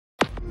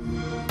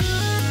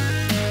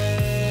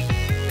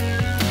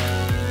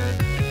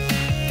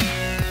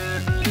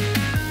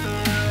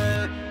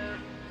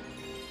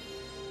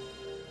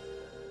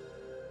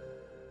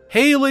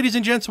Hey ladies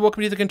and gents,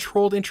 welcome to the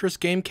Controlled Interest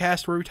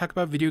Gamecast, where we talk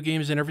about video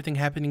games and everything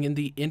happening in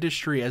the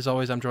industry. As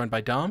always, I'm joined by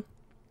Dom.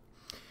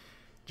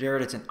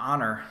 Jared, it's an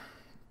honor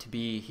to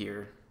be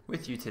here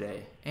with you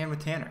today, and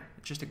with Tanner.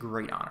 It's just a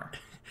great honor.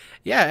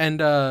 Yeah, and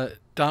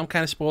Dom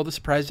kind of spoiled the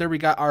surprise there. We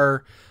got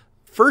our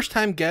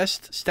first-time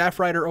guest, staff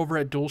writer over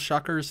at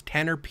DualShockers,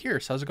 Tanner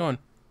Pierce. How's it going?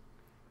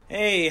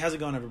 Hey, how's it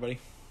going, everybody?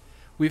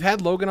 We've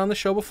had Logan on the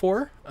show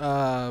before,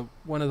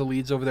 one of the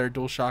leads over there at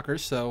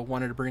DualShockers, so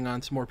wanted to bring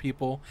on some more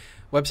people.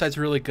 Website's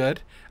really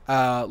good.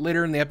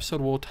 Later in the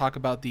episode, we'll talk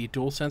about the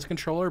DualSense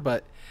controller,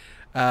 but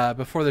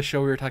before the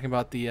show, we were talking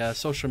about the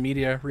social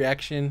media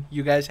reaction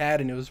you guys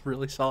had, and it was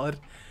really solid.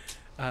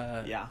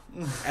 Yeah.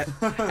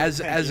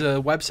 as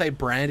a website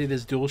branded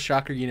as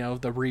DualShocker, you know,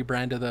 the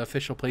rebrand of the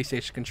official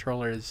PlayStation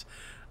controller is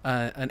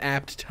an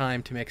apt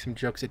time to make some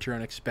jokes at your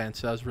own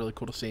expense. So that was really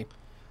cool to see.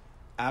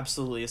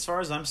 Absolutely. As far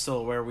as I'm still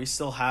aware, we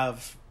still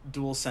have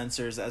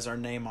DualSensors as our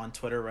name on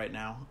Twitter right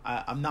now.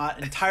 I'm not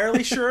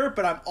entirely sure,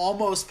 but I'm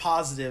almost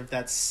positive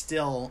that's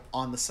still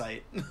on the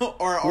site,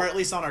 or at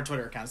least on our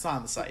Twitter account. It's not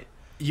on the site.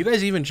 You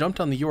guys even jumped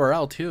on the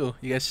URL too.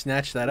 You guys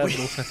snatched that up,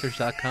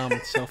 DualSensors.com.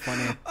 It's so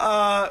funny.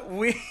 Our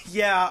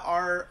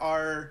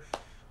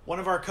one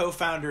of our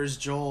co-founders,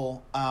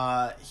 Joel,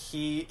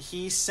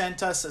 he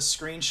sent us a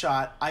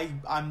screenshot.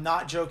 I'm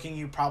not joking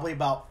you, probably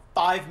about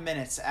 5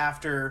 minutes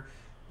after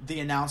the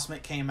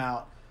announcement came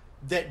out,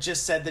 that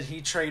just said that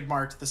he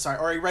trademarked the site,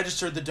 or he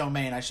registered the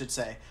domain, I should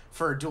say,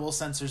 for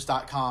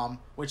DualSensors.com,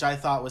 which I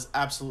thought was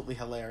absolutely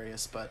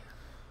hilarious. But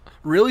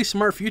really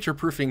smart future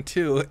proofing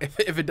too.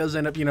 If it does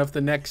end up, you know, if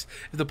the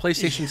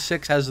PlayStation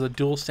 6 has the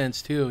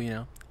DualSense too, you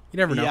know, you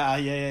never know.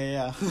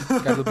 Yeah.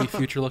 Gotta be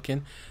future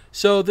looking.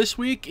 So this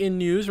week in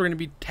news, we're going to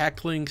be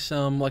tackling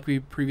some, like we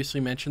previously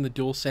mentioned, the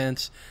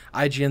DualSense,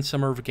 IGN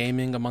Summer of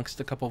Gaming, amongst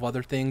a couple of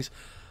other things.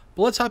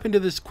 But let's hop into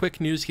this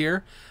quick news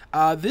here.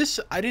 This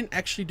I didn't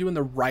actually do in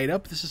the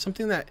write-up. This is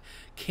something that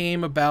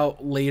came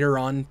about later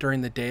on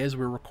during the day as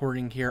we're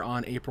recording here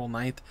on April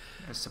 9th.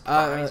 A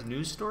surprise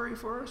news story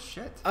for us?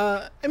 Shit.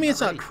 I mean,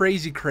 it's not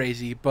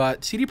crazy,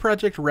 but CD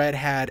Projekt Red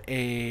had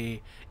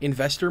a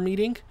investor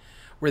meeting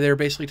where they were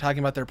basically talking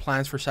about their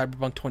plans for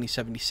Cyberpunk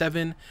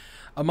 2077.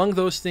 Among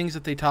those things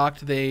that they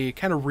talked, they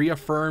kind of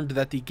reaffirmed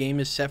that the game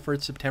is set for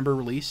its September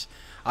release.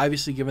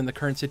 Obviously, given the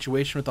current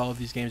situation with all of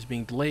these games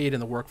being delayed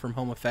and the work from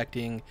home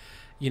affecting,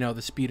 you know,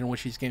 the speed in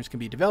which these games can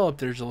be developed,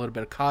 there's a little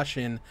bit of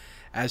caution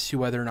as to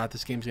whether or not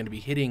this game's going to be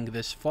hitting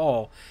this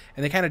fall.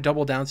 And they kind of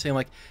doubled down saying,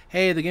 like,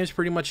 hey, the game's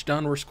pretty much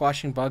done. We're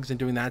squashing bugs and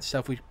doing that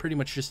stuff. We pretty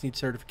much just need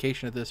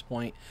certification at this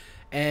point.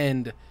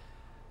 And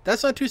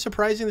that's not too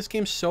surprising. This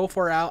game's so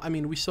far out. I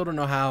mean, we still don't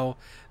know how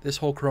this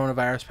whole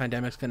coronavirus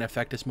pandemic is going to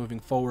affect us moving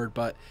forward,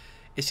 but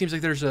it seems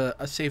like there's a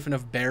safe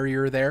enough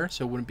barrier there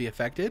so it wouldn't be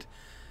affected.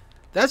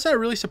 That's not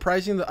really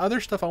surprising. The other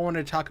stuff I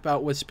wanted to talk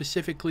about was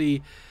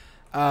specifically,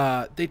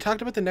 they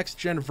talked about the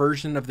next-gen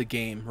version of the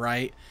game,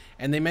 right?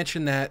 And they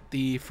mentioned that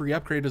the free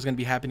upgrade was going to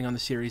be happening on the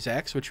Series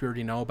X, which we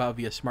already know about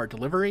via smart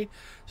delivery.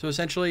 So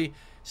essentially,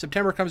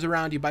 September comes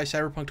around, you buy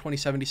Cyberpunk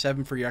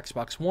 2077 for your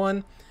Xbox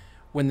One.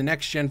 When the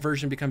next-gen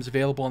version becomes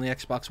available on the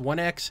Xbox One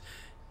X,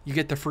 you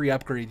get the free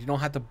upgrade. You don't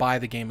have to buy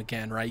the game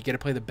again, right? You get to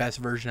play the best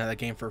version of that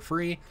game for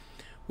free,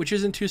 which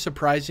isn't too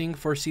surprising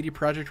for CD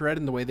Projekt Red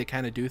in the way they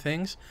kind of do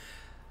things.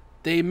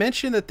 They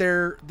mentioned that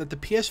the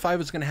PS5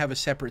 was going to have a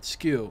separate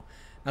SKU.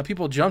 Now,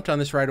 people jumped on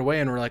this right away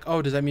and were like,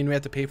 oh, does that mean we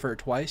have to pay for it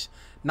twice?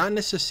 Not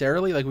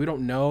necessarily. Like, we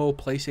don't know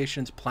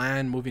PlayStation's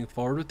plan moving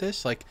forward with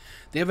this. Like,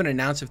 they haven't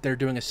announced if they're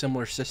doing a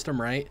similar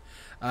system, right,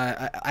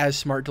 as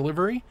smart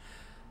delivery.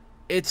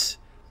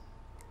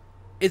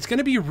 It's going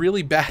to be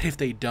really bad if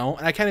they don't.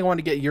 And I kind of want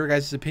to get your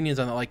guys' opinions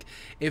on that. Like,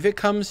 if it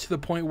comes to the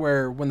point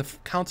where when the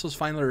console's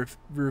finally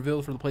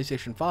revealed for the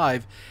PlayStation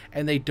 5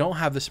 and they don't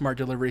have the smart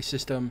delivery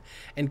system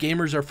and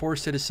gamers are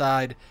forced to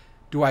decide,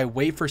 do I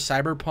wait for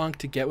Cyberpunk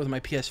to get with my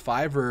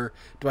PS5 or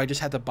do I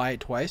just have to buy it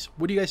twice?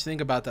 What do you guys think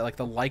about that? Like,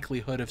 the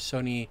likelihood of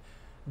Sony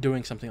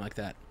doing something like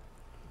that?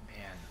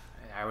 Man,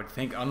 I would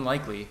think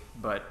unlikely,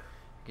 but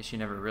I guess you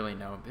never really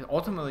know.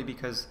 Ultimately,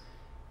 because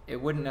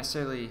it wouldn't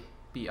necessarily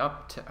be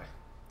up to...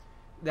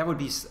 That would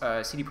be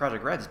CD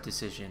Projekt Red's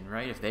decision,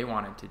 right? If they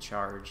wanted to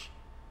charge,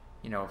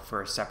 you know,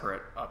 for a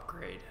separate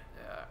upgrade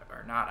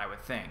or not, I would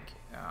think.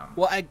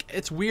 Well,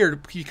 it's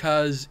weird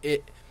because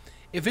if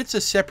it's a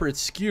separate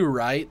SKU,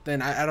 right,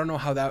 then I don't know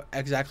how that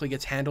exactly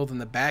gets handled in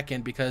the back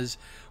end, because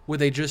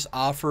would they just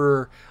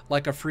offer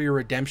like a free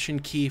redemption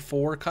key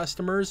for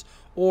customers,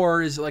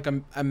 or is it like a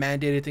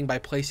mandated thing by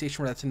PlayStation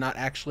where that's not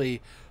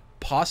actually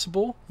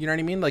possible? You know what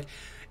I mean? Like,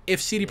 if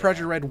CD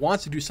Projekt Red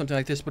wants to do something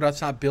like this, but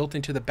it's not built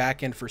into the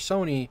back end for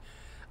Sony,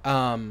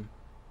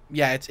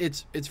 yeah,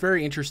 it's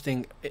very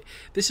interesting.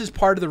 This is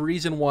part of the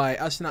reason why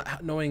us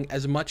not knowing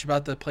as much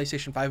about the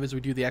PlayStation 5 as we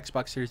do the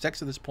Xbox Series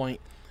X at this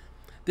point,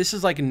 this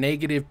is like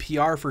negative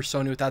PR for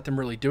Sony without them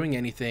really doing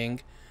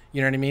anything.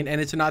 You know what I mean? And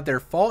it's not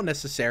their fault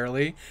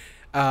necessarily,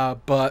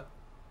 but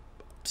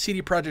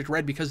CD Projekt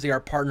Red, because they are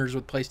partners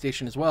with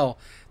PlayStation as well,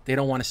 they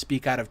don't want to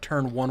speak out of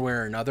turn one way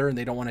or another, and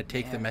they don't want to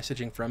take the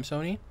messaging from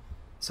Sony.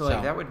 So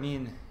like that would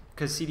mean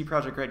because CD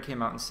Projekt Red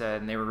came out and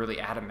said, and they were really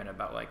adamant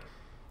about like,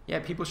 yeah,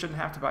 people shouldn't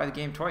have to buy the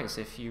game twice.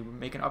 If you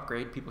make an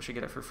upgrade, people should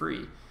get it for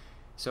free.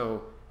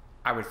 So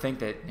I would think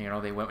that, you know,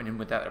 they went in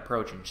with that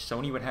approach, and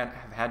Sony would have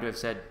had to have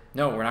said,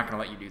 no, we're not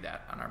going to let you do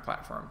that on our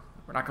platform.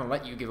 We're not going to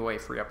let you give away a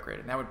free upgrade.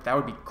 And that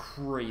would be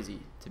crazy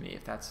to me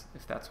if that's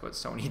what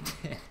Sony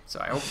did. So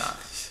I hope not.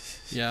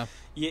 Yeah.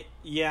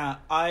 Yeah.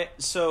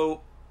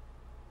 So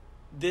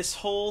this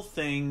whole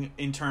thing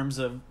in terms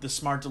of the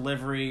smart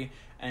delivery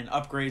and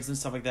upgrades and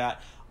stuff like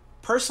that,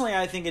 personally,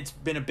 I think it's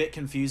been a bit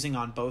confusing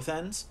on both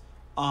ends.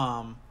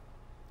 But,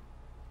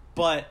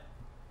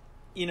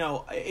 you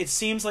know, it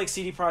seems like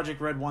CD Projekt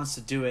Red wants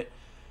to do it.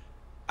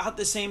 At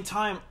the same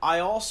time, I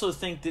also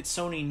think that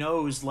Sony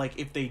knows, like,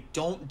 if they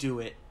don't do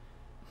it,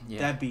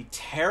 that'd be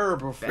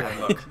terrible for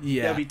them.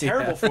 That'd be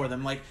terrible for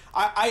them. Like,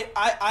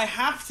 I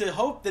have to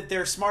hope that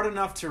they're smart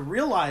enough to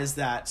realize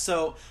that.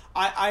 So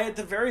I at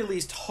the very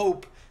least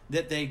hope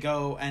that they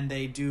go and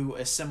they do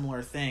a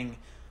similar thing.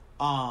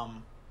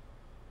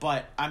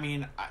 But I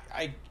mean,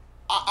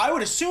 I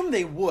would assume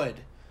they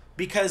would,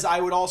 because I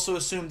would also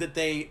assume that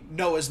they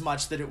know as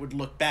much that it would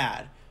look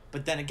bad.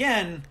 But then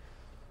again,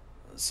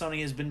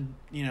 Sony has been,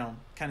 you know,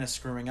 kind of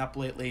screwing up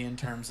lately in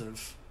terms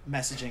of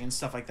messaging and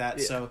stuff like that.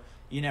 Yeah. So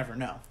you never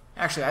know.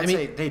 Actually, I'd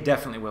say they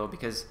definitely will,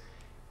 because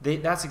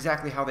that's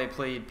exactly how they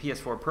played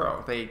PS4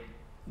 Pro. They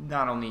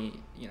not only,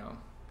 you know,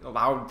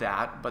 allowed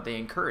that, but they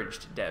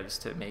encouraged devs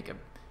to make a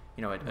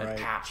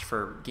patch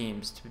for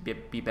games to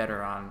be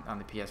better on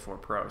the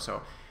PS4 Pro.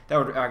 So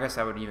I guess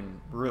that would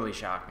even really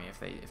shock me if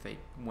they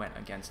went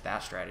against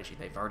that strategy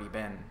they've already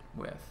been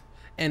with.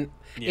 And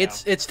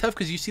it's tough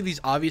because you see these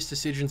obvious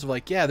decisions of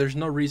like, yeah, there's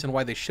no reason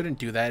why they shouldn't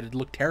do that. It'd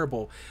look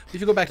terrible. But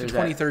if you go back to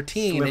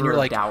 2013 and you're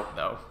like, doubt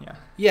though,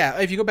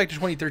 if you go back to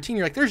 2013,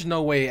 you're like, there's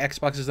no way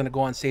Xbox is going to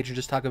go on stage and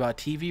just talk about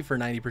TV for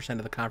 90%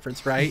 of the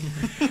conference, right?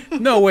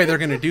 No way they're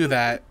going to do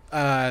that.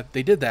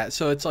 They did that,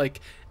 so it's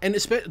like, and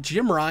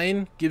Jim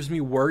Ryan gives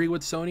me worry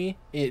with Sony,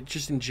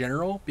 just in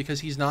general,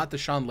 because he's not the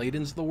Sean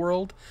Layden's of the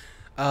world,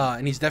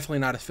 and he's definitely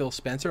not a Phil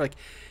Spencer. Like,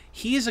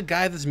 he is a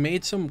guy that's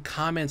made some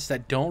comments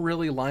that don't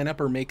really line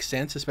up or make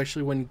sense,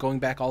 especially when going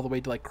back all the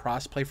way to like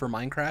crossplay for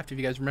Minecraft, if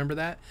you guys remember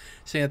that,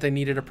 saying that they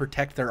needed to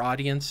protect their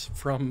audience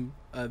from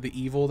the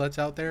evil that's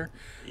out there,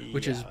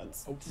 which is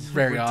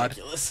very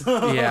ridiculous.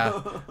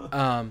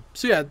 Odd.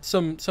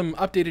 Some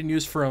updated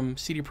news from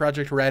CD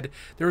Projekt Red.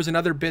 There was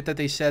another bit that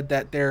they said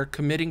that they're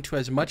committing to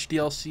as much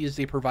DLC as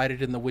they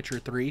provided in The Witcher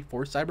 3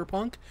 for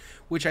Cyberpunk,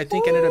 which I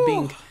think ended up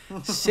being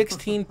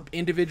 16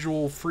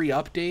 individual free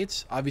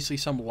updates, obviously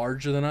some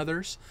larger than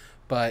others,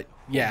 but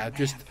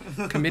just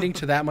committing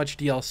to that much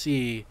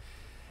DLC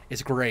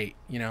is great.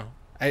 You know,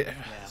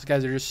 these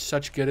guys are just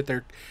such good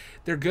at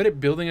they're good at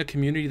building a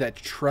community that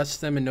trusts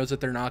them and knows that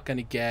they're going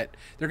to get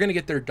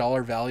their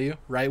dollar value,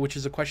 right? Which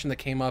is a question that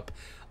came up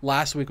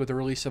last week with the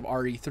release of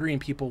RE3 and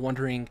people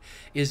wondering,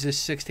 is this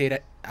 6 to 8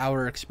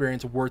 hour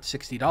experience worth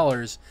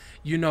 $60?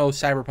 You know,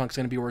 Cyberpunk's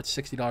going to be worth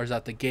 $60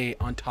 out the gate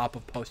on top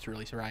of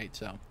post-release, right?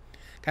 So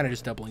kind of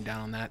just doubling down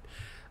on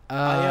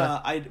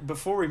that.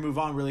 Before we move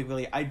on really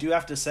quickly, I do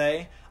have to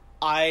say,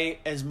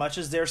 as much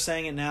as they're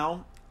saying it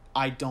now,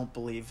 I don't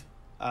believe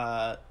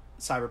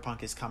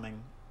Cyberpunk is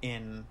coming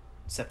in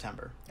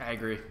September. I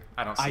agree.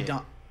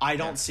 I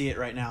don't see it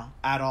right now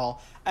at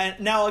all. And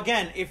now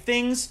again, if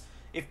things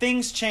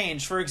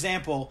change, for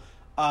example,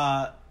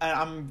 and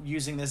I'm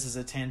using this as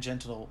a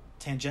tangential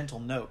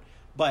note,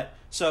 but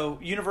so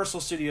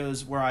Universal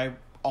Studios, where I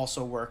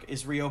also work,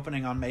 is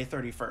reopening on May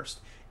 31st.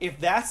 If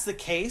that's the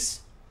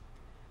case,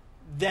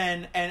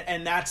 then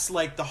and that's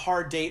like the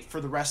hard date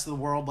for the rest of the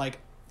world, like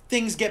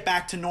things get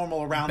back to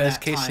normal around best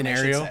that case time,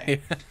 scenario.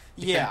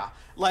 Yeah.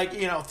 Like,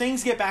 you know,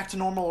 things get back to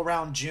normal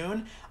around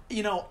June.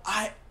 You know,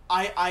 I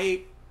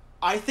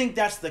think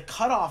that's the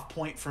cutoff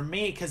point for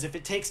me, because if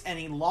it takes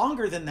any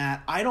longer than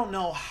that, I don't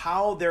know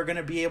how they're going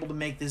to be able to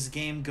make this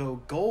game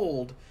go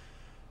gold,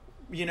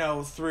 you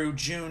know, through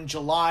June,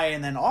 July,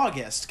 and then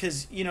August.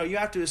 Because, you know, you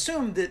have to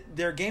assume that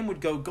their game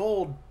would go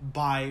gold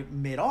by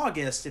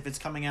mid-August if it's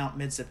coming out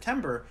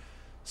mid-September.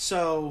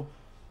 So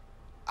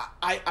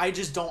I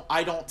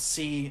don't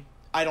see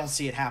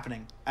it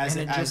happening as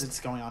it's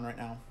going on right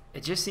now.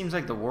 It just seems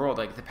like the world,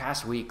 like the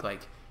past week,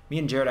 like me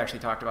and Jared actually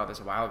talked about this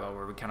a while ago,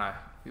 where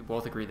we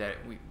both agree that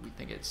we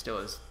think it still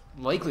is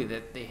likely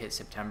that they hit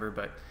September,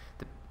 but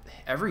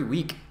every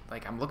week,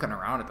 like I'm looking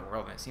around at the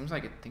world and it seems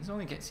like things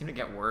only seem to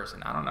get worse,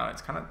 and I don't know,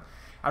 it's kind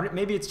of,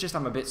 maybe it's just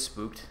I'm a bit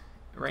spooked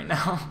right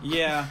now.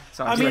 Yeah.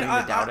 So I'm starting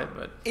to doubt it,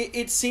 but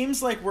it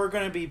seems like we're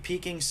going to be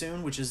peaking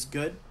soon, which is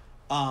good.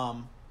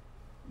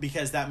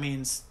 Because that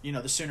means, you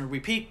know, the sooner we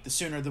peak, the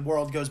sooner the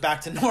world goes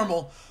back to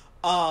normal.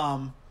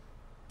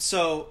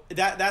 So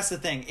that's the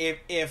thing.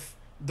 If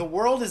the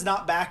world is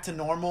not back to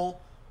normal,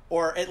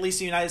 or at least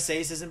the United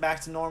States isn't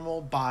back to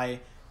normal by,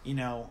 you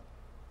know,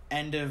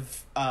 end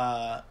of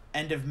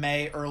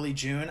May, early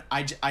June,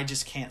 I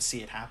just can't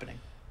see it happening.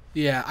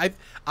 Yeah,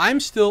 I'm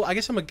still, I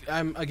guess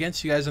I'm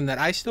against you guys on that.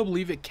 I still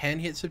believe it can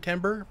hit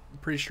September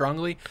pretty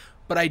strongly,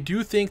 but I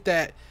do think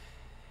that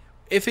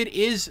if it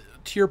is,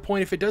 to your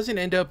point, if it doesn't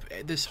end up,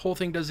 this whole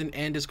thing doesn't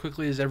end as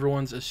quickly as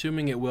everyone's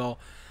assuming it will,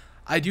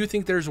 I do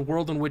think there's a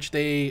world in which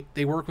they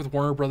work with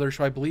Warner Brothers,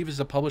 who I believe is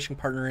a publishing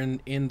partner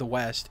in the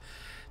West,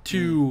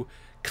 to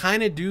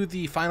kind of do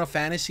the Final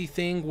Fantasy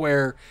thing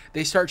where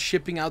they start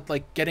shipping out,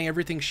 like getting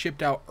everything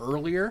shipped out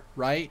earlier,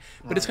 right?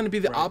 But it's going to be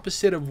the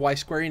opposite of why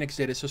Square Enix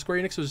did it. So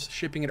Square Enix was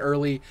shipping it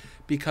early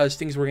because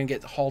things were going to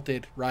get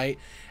halted, right?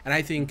 And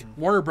I think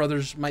Warner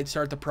Brothers might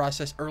start the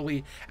process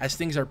early as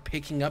things are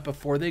picking up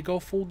before they go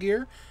full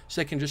gear,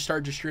 so they can just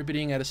start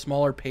distributing at a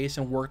smaller pace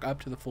and work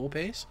up to the full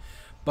pace.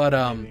 But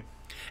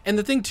and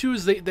the thing too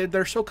is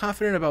they're so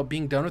confident about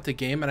being done with the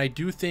game, and I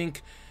do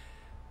think,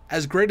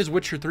 as great as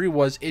Witcher 3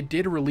 was, it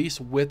did release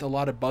with a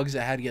lot of bugs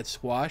that had to get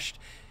squashed.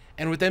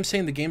 And with them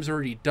saying the game's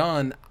already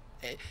done,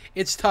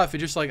 it's tough.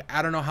 It's just like,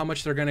 I don't know how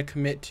much they're going to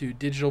commit to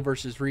digital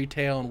versus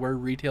retail and where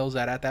retail's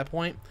at that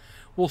point.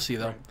 We'll see,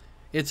 though. Right.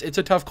 It's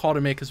a tough call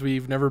to make because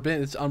we've never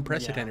been. It's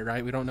unprecedented,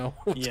 right? We don't know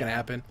what's going to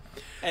happen.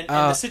 And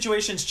the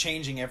situation's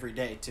changing every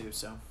day, too,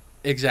 so.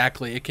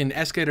 Exactly. It can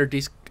escalate or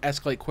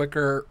de-escalate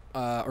quicker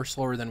or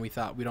slower than we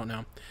thought. We don't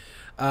know.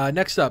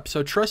 Next up,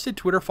 so trusted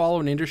Twitter follow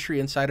and industry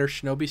insider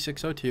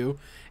Shinobi602.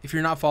 If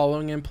you're not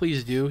following him,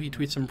 please do. He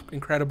tweets some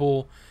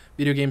incredible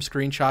video game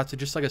screenshots. It's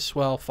just like a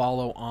swell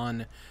follow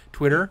on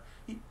Twitter.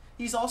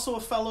 He's also a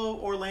fellow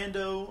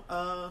Orlando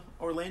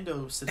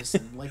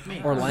citizen like me.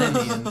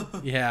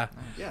 Orlandian, yeah.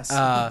 Yes.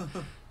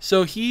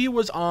 So he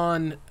was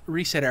on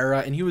Reset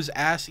Era, and he was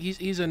asked.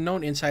 He's a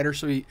known insider,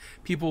 so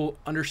people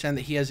understand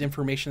that he has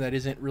information that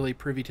isn't really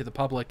privy to the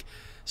public.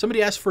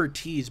 Somebody asked for a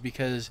tease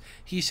because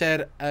he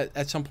said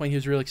at some point he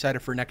was really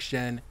excited for next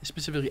gen,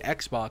 specifically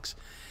Xbox,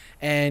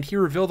 and he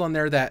revealed on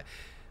there that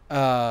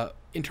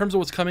in terms of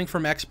what's coming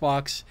from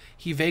Xbox,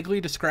 he vaguely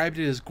described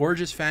it as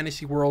gorgeous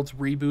fantasy worlds,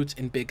 reboots,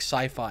 and big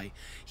sci-fi.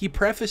 He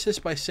prefaced this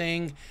by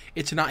saying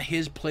it's not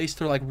his place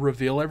to like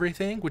reveal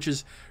everything, which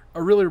is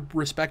a really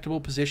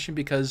respectable position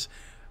because,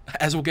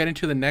 as we'll get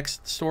into the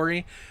next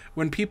story,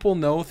 when people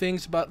know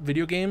things about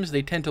video games,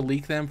 they tend to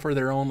leak them for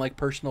their own like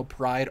personal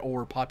pride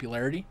or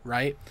popularity,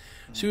 right?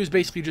 So he was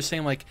basically just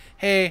saying like,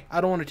 hey, I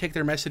don't want to take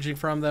their messaging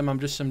from them. I'm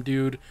just some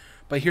dude,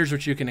 but here's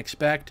what you can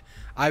expect.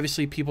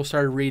 Obviously, people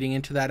started reading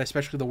into that,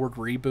 especially the word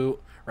reboot,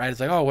 right? It's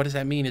like, oh, what does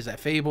that mean? Is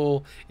that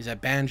Fable? Is that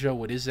Banjo?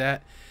 What is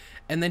that?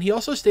 And then he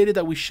also stated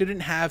that we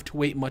shouldn't have to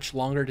wait much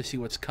longer to see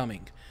what's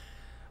coming.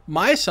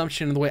 My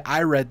assumption, and the way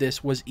I read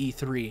this, was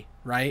E3,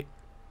 right?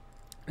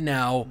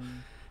 Now,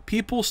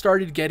 people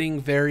started getting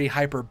very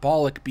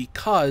hyperbolic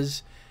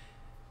because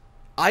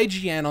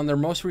IGN, on their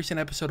most recent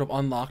episode of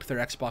Unlocked, their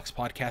Xbox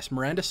podcast,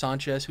 Miranda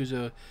Sanchez, who's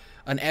an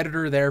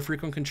editor there,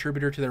 frequent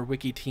contributor to their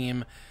wiki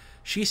team,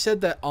 she said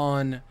that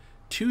on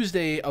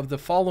Tuesday of the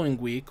following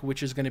week,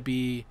 which is going to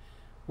be,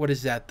 what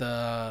is that,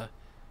 the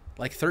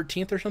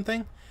 13th or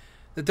something,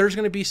 that there's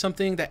going to be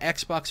something that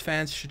Xbox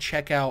fans should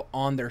check out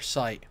on their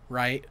site,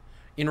 right,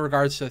 in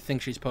regards to the thing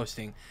she's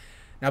posting.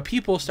 Now,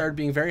 people started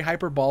being very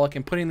hyperbolic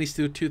and putting these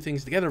two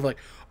things together of like,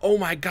 oh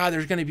my god,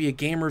 there's going to be a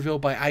game reveal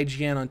by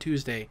IGN on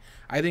Tuesday.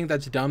 I think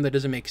that's dumb. That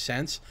doesn't make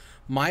sense.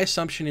 My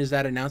assumption is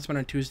that announcement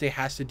on Tuesday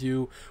has to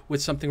do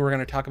with something we're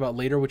going to talk about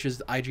later, which is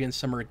the IGN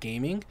Summer of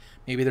Gaming.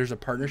 Maybe there's a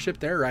partnership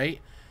there,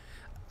 right?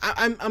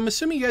 I'm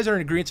assuming you guys are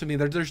in agreement with me.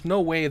 There's no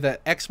way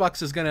that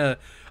Xbox is going to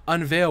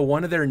unveil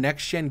one of their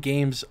next-gen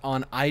games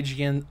on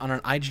IGN on an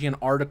IGN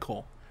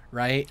article,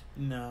 right?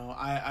 No,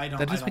 I don't.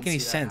 That doesn't make any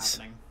sense.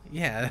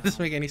 Yeah, that doesn't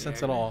make any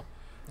sense at all.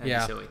 That'd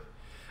be silly.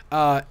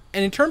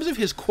 And in terms of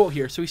his quote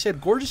here, so he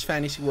said, gorgeous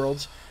fantasy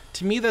worlds.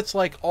 To me, that's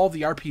like all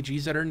the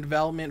RPGs that are in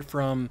development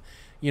from,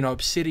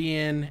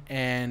 Obsidian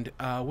and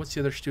what's the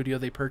other studio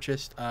they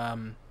purchased?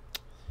 In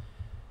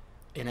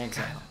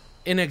Exile.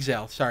 In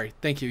Exile, sorry.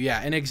 Thank you.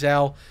 Yeah, In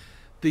Exile.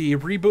 The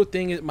reboot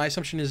thing, my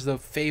assumption is the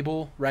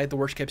Fable, right? The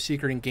worst kept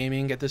secret in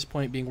gaming at this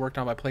point, being worked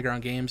on by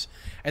Playground Games.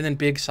 And then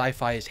big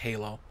sci-fi is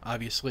Halo,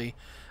 obviously.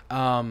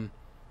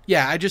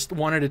 Yeah, I just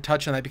wanted to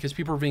touch on that because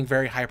people are being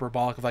very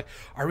hyperbolic of like,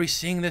 are we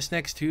seeing this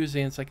next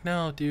Tuesday? And it's like,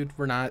 no, dude,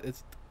 we're not.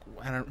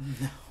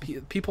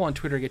 People on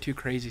Twitter get too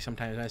crazy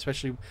sometimes,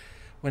 especially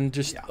when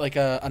just like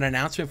an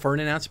announcement for an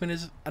announcement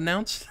is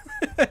announced.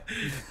 Their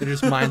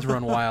just minds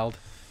run wild.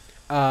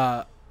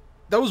 That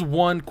was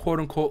one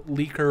quote-unquote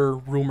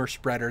leaker rumor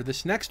spreader.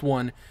 This next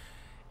one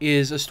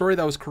is a story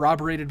that was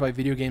corroborated by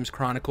Video Games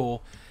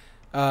Chronicle.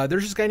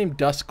 There's this guy named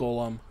Dust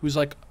Golem who's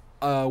like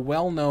a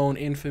well-known,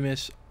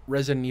 infamous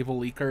Resident Evil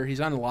leaker. He's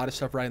done a lot of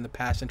stuff right in the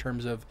past in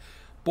terms of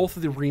both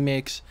of the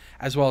remakes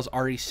as well as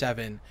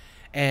RE7.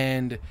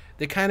 And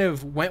they kind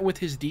of went with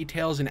his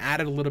details and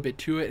added a little bit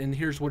to it. And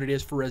here's what it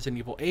is for Resident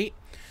Evil 8.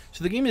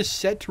 So the game is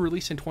set to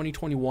release in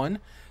 2021.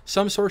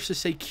 Some sources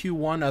say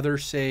Q1,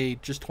 others say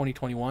just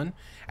 2021.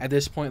 At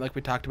this point, like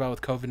we talked about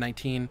with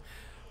COVID-19,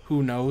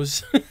 who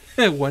knows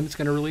when it's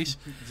going to release.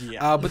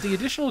 Yeah. But the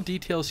additional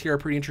details here are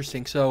pretty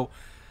interesting. So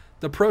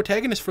the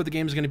protagonist for the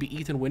game is going to be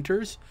Ethan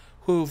Winters,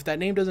 who, if that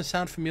name doesn't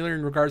sound familiar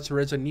in regards to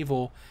Resident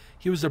Evil,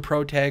 he was the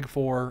protag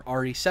for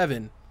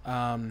RE7.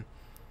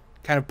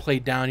 Kind of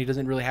played down. He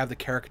doesn't really have the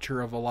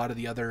caricature of a lot of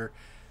the other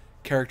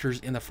characters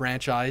in the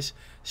franchise.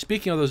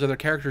 Speaking of those other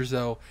characters,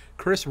 though,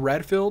 Chris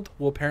Redfield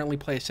will apparently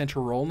play a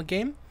central role in the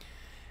game.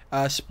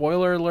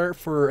 Spoiler alert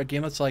for a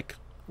game that's like,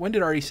 when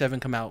did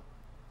RE7 come out?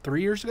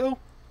 3 years ago?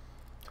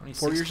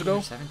 4 years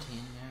ago? 17,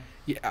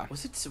 yeah.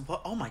 Was it?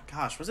 Oh my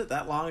gosh, was it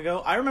that long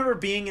ago? I remember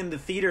being in the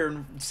theater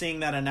and seeing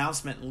that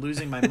announcement and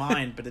losing my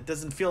mind, but it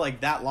doesn't feel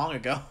like that long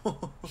ago.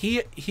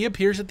 He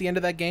appears at the end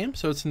of that game,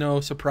 so it's no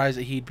surprise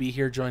that he'd be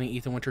here joining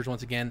Ethan Winters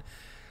once again.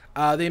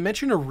 They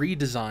mentioned a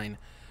redesign.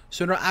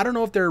 So no, I don't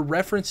know if they're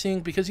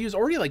referencing, because he was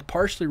already like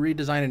partially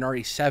redesigned in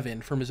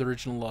RE7 from his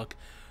original look.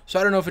 So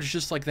I don't know if it's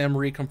just like them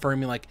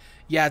reconfirming like,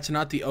 yeah, it's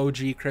not the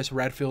OG Chris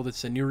Redfield,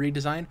 it's a new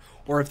redesign,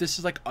 or if this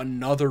is like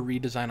another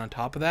redesign on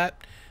top of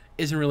that.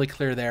 Isn't really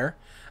clear there.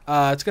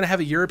 It's going to have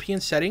a European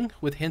setting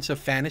with hints of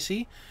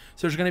fantasy.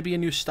 So there's going to be a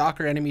new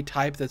stalker enemy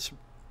type that's,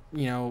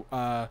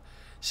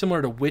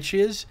 similar to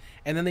witches.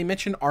 And then they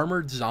mentioned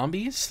armored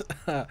zombies,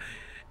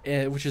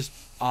 which is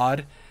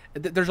odd.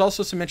 There's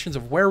also some mentions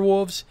of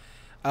werewolves.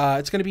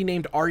 It's going to be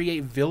named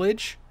RE8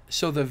 Village.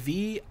 So the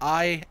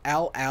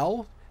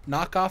VILL,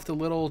 knock off the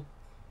little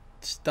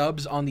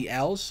stubs on the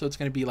L's. So it's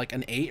going to be like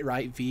an 8,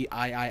 right? VIII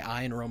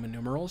in Roman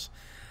numerals.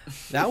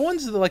 That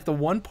one's like the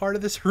one part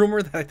of this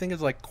rumor that I think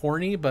is like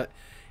corny, but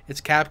it's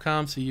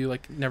Capcom, so you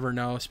like never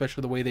know,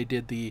 especially the way they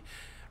did the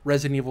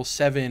Resident Evil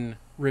 7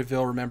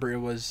 reveal. Remember, it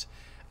was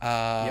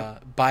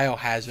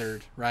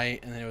Biohazard,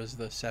 right? And then it was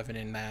the 7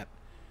 in that.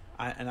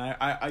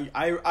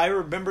 I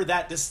remember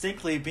that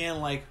distinctly, being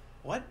like,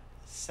 what?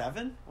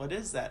 7? What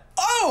is that?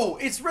 Oh,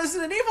 it's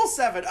Resident Evil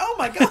 7. Oh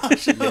my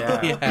gosh.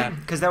 Yeah.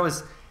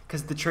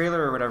 Because the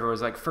trailer or whatever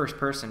was like first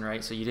person,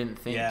 right? So you didn't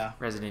think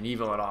Resident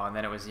Evil at all. And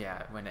then it was,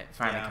 when it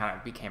finally kind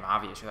of became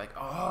obvious, you're like,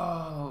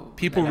 oh.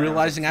 People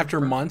realizing after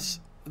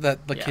months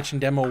that the kitchen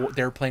demo,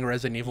 they were playing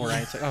Resident Evil,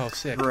 right? It's like, oh,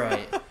 sick.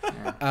 Right.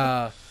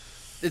 Yeah.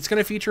 It's going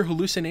to feature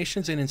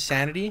hallucinations and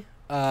insanity.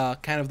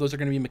 Kind of those are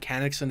going to be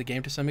mechanics in the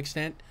game to some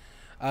extent.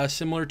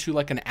 Similar to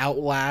like an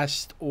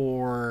Outlast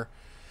or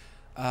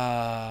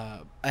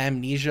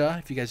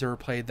Amnesia, if you guys ever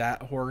played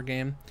that horror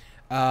game.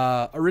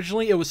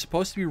 Originally, it was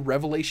supposed to be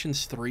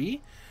Revelations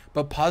 3,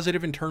 but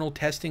positive internal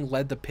testing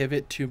led the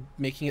pivot to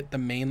making it the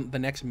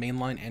next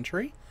mainline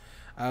entry,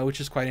 which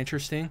is quite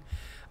interesting.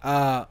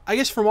 I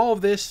guess from all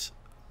of this,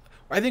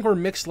 I think we're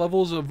mixed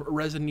levels of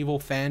Resident Evil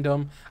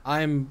fandom.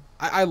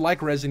 I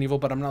like Resident Evil,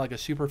 but I'm not like a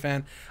super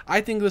fan.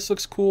 I think this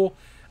looks cool,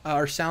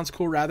 or sounds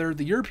cool rather.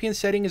 The European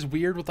setting is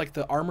weird with like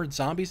the armored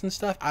zombies and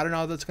stuff. I don't know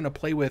how that's going to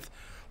play with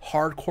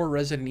hardcore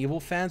Resident Evil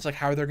fans, like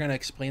how they're going to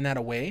explain that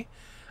away.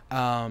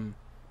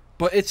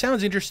 But it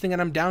sounds interesting,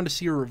 and I'm down to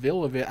see a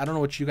reveal of it. I don't know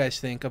what you guys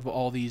think of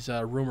all these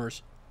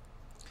rumors.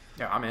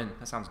 Yeah, I'm in.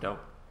 That sounds dope.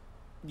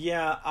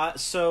 Yeah,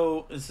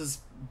 so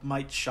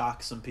might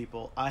shock some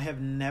people. I have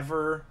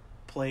never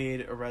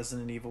played a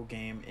Resident Evil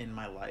game in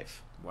my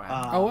life.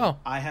 Wow. Oh well.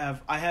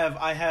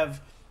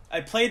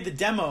 I played the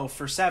demo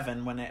for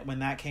 7 when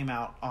that came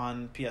out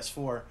on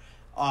PS4,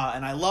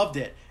 and I loved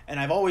it. And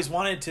I've always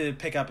wanted to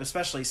pick up,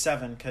 especially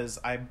 7, because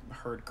I've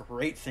heard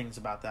great things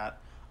about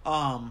that.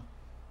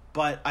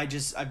 But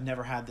I've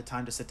never had the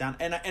time to sit down.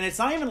 And it's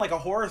not even like a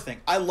horror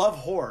thing. I love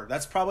horror.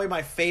 That's probably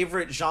my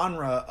favorite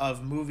genre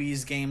of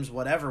movies, games,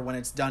 whatever, when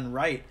it's done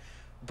right.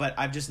 But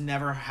I've just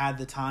never had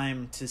the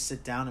time to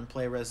sit down and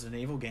play a Resident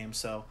Evil game.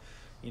 So,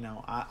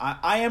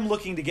 I am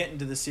looking to get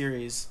into the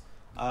series,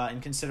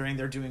 and considering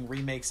they're doing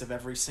remakes of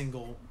every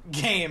single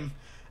game,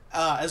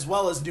 as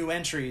well as new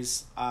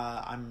entries,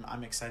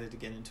 I'm excited to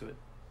get into it.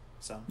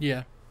 So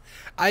yeah.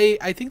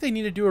 I think they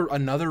need to do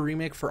another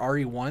remake for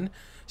RE1.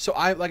 So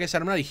like I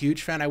said, I'm not a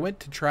huge fan. I went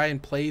to try and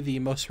play the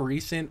most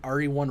recent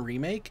RE1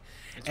 remake,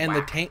 and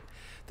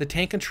the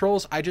tank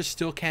controls, I just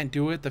still can't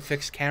do it. The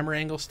fixed camera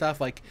angle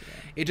stuff,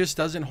 it just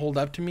doesn't hold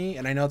up to me.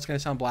 And I know it's going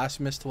to sound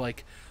blasphemous to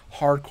like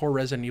hardcore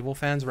Resident Evil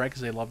fans, right?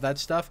 Because they love that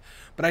stuff.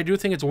 But I do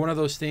think it's one of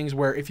those things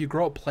where if you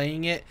grow up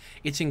playing it,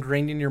 it's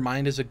ingrained in your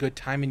mind as a good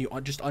time, and you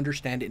just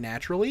understand it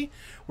naturally.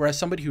 Whereas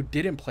somebody who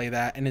didn't play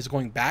that and is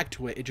going back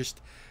to it, it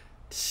just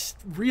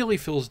really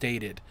feels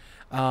dated.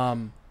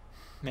 I'll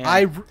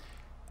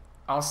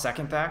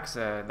second that, because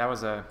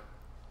I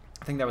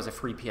think that was a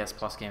free PS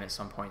Plus game at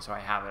some point, so I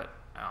have it.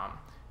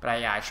 But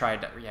I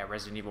tried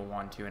Resident Evil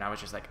 1 too, and I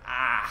was just like,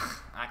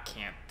 I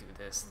can't do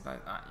this.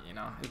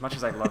 As much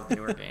as I love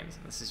newer games,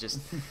 and this is just,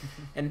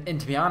 and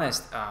to be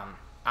honest,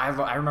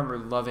 I remember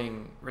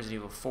loving Resident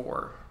Evil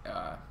 4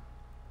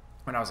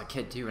 when I was a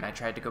kid too, and I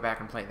tried to go back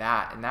and play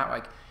that, and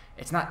that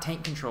it's not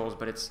tank controls,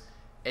 but it's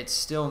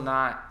still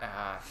not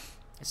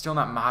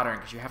modern,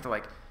 because you have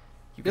to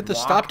you get the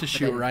stop to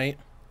shoot, right?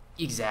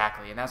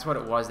 Exactly, and that's what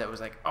it was. That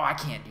was like, oh, I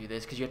can't do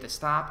this, because you have to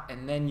stop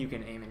and then you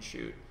can aim and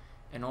shoot,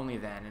 and only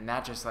then. And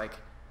that just I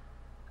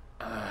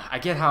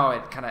get how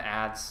it kind of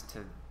adds to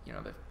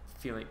the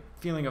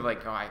feeling of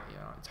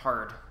it's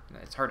hard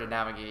to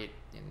navigate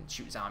and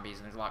shoot zombies,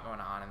 and there's a lot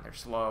going on, and they're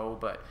slow,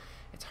 but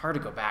it's hard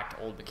to go back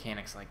to old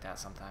mechanics like that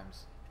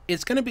sometimes.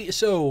 It's going to be,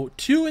 so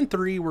 2 and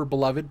 3 were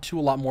beloved, 2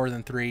 a lot more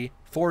than 3.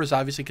 4 is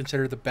obviously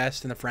considered the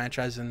best in the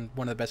franchise and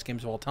one of the best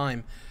games of all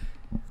time.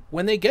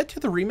 When they get to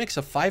the remakes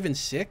of 5 and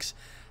 6,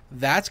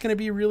 That's going to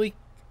be really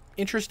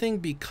interesting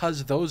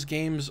because those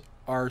games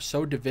are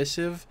so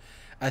divisive,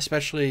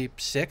 especially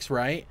 6,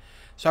 right?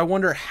 So I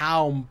wonder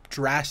how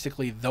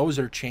drastically those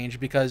are changed,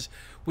 because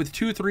with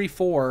 2, 3,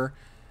 4,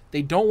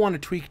 they don't want to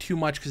tweak too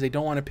much because they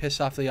don't want to piss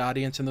off the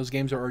audience, and those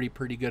games are already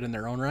pretty good in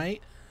their own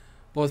right.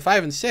 But with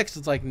 5 and 6,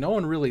 it's like no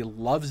one really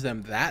loves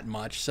them that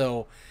much,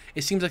 so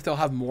it seems like they'll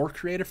have more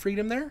creative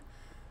freedom there.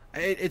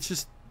 It's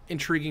just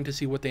intriguing to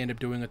see what they end up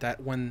doing with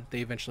that when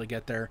they eventually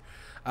get there.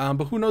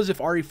 But who knows if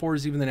RE4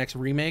 is even the next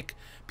remake.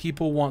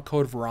 People want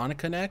Code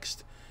Veronica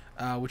next,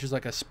 which is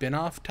like a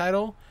spin-off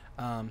title.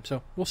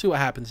 So we'll see what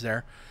happens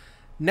there.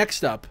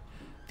 Next up,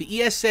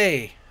 the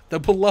ESA, the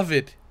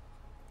beloved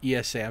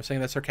ESA, I'm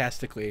saying that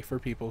sarcastically for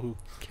people who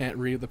can't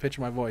read the pitch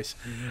of my voice,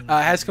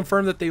 has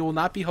confirmed that they will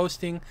not be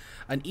hosting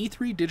an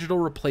E3 digital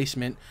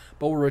replacement,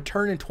 but will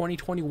return in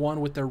 2021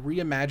 with their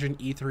reimagined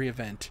E3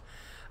 event.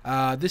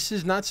 This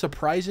is not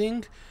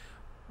surprising.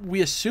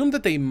 We assume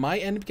that they might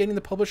end up getting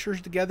the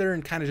publishers together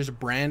and kind of just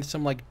brand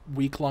some like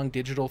week-long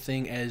digital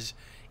thing as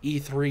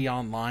E3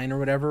 online or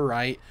whatever,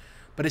 right?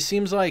 But it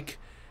seems like,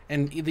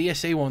 and the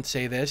ESA won't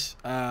say this,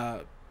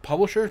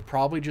 publishers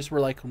probably just were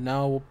like,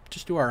 no, we'll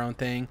just do our own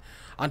thing.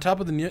 On top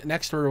of the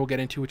next story we'll get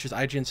into, which is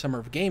IGN Summer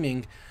of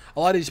Gaming, a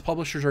lot of these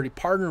publishers already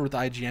partnered with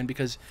IGN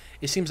because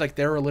it seems like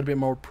they're a little bit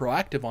more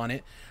proactive on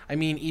it. I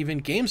mean,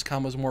 even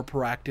Gamescom was more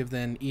proactive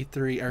than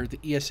E3 or the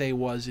ESA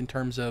was in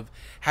terms of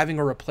having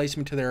a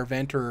replacement to their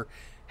event or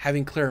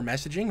having clear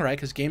messaging, right?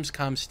 Because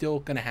Gamescom's still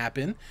going to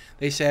happen.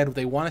 They said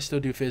they want to still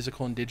do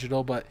physical and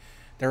digital, but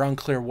they're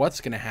unclear what's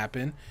going to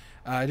happen.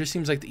 It just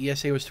seems like the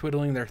ESA was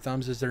twiddling their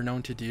thumbs as they're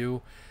known to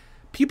do.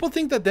 People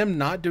think that them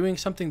not doing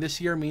something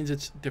this year means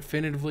it's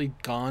definitively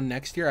gone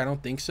next year. I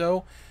don't think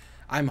so.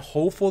 I'm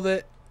hopeful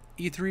that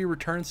E3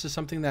 returns to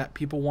something that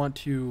people want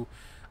to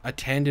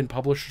attend and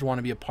publishers want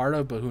to be a part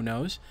of, but who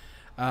knows?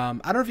 I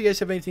don't know if you guys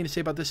have anything to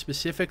say about this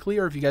specifically,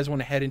 or if you guys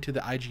want to head into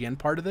the IGN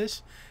part of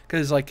this,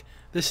 because like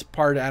this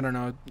part, I don't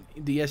know,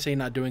 the ESA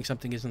not doing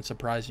something isn't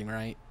surprising,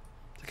 right?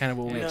 It's kind of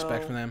what we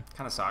expect from them.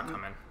 Kind of saw it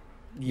coming.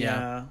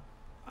 Yeah.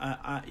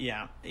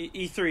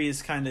 E3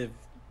 is kind of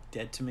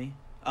dead to me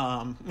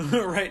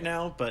right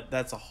now, but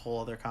that's a whole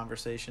other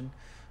conversation.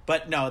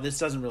 But no, this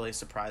doesn't really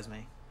surprise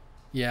me.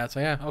 Yeah, it's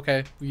like, yeah,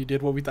 okay, you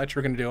did what we thought you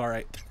were going to do, all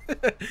right.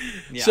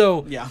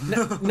 So,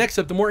 next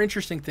up, the more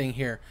interesting thing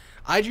here,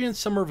 IGN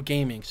Summer of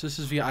Gaming. So this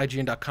is via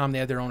IGN.com. They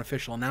had their own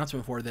official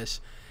announcement for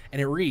this,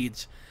 and it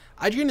reads,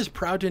 IGN is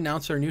proud to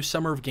announce their new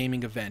Summer of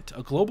Gaming event,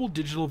 a global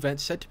digital event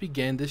set to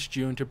begin this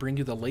June to bring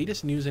you the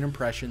latest news and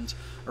impressions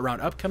around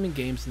upcoming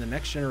games in the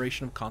next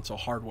generation of console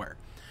hardware.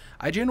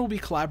 IGN will be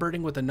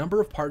collaborating with a number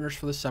of partners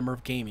for the Summer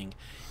of Gaming,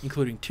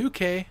 including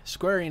 2K,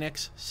 Square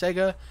Enix,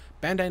 Sega,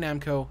 Bandai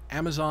Namco,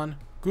 Amazon,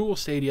 Google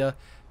Stadia,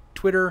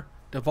 Twitter,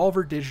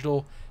 Devolver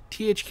Digital,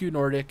 THQ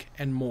Nordic,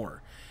 and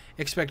more.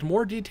 Expect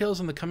more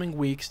details in the coming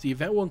weeks. The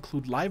event will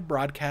include live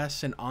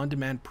broadcasts and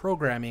on-demand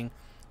programming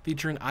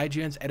featuring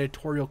IGN's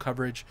editorial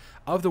coverage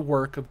of the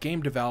work of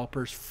game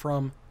developers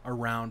from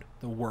around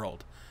the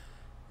world.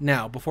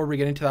 Now, before we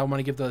get into that, I want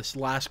to give this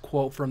last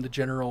quote from the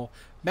general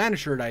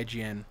manager at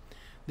IGN.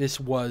 This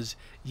was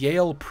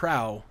Yale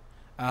Prow.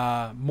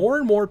 More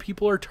and more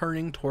people are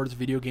turning towards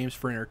video games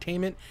for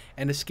entertainment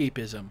and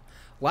escapism.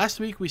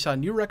 Last week, we saw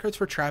new records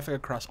for traffic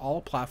across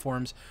all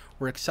platforms.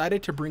 We're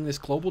excited to bring this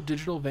global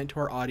digital event to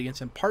our audience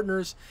and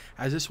partners,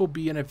 as this will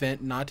be an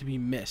event not to be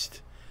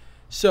missed.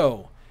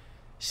 So,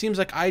 seems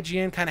like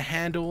IGN kind of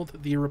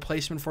handled the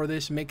replacement for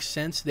this. Makes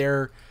sense.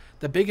 They're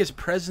the biggest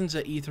presence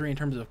at E3 in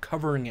terms of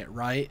covering it,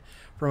 right,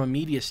 from a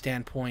media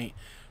standpoint.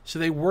 So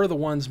they were the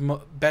ones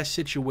best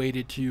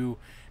situated to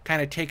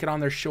kind of take it on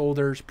their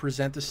shoulders,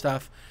 present the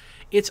stuff.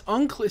 It's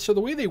unclear. So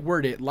the way they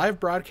word it, live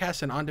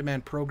broadcast and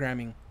on-demand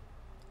programming,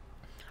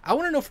 I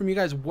want to know from you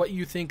guys what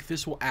you think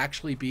this will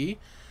actually be.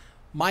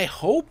 My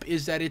hope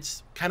is that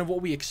it's kind of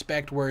what we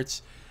expect, where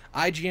it's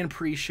IGN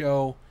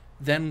pre-show,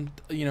 then,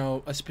 you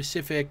know, a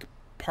specific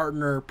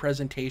partner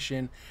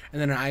presentation, and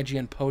then an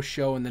IGN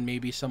post-show, and then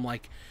maybe some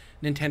like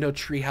Nintendo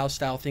Treehouse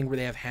style thing where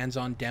they have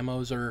hands-on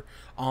demos or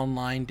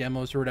online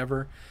demos or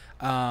whatever.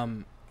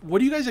 What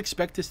do you guys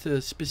expect this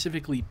to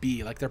specifically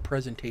be, like their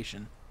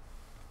presentation?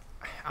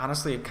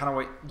 Honestly, kind of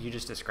what you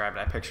just described,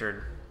 I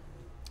pictured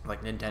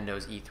like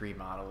Nintendo's E3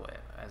 model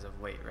as of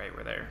late, right?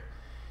 Where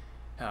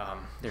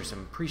there's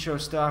some pre-show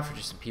stuff, or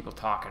just some people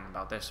talking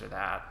about this or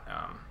that,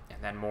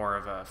 and then more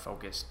of a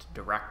focused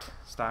direct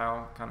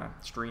style kind of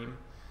stream,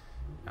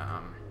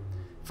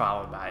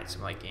 followed by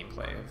some like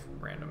gameplay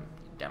of random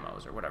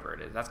demos or whatever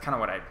it is. That's kind of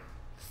what I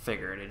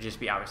figured. It'd just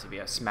be obviously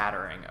a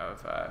smattering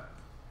of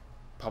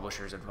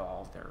publishers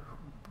involved or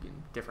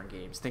different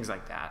games, things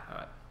like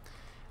that.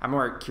 I'm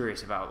more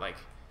curious about like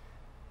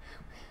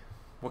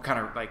what kind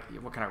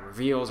of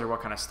reveals or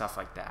what kind of stuff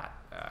like that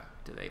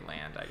do they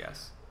land, I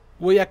guess.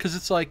 Well, yeah, because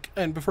it's like,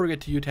 and before we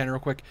get to you, Tanner, real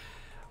quick,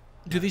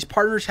 do these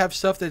partners have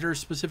stuff that are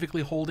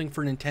specifically holding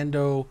for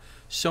Nintendo,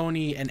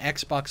 Sony, and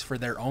Xbox for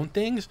their own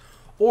things?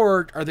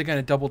 Or are they going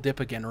to double dip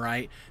again,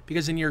 right?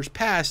 Because in years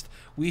past,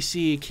 we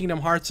see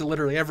Kingdom Hearts at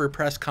literally every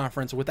press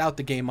conference without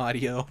the game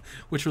audio,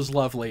 which was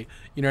lovely.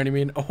 You know what I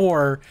mean?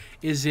 Or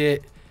is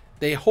it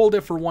they hold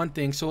it for one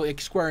thing? So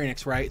like Square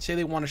Enix, right? Say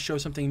they want to show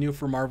something new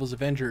for Marvel's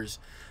Avengers.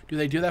 Do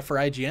they do that for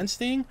IGN's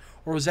thing?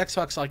 Or was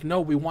Xbox like,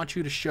 no, we want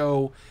you to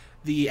show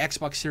the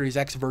Xbox Series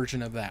X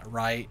version of that,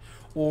 right?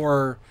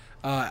 Or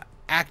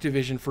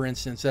Activision, for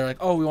instance, they're like,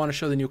 oh, we want to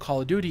show the new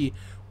Call of Duty.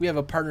 We have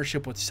a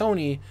partnership with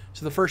Sony,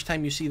 so the first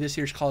time you see this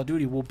year's Call of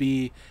Duty will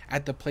be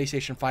at the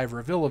PlayStation 5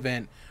 reveal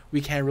event.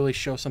 We can't really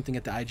show something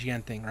at the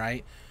IGN thing,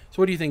 right?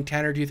 So what do you think,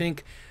 Tanner? Do you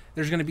think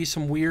there's going to be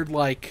some weird,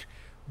 like,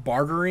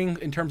 bartering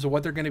in terms of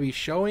what they're going to be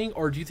showing?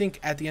 Or do you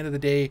think at the end of the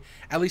day,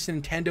 at least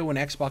Nintendo and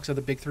Xbox are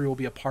the big three will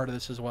be a part of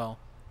this as well?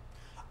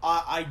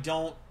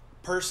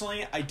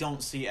 Personally, I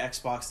don't see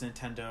Xbox,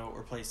 Nintendo,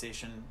 or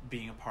PlayStation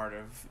being a part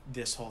of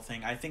this whole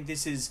thing. I think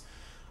this is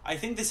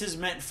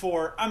meant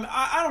for.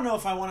 I don't know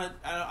if I want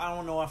to. I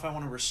don't know if I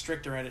want to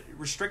restrict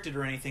it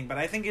or anything. But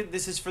I think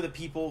this is for the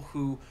people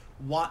who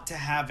want to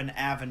have an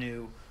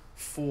avenue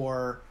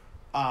for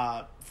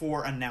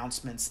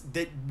announcements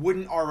that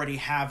wouldn't already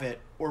have it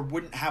or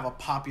wouldn't have a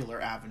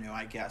popular avenue,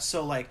 I guess.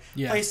 So like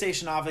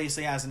PlayStation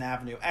obviously has an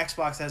avenue,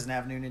 Xbox has an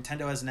avenue,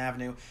 Nintendo has an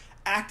avenue.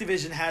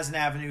 Activision has an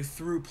avenue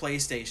through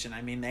PlayStation.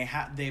 I mean,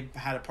 they've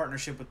had a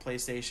partnership with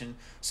PlayStation,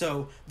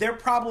 so they're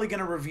probably going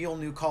to reveal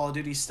new Call of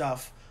Duty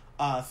stuff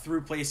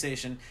through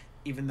PlayStation.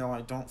 Even though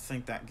I don't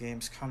think that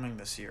game's coming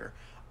this year,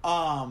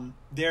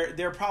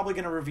 they're probably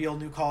going to reveal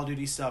new Call of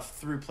Duty stuff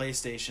through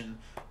PlayStation.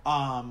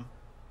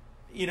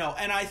 You know,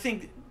 and I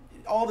think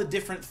all the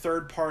different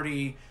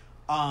third-party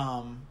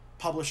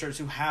publishers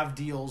who have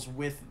deals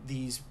with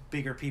these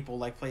bigger people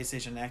like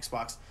PlayStation and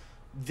Xbox,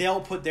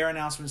 they'll put their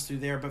announcements through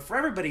there. But for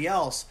everybody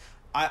else,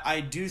 I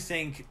do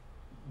think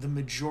the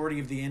majority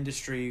of the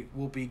industry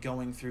will be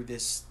going through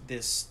this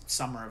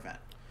summer event.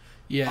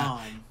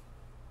 Yeah.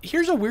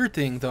 Here's a weird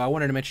thing, though, I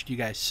wanted to mention to you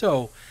guys.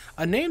 So,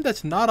 a name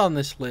that's not on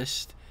this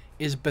list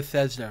is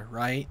Bethesda,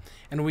 right?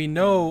 And we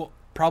know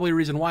probably the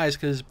reason why is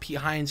because Pete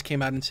Hines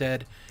came out and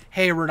said,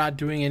 hey, we're not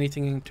doing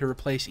anything to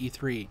replace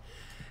E3.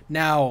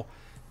 Now,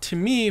 to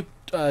me,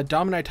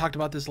 Dom and I talked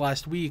about this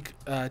last week,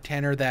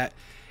 Tanner, that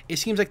it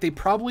seems like they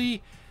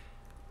probably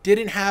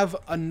didn't have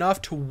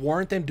enough to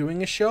warrant them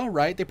doing a show,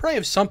 right? They probably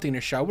have something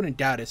to show. I wouldn't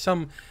doubt it.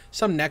 Some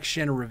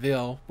next-gen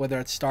reveal, whether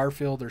it's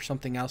Starfield or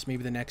something else,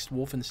 maybe the next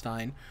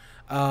Wolfenstein.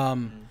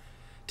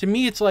 To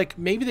me, it's like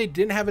maybe they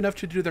didn't have enough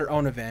to do their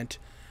own event.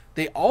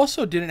 They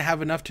also didn't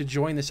have enough to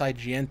join this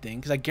IGN thing,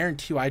 because I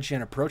guarantee you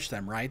IGN approached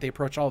them, right? They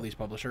approach all these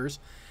publishers.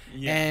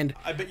 Yeah. And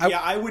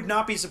I would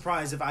not be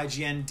surprised if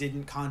IGN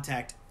didn't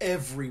contact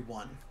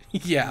everyone.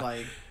 Yeah.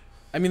 Like,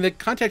 I mean, they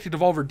contacted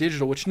Devolver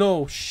Digital, which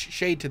no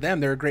shade to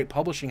them. They're a great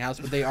publishing house,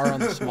 but they are on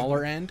the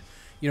smaller end,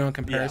 you know, in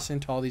comparison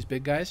to all these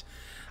big guys.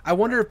 I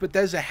wonder if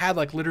Bethesda had,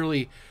 like,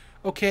 literally,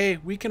 okay,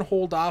 we can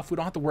hold off. We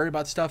don't have to worry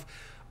about stuff.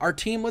 Our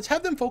team, let's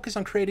have them focus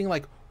on creating,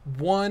 like,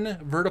 one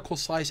vertical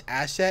slice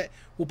asset.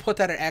 We'll put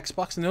that at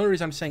Xbox. And the only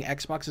reason I'm saying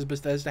Xbox is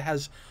Bethesda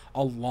has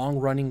a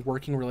long-running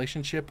working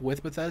relationship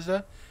with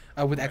Bethesda,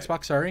 with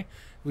Xbox, sorry.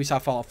 We saw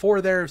Fallout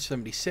 4 there,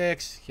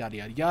 76, yada,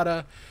 yada,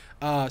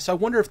 yada. So I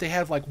wonder if they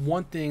have, like,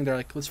 one thing. They're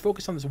like, let's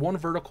focus on this one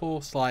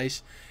vertical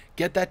slice,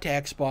 get that to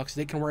Xbox.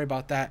 They can worry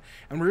about that.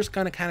 And we're just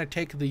going to kind of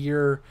take the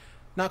year,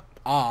 not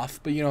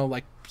off, but, you know,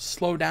 like,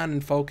 slow down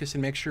and focus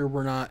and make sure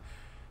we're not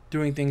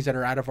doing things that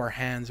are out of our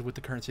hands with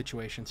the current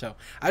situation. So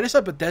I just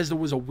thought Bethesda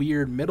was a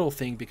weird middle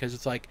thing, because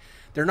it's like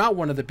they're not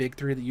one of the big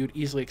three that you'd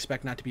easily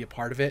expect not to be a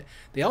part of it.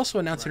 They also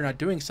announced they're not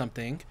doing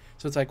something.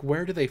 So it's like,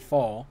 where do they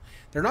fall?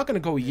 They're not going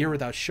to go a year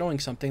without showing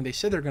something. They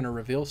said they're going to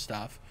reveal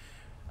stuff.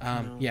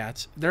 Yeah,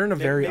 they're in a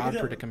very odd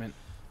predicament.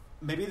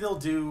 Maybe they'll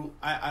do,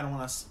 I don't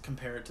want to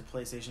compare it to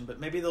PlayStation, but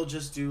maybe they'll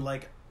just do,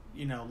 like,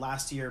 you know,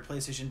 last year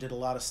PlayStation did a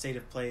lot of state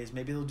of plays.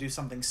 Maybe they'll do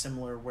something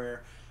similar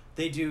where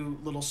they do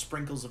little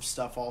sprinkles of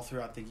stuff all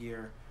throughout the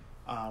year,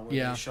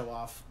 where they show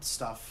off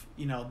stuff.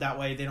 You know, that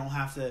way they don't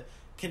have to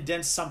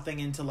condense something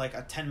into, like,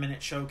 a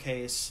 10-minute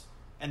showcase,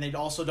 and they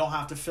also don't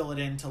have to fill it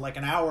into, like,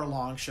 an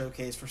hour-long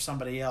showcase for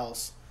somebody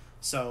else.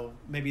 So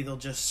maybe they'll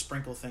just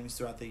sprinkle things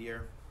throughout the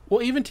year.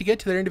 Well, even to get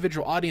to their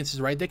individual audiences,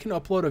 right, they can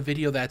upload a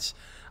video that's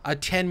a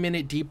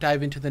 10-minute deep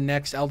dive into the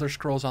next Elder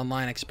Scrolls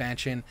Online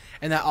expansion,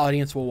 and that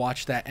audience will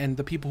watch that, and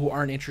the people who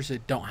aren't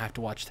interested don't have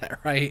to watch that,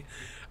 right?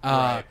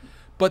 Right.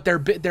 But they're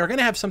going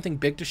to have something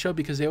big to show,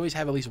 because they always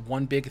have at least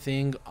one big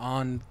thing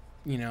on,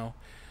 you know,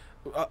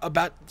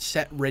 about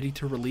set ready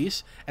to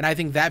release. And I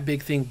think that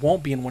big thing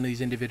won't be in one of these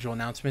individual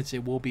announcements.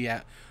 It will be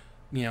at,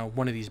 you know,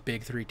 one of these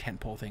big three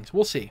tentpole things.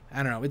 We'll see.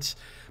 I don't know.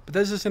 But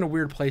this is in a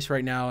weird place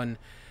right now. And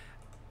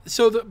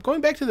so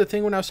going back to the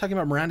thing when I was talking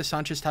about Miranda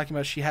Sanchez talking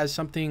about she has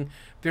something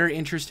very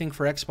interesting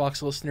for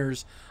Xbox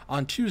listeners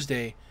on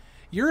Tuesday.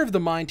 You're of the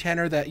mind,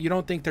 Tanner, that you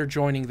don't think they're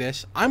joining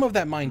this. I'm of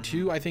that mind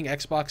too. I think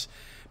Xbox,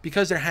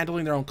 because they're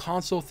handling their own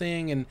console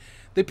thing, and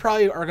they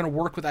probably are going to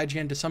work with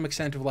IGN to some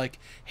extent of like,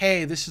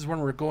 hey, this is when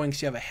we're going,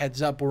 so you have a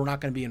heads up, but we're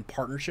not going to be in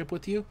partnership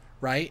with you,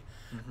 right?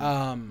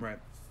 Right.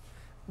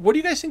 what do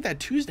you guys think that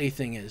Tuesday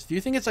thing is? Do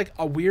you think it's like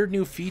a weird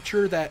new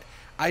feature that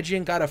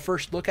IGN got a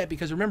first look at?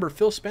 Because remember,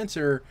 Phil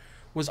Spencer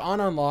was on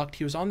Unlocked.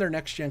 He was on their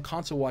next-gen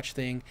console watch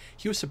thing.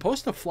 He was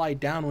supposed to fly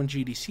down when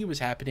GDC was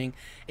happening.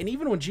 And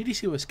even when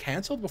GDC was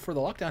canceled before the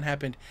lockdown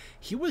happened,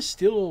 he was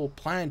still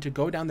planning to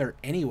go down there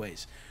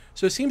anyways.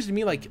 So it seems to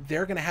me like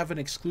they're going to have an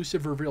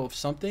exclusive reveal of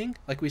something.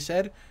 Like we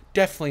said,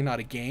 definitely not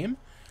a game.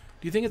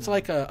 Do you think it's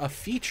like a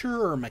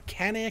feature or a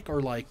mechanic or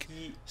like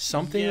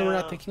something that we're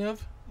not thinking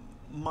of?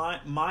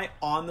 My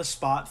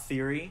on-the-spot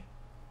theory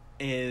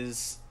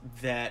is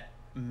that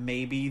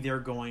maybe they're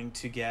going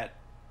to get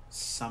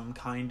some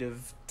kind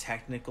of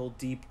technical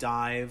deep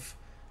dive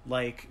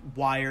like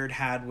Wired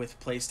had with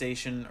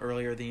PlayStation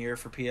earlier in the year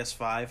for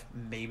PS5.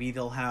 Maybe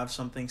they'll have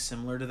something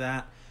similar to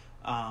that.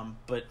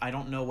 But I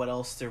don't know what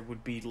else there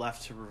would be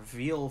left to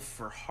reveal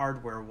for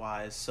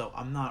hardware-wise, so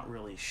I'm not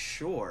really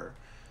sure.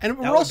 And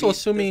we're also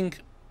assuming...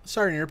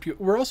 Sorry to interrupt you.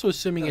 We're also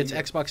assuming it's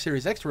Xbox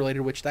Series X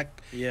related, which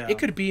it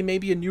could be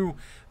maybe a new...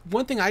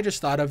 One thing I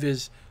just thought of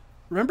is,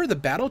 remember the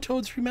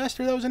Battletoads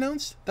remaster that was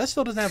announced? That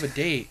still doesn't have a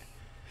date.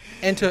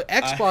 And to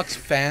Xbox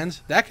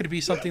fans, that could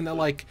be something that,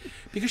 like,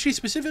 because she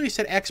specifically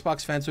said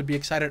Xbox fans would be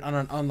excited on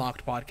an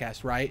Unlocked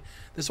podcast, right?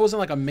 This wasn't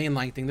like a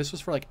mainline thing. This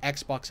was for like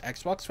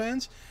Xbox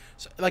fans.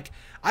 So, like,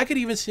 I could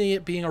even see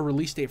it being a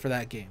release date for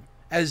that game.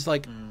 As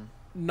like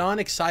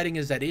non-exciting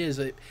as that is,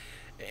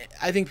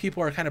 I think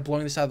people are kind of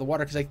blowing this out of the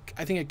water because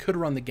I think it could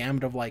run the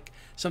gamut of like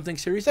something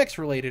Series X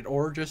related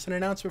or just an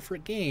announcement for a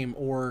game,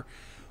 or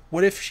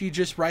what if she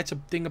just writes a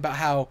thing about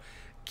how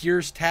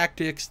Gears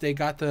Tactics, they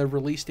got the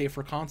release date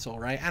for console,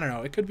 right? I don't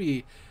know. It could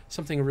be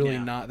something really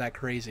not that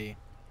crazy.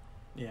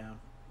 Yeah.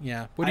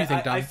 Yeah. What do you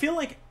think, Dom? I feel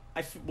like,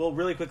 well,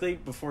 really quickly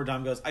before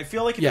Dom goes, I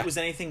feel like if it was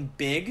anything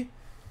big,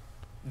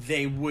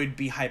 they would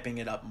be hyping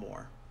it up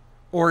more.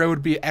 Or it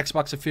would be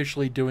Xbox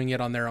officially doing it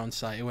on their own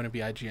site. It wouldn't be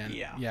IGN.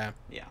 Yeah.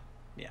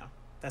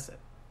 That's it.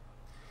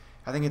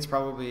 I think it's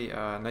probably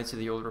Knights of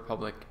the Old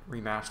Republic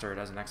remastered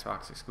as an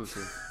Xbox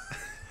exclusive.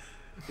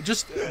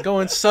 Just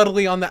going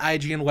subtly on the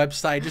IGN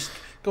website, just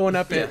going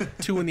up at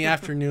 2 in the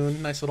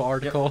afternoon. Nice little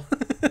article.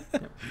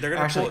 Yep. They're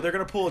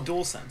gonna pull a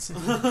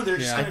DualSense. They're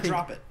just gonna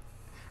drop it.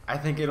 I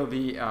think it'll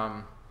be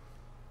Elder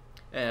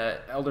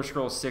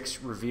Scrolls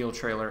 6 reveal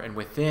trailer, and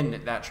within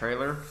that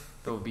trailer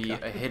there will be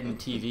a hidden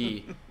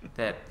TV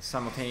that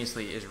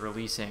simultaneously is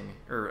releasing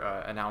or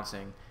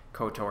announcing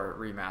KOTOR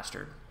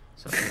remastered.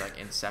 So it's like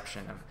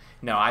Inception of...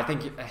 No, I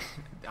think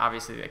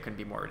obviously that couldn't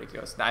be more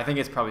ridiculous. I think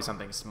it's probably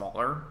something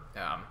smaller,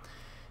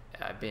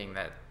 being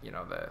that, you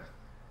know,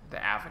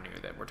 the avenue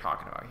that we're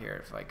talking about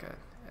here of like a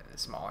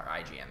smaller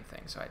IGN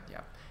thing. So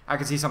I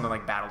could see something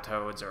like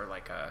Battletoads or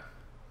like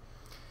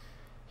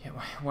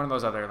one of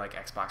those other like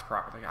Xbox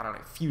property. I don't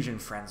know, Fusion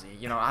Frenzy.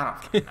 You know, I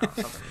don't know,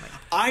 something like.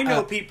 I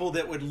know people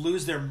that would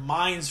lose their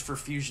minds for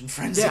Fusion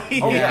Frenzy.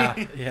 Yeah. Oh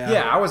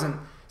yeah. I wasn't.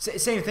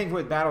 Same thing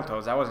with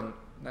Battletoads. I wasn't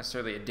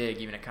necessarily a dig,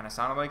 even it kind of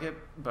sounded like it,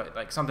 but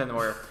like something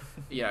where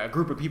a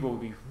group of people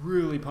would be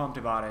really pumped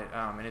about it,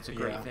 and it's a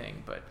great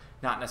thing, but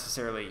not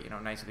necessarily, you know,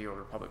 Knights of the Old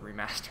Republic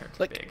remastered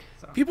like, big.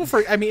 So.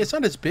 I mean, it's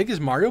not as big as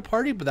Mario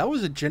Party, but that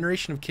was a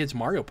generation of kids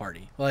Mario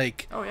Party.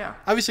 Like,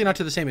 obviously not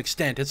to the same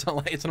extent. It's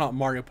not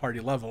Mario Party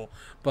level,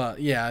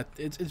 but yeah,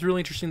 it's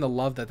really interesting the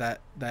love that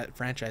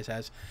franchise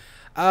has.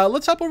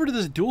 Let's hop over to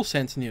this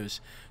DualSense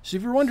news. So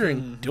if you're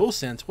wondering,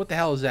 DualSense, what the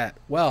hell is that?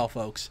 Well,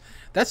 folks,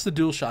 that's the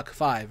DualShock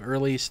 5, or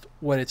at least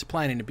what it's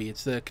planning to be.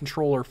 It's the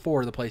controller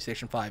for the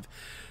PlayStation 5.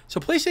 So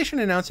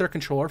PlayStation announced their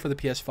controller for the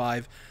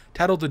PS5,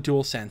 titled the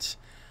DualSense.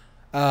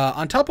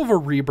 On top of a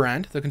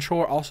rebrand, the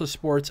controller also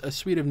sports a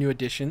suite of new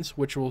additions,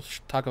 which we'll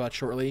talk about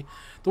shortly.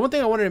 The one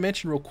thing I wanted to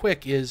mention real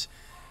quick is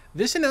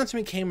this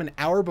announcement came an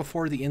hour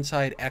before the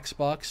Inside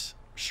Xbox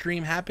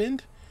stream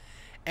happened,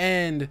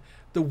 and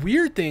the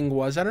weird thing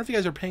was, I don't know if you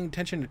guys are paying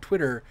attention to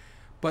Twitter,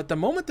 but the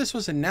moment this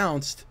was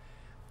announced,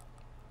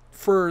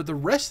 for the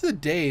rest of the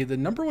day, the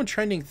number one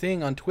trending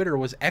thing on Twitter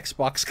was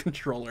Xbox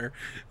controller,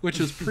 which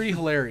was pretty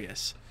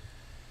hilarious.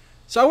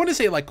 So I wouldn't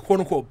say like quote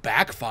unquote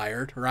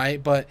backfired,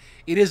 right? But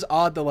it is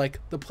odd that like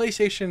the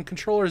PlayStation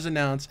controller is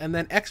announced and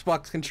then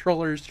Xbox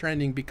controller is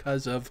trending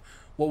because of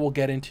what we'll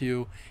get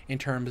into in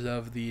terms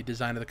of the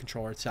design of the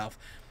controller itself.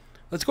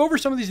 Let's go over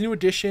some of these new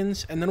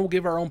additions, and then we'll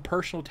give our own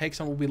personal takes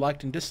on what we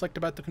liked and disliked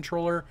about the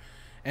controller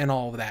and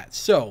all of that.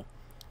 So,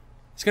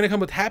 it's going to come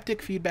with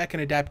haptic feedback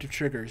and adaptive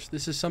triggers.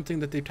 This is something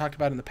that they've talked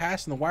about in the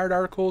past in the Wired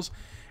articles.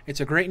 It's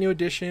a great new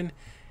addition.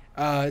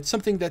 It's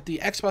something that the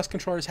Xbox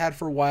controllers had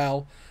for a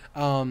while.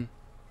 And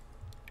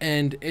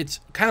it's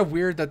kind of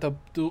weird that the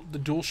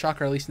DualShock,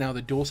 or at least now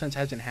the DualSense,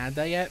 hasn't had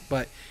that yet.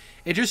 But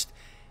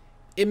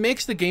it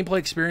makes the gameplay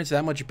experience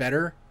that much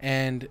better.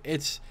 And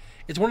it's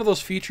one of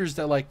those features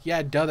that, like,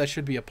 yeah, duh, that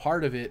should be a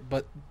part of it.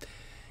 But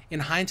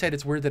in hindsight,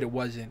 it's weird that it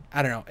wasn't.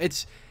 I don't know.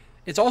 It's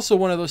also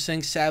one of those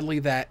things, sadly,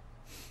 that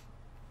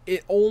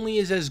it only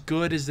is as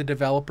good as the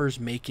developers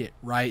make it,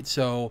 right?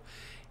 So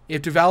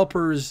if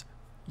developers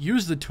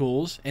use the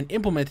tools and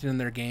implement it in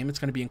their game, it's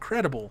going to be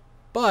incredible.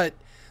 But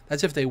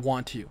that's if they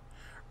want to,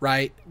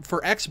 right? For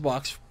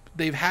Xbox,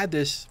 they've had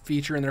this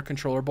feature in their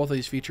controller, both of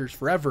these features,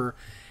 forever.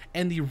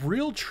 And the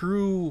real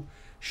true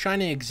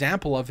shining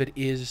example of it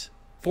is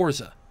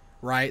Forza,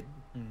 right?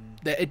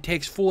 That it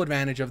takes full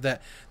advantage of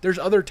that. There's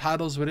other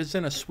titles, but it's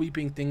in a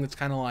sweeping thing that's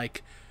kind of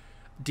like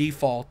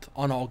default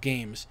on all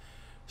games.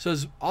 So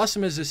as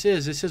awesome as this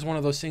is one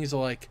of those things that,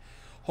 like,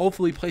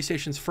 hopefully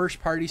PlayStation's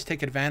first parties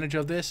take advantage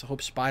of this. I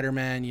hope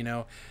Spider-Man,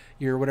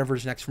 your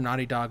whatever's next from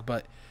Naughty Dog.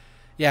 But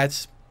yeah,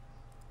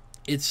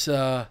 it's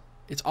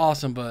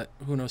awesome, but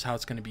who knows how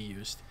it's going to be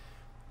used.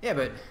 Yeah,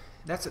 but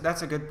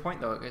that's a good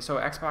point though. So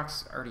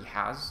Xbox already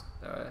has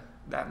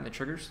that in the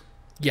triggers.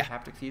 Yeah.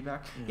 Haptic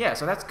feedback. Yeah,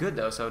 so that's good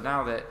though. So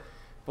now that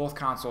both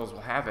consoles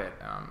will have it,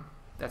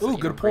 that's a good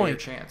greater point.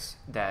 chance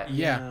that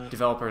Yeah.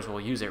 developers will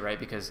use it, right?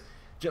 Because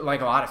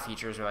like a lot of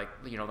features are like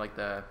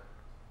the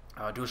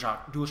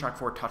DualShock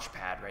 4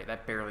 touchpad, right?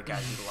 That barely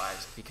got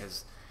utilized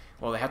because,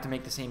 well, they have to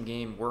make the same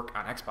game work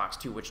on Xbox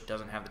too, which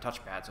doesn't have the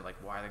touchpad. So like,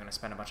 why are they going to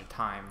spend a bunch of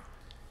time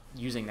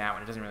using that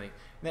when it doesn't really?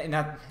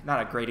 Not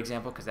a great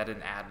example because that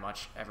didn't add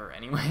much ever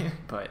anyway.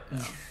 But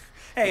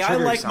hey, I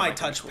like my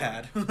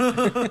touchpad.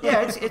 Cool.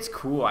 Yeah, it's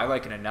cool. I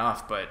like it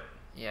enough, but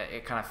yeah,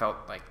 it kind of felt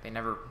like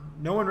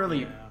no one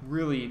really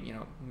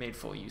made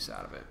full use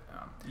out of it.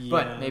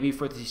 But maybe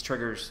for these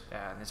triggers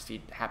and this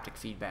haptic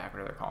feedback,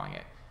 whatever they're calling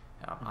it,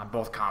 on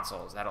both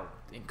consoles, that'll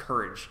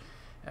encourage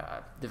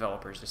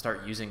developers to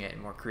start using it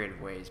in more creative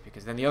ways.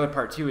 Because then the other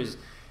part too is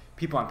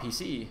people on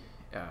PC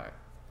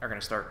are going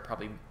to start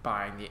probably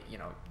buying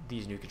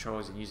these new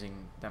controllers and using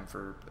them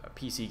for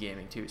PC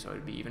gaming too. So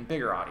it'd be even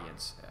bigger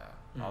audience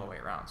all the way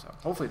around. So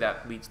hopefully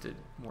that leads to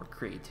more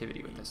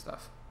creativity with this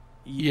stuff.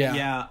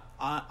 Yeah.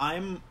 I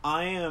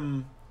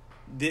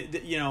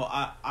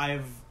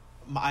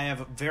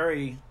have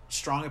very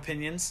strong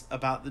opinions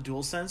about the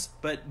DualSense,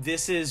 but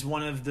this is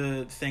one of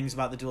the things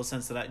about the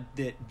DualSense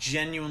that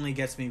genuinely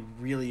gets me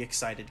really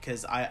excited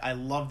because I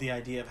love the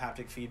idea of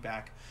haptic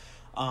feedback,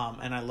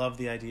 and I love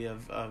the idea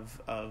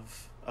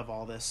of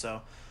all this.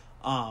 So,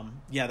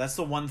 that's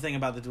the one thing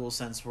about the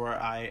DualSense where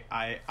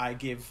I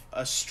give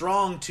a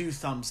strong 2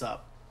 thumbs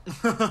up.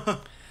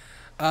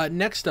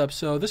 Next up,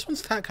 so this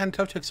one's kind of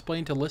tough to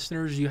explain to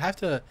listeners. You have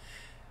to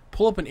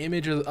pull up an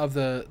image of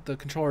the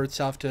controller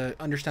itself to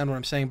understand what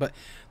I'm saying, but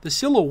the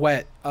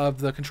silhouette of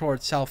the controller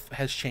itself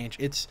has changed.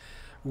 It's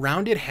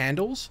rounded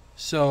handles,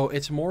 so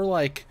it's more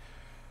like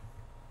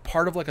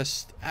part of like a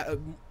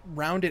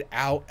rounded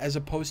out, as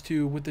opposed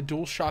to with the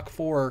DualShock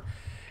 4,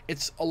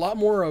 it's a lot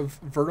more of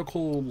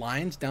vertical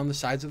lines down the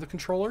sides of the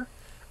controller.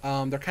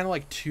 They're kind of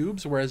like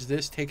tubes, whereas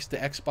this takes the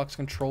Xbox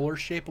controller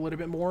shape a little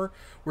bit more,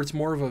 where it's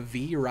more of a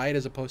V, right,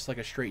 as opposed to like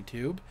a straight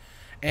tube.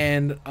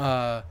 And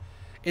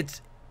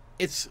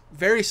it's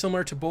very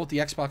similar to both the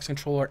Xbox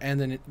controller and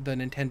the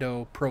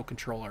Nintendo Pro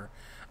controller,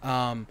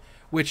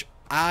 which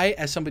I,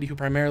 as somebody who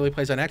primarily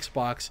plays on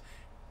Xbox,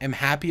 am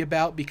happy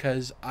about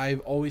because I've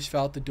always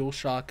felt the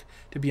DualShock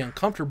to be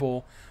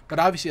uncomfortable. But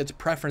obviously it's a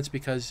preference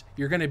because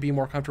you're going to be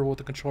more comfortable with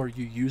the controller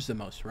you use the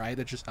most, right?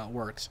 That's just how it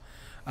works.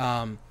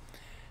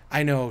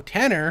 I know,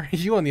 Tanner,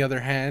 you on the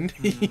other hand,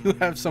 you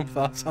have some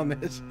thoughts on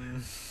this.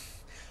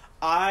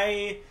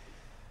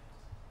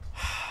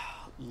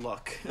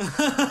 Look.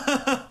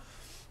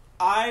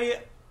 I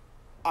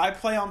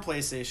play on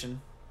PlayStation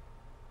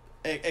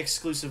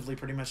exclusively,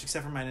 pretty much,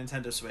 except for my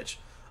Nintendo Switch.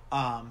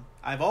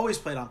 I've always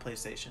played on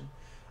PlayStation.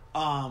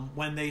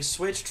 When they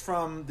switched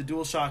from the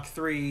DualShock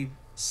 3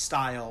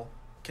 style,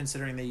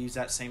 considering they use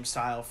that same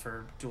style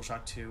for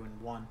DualShock 2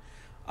 and 1,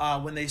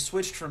 when they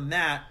switched from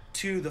that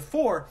to the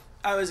 4,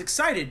 I was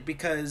excited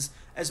because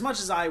as much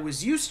as I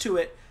was used to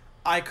it,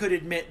 I could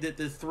admit that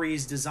the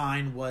 3's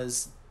design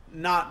was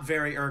not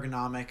very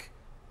ergonomic,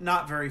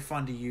 not very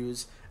fun to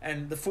use,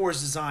 and the 4's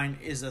design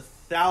is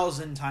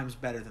 1,000 times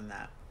better than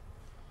that.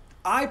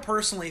 I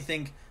personally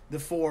think the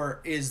 4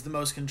 is the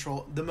most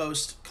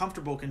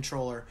comfortable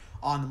controller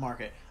on the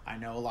market. I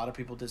know a lot of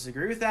people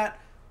disagree with that,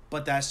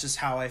 but that's just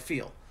how I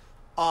feel.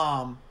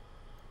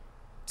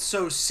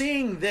 So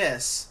seeing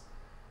this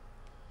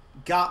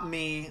got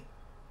me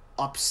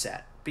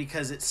upset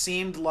because it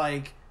seemed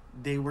like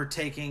they were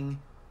taking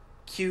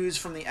cues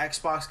from the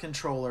Xbox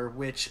controller,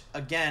 which,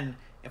 again,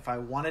 if I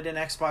wanted an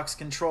Xbox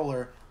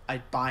controller,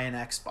 I'd buy an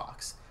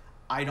Xbox.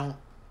 I don't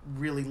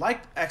really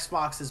like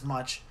Xbox as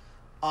much.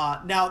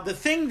 Now, the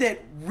thing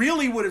that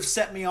really would have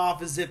set me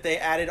off is if they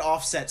added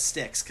offset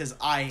sticks, because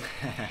I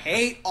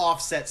hate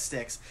offset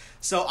sticks.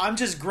 So I'm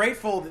just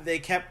grateful that they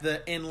kept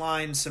the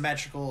inline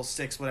symmetrical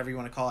sticks, whatever you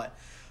want to call it.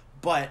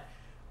 But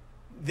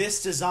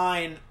this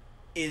design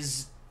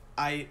is...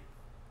 I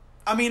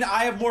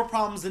have more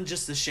problems than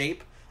just the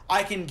shape.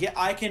 I can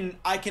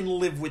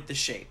live with the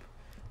shape.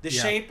 The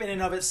shape in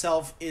and of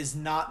itself is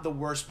not the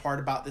worst part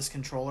about this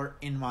controller,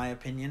 in my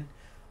opinion.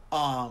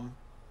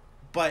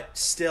 But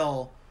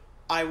still,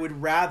 I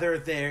would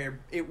rather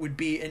it would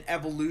be an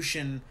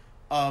evolution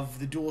of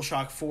the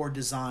DualShock 4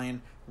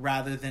 design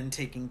rather than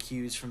taking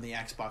cues from the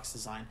Xbox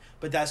design.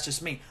 But that's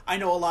just me. I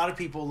know a lot of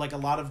people, like a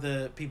lot of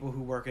the people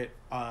who work at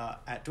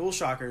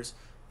DualShockers,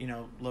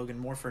 Logan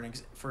Moore,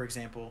 for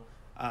example,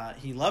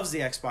 he loves the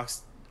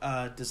Xbox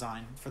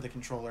design for the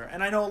controller,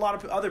 and I know a lot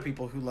of other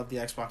people who love the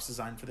Xbox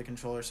design for the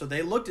controller, so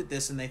they looked at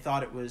this and they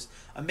thought it was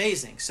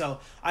amazing. So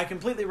I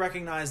completely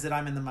recognize that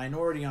I'm in the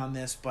minority on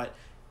this, but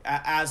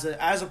as a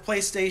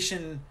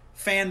PlayStation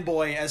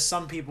fanboy, as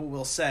some people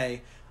will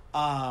say,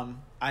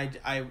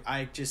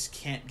 I just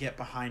can't get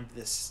behind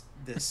this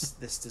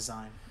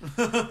design.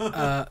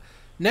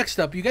 Next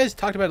up, you guys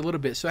talked about it a little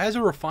bit. So it has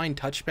a refined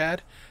touchpad.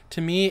 To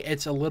me,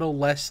 it's a little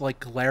less like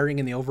glaring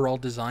in the overall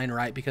design,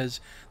 right? Because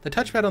the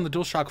touchpad on the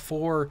DualShock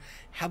 4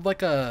 had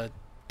like a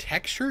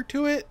texture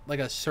to it, like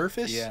a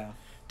surface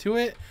to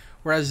it,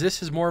 whereas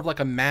this is more of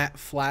like a matte,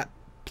 flat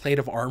plate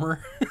of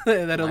armor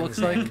that it looks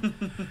like.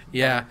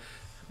 Yeah.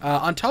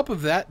 On top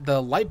of that,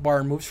 the light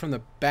bar moves from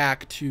the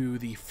back to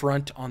the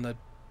front on the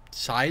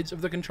sides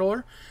of the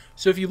controller.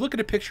 So if you look at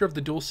a picture of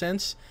the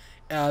DualSense,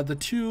 the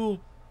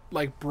two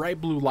like bright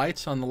blue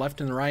lights on the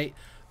left and the right,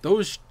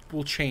 those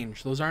will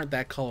change. Those aren't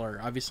that color.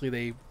 Obviously,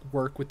 they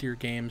work with your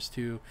games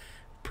to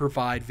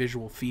provide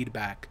visual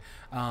feedback.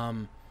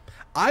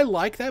 I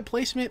like that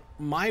placement.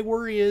 My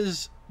worry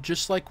is,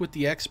 just like with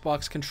the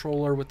Xbox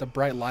controller with the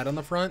bright light on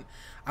the front,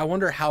 I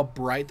wonder how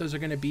bright those are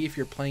going to be if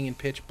you're playing in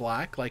pitch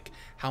black. Like,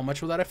 how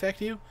much will that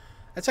affect you?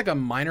 That's like a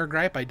minor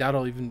gripe. I doubt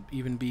it'll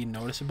even be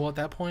noticeable at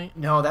that point.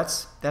 No,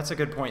 that's a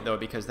good point, though,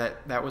 because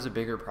that was a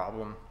bigger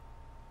problem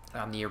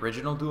on the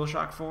original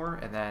DualShock 4,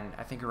 and then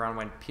I think around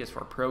when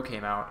PS4 Pro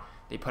came out,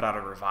 they put out a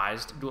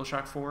revised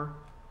DualShock 4.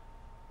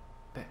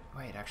 But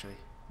wait, actually,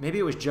 maybe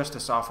it was just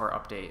a software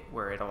update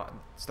where it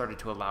started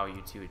to allow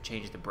you to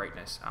change the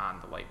brightness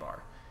on the light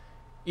bar.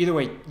 Either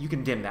way, you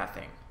can dim that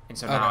thing, and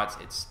so now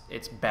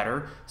it's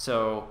better.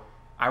 So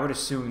I would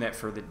assume that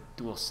for the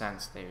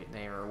DualSense,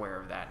 they are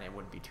aware of that, and it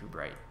wouldn't be too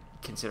bright,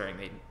 considering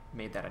they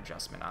made that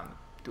adjustment on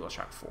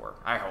DualShock 4.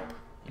 I hope,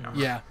 you know.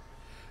 Yeah.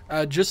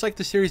 Just like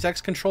the Series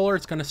X controller,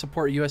 it's going to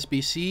support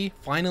USB-C,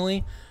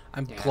 finally.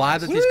 I'm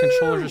glad that these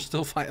controllers are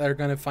still are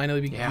going to finally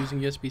be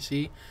using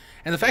USB-C.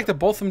 And the fact that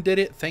both of them did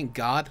it, thank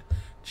God.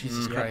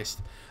 Jesus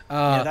Christ.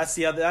 That's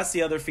the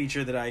other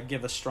feature that I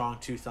give a strong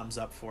 2 thumbs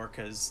up for,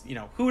 because, you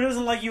know, who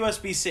doesn't like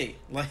USB-C?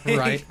 Like,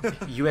 right.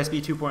 USB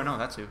 2.0,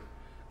 that's who.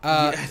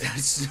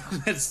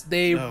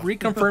 They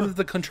reconfirmed that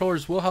the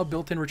controllers will have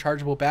built-in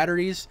rechargeable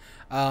batteries.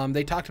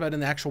 They talked about in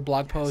the actual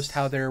blog post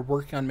how they're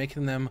working on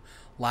making them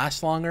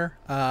last longer,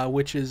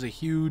 which is a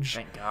huge...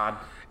 Thank God.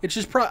 It's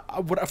just,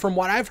 from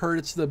what I've heard,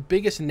 it's the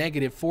biggest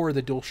negative for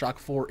the DualShock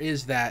 4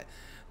 is that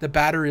the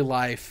battery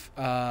life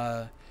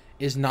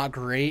is not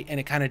great, and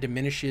it kind of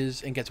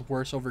diminishes and gets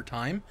worse over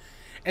time.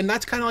 And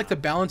that's kind of like the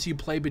balance you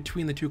play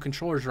between the two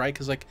controllers, right?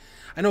 Because, like,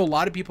 I know a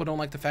lot of people don't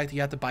like the fact that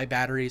you have to buy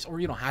batteries, or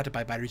you don't have to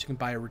buy batteries. You can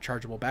buy a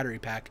rechargeable battery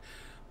pack,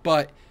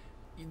 but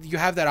you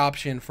have that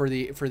option for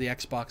the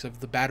Xbox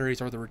of the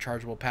batteries or the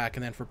rechargeable pack,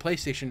 and then for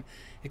PlayStation,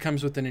 it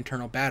comes with an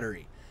internal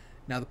battery.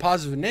 Now, the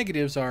positives and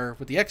negatives are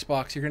with the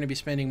Xbox, you're going to be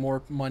spending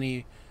more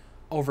money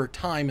over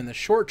time in the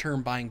short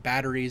term buying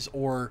batteries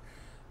or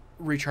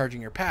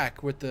recharging your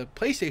pack. With the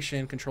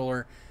PlayStation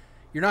controller,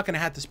 you're not going to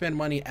have to spend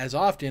money as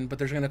often, but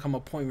there's going to come a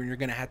point where you're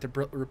going to have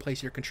to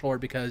replace your controller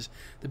because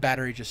the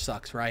battery just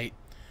sucks, right?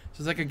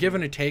 So it's like a give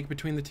and a take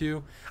between the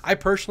two. I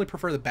personally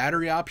prefer the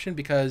battery option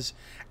because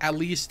at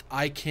least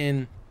I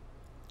don't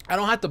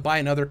have to buy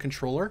another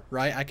controller,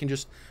 right? I can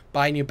just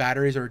buy new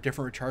batteries or a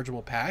different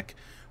rechargeable pack.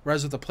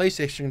 Whereas with the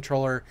PlayStation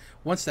controller,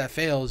 once that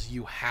fails,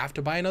 you have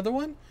to buy another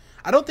one.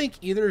 I don't think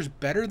either is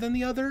better than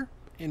the other,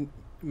 in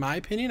my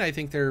opinion. I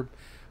think they're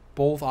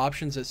both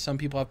options that some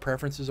people have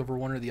preferences over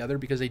one or the other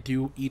because they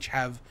do each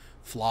have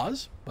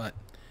flaws, but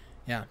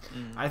yeah.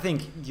 I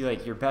think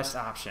your best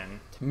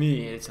option, to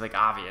me, it's like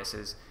obvious,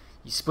 is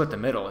you split the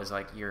middle, is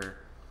like your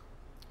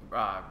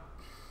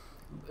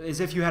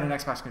as if you had an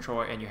Xbox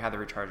controller and you had the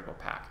rechargeable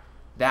pack.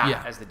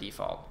 That as the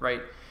default,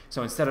 right?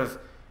 So instead of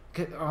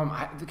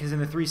because in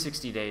the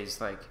 360 days,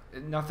 like,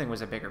 nothing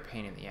was a bigger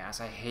pain in the ass.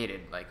 I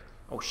hated, like,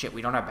 oh shit,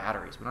 we don't have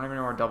batteries, we don't even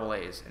know our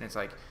AA's, and it's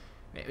like,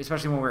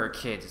 especially when we were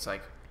kids, it's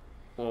like,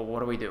 well, what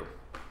do we do?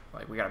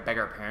 Like, we gotta beg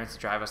our parents to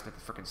drive us to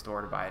the freaking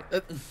store to buy a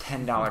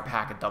 $10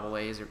 pack of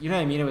AA's, or, you know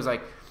what I mean? It was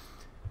like,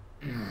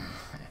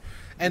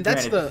 and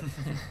that's the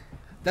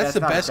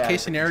best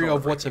case scenario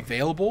of what's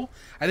available.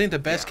 I think the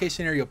best case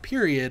scenario,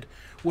 period,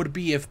 would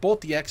be if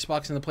both the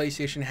Xbox and the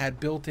PlayStation had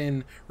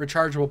built-in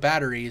rechargeable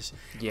batteries,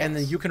 and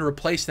then you can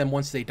replace them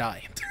once they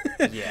die.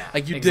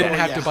 Like, you didn't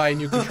have to buy a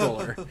new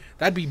controller.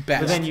 That'd be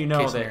best. But then you know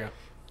case that scenario.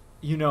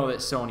 You know that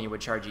Sony would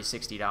charge you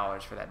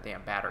 $60 for that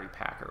damn battery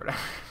pack or whatever.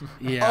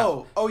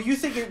 Yeah. Oh, you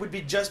think it would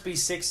just be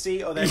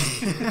 60? Oh, that's.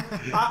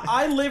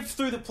 I lived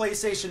through the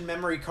PlayStation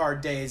memory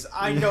card days.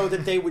 I know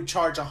that they would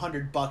charge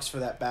 $100 for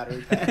that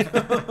battery pack.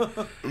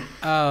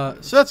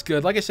 So that's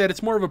good. Like I said,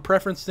 it's more of a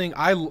preference thing.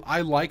 I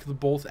like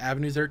both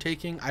avenues they're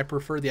taking. I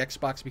prefer the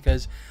Xbox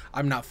because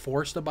I'm not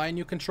forced to buy a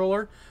new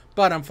controller,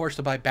 but I'm forced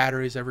to buy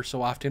batteries ever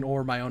so often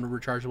or my own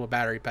rechargeable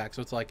battery pack.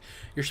 So it's like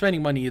you're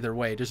spending money either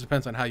way. It just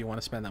depends on how you want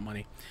to spend that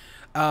money.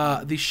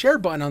 The share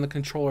button on the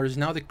controller is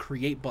now the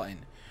create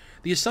button.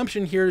 the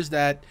assumption here is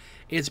that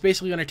it's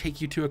basically going to take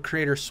you to a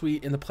creator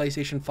suite in the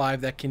PlayStation 5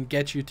 that can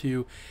get you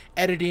to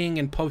editing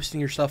and posting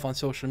your stuff on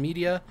social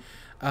media.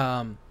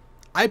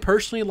 I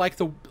personally like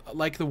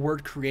the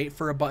word create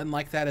for a button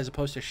like that as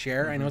opposed to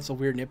share. I know it's a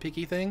weird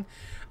nitpicky thing,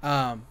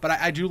 but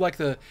I do like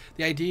the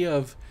idea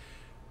of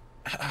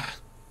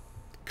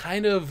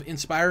kind of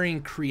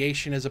inspiring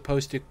creation as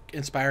opposed to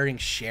inspiring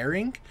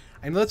sharing.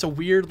 I know that's a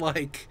weird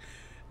like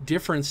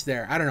difference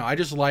there. I don't know. I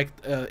just like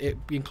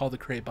it being called the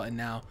create button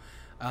now.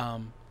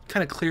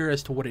 Kind of clear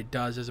as to what it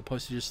does as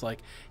opposed to just like,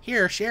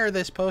 here, share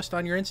this post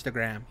on your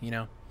Instagram, you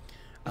know.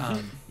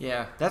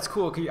 Yeah, that's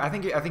cool. I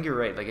think you're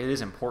right. Like, it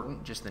is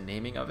important, just the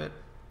naming of it.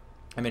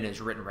 I mean, it's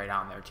written right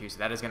on there too, so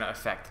that is going to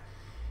affect,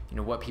 you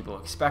know, what people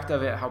expect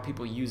of it, how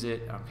people use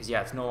it. Because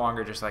yeah, it's no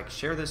longer just like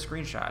share this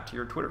screenshot to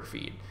your Twitter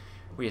feed.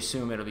 We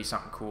assume it'll be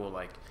something cool,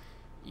 like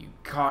you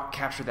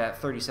capture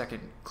that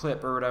 30-second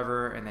clip or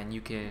whatever, and then you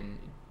can,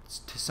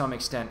 to some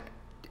extent,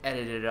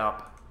 edit it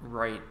up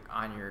right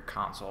on your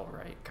console,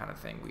 right, kind of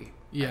thing.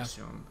 I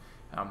assume,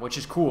 which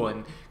is cool.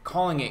 And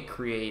calling it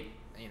create,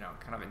 you know,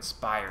 kind of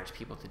inspires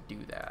people to do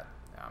that,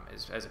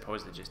 as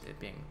opposed to just it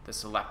being the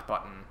select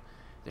button,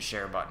 the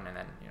share button, and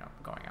then, you know,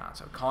 going on.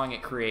 So calling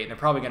it create, and they're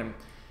probably going to,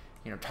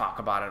 you know, talk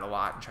about it a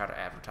lot and try to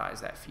advertise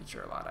that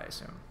feature a lot, I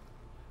assume.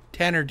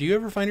 Tanner, do you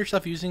ever find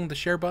yourself using the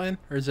share button,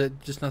 or is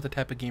it just not the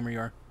type of gamer you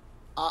are?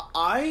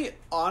 I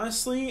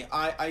honestly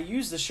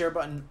use the share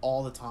button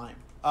all the time.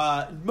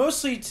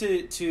 Mostly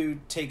to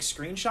take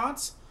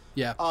screenshots.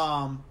 Yeah.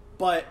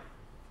 But,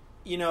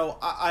 you know,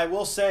 I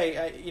will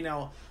say, you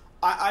know,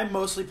 I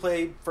mostly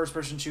play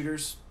first-person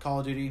shooters, Call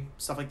of Duty,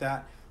 stuff like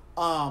that.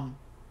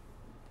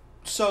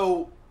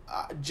 So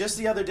just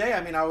the other day,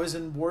 I mean, I was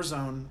in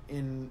Warzone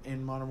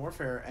in Modern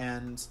Warfare,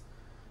 and,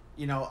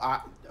 you know,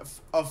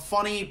 a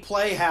funny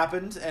play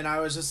happened, and I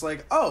was just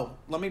like, oh,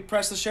 let me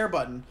press the share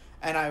button,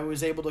 and I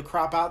was able to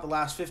crop out the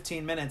last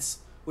 15 minutes,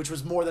 which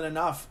was more than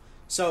enough.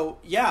 So,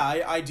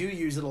 yeah, I do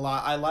use it a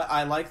lot.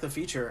 I like the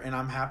feature, and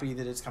I'm happy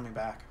that it's coming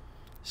back.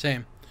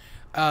 Same.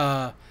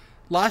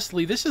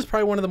 Lastly, this is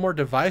probably one of the more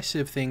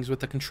divisive things with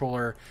the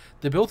controller,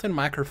 the built-in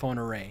microphone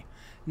array.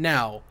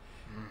 Now,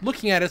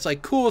 looking at it, it's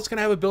like, cool, it's going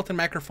to have a built-in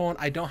microphone.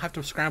 I don't have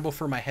to scramble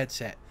for my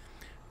headset.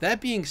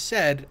 That being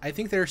said, I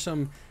think there are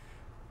some,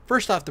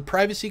 first off, the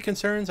privacy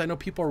concerns. I know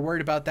people are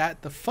worried about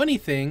that. The funny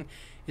thing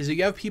is that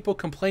you have people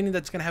complaining that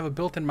it's going to have a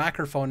built-in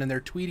microphone, and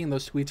they're tweeting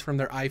those tweets from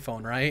their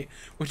iPhone, right?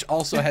 Which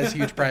also has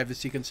huge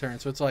privacy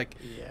concerns. So it's like,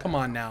 come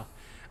on now.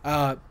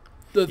 But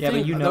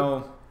you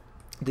know,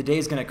 the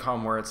day's going to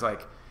come where it's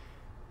like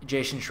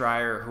Jason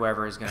Schreier,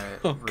 whoever, is going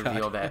to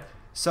reveal that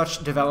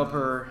such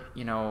developer,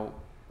 you know,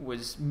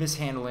 was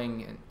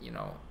mishandling, you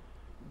know,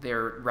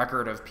 their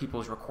record of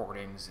people's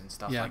recordings and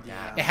stuff like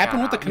that. It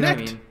happened with the Kinect. You know what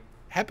I mean?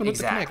 Happened with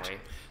the Kinect.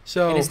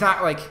 So, and it's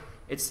not like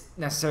it's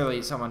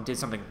necessarily someone did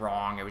something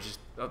wrong. It was just,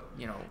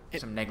 you know,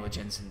 some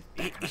negligence and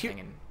that kind of thing.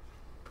 And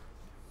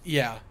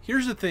yeah,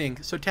 here's the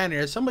thing. So, Tanner,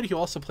 as somebody who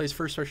also plays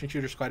first-person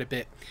shooters quite a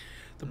bit,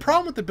 the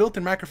problem with the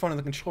built-in microphone on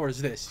the controller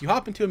is this. You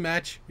hop into a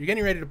match, you're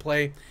getting ready to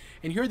play,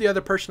 and you hear the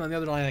other person on the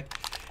other line like,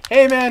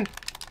 hey, man,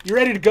 you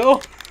ready to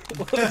go?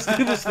 Let's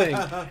do this thing.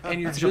 And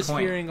you're just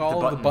hearing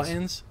all of the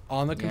buttons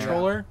on the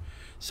controller.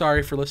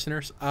 Sorry for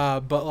listeners.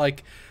 But,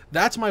 like,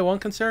 that's my one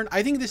concern.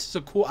 I think this is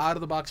a cool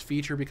out-of-the-box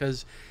feature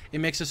because it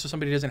makes it so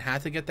somebody doesn't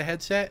have to get the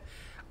headset.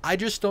 I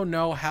just don't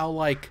know how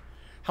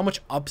much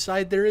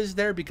upside there is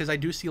there, because I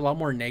do see a lot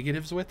more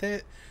negatives with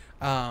it.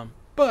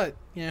 But,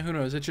 yeah, who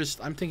knows? It's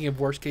just, I'm thinking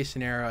of worst-case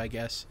scenario, I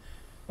guess.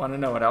 Want to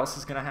know what else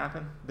is going to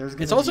happen?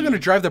 It's also going to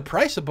drive the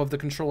price above the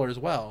controller as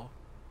well,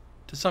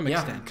 to some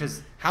extent. Yeah,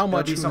 because how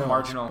much there'll be some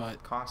marginal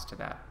cost to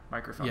that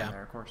microphone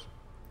there, of course.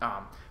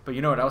 But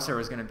you know what else there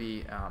was going to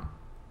be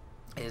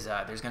is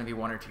there's going to be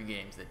one or two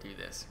games that do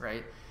this,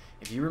 right?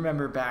 If you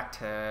remember back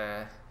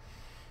to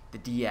the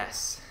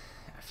DS,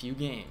 a few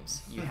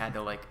games you had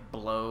to like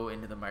blow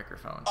into the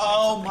microphone.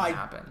 Oh my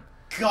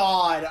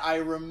God, I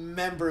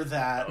remember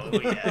that. Oh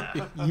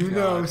yeah. You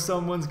know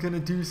someone's going to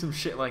do some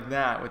shit like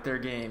that with their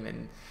game,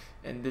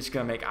 and it's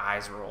going to make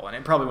eyes roll, and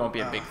it probably won't be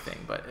a big thing,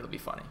 but it'll be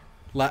funny.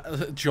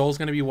 Joel's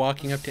going to be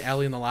walking up to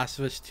Ellie in The Last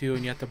of Us 2,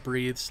 and you have to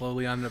breathe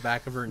slowly on the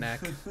back of her neck.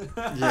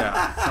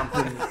 Yeah,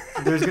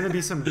 something. There's going to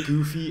be some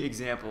goofy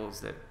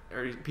examples that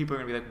people are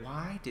going to be like,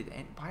 why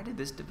did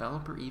this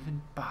developer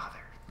even bother?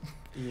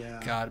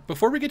 Yeah. God.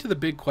 Before we get to the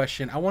big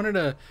question, I wanted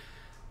to...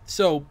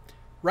 So,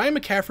 Ryan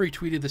McCaffrey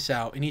tweeted this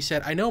out, and he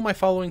said, I know my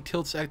following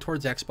tilts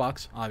towards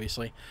Xbox,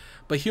 obviously,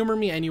 but humor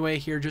me anyway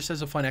here just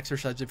as a fun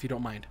exercise if you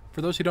don't mind.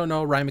 For those who don't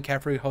know, Ryan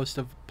McCaffrey, host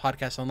of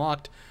Podcast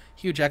Unlocked,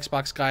 huge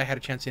Xbox guy, had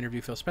a chance to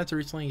interview Phil Spencer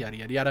recently, yada,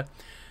 yada, yada.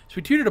 So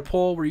we tweeted a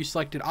poll where you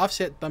selected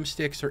offset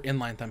thumbsticks or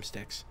inline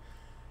thumbsticks.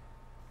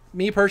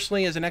 Me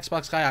personally, as an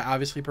Xbox guy, I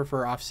obviously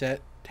prefer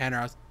offset.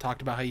 Tanner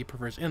talked about how he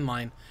prefers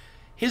inline.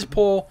 His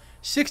poll,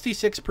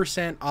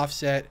 66%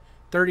 offset,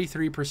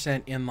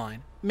 33% inline.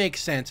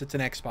 Makes sense. It's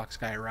an Xbox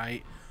guy,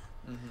 right?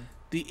 Mm-hmm.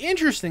 The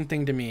interesting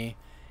thing to me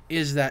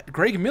is that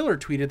Greg Miller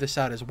tweeted this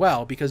out as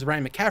well, because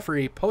Ryan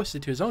McCaffrey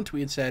posted to his own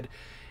tweet and said,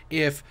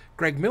 if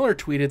Greg Miller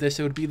tweeted this,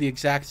 it would be the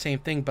exact same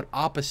thing, but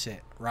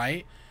opposite,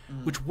 right?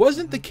 Which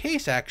wasn't the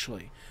case,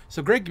 actually.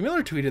 So Greg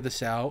Miller tweeted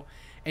this out,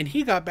 and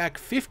he got back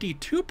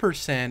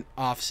 52%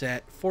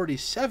 offset,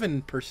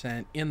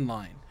 47%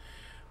 inline,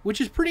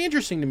 which is pretty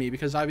interesting to me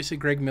because obviously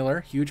Greg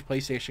Miller, huge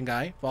PlayStation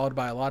guy, followed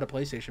by a lot of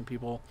PlayStation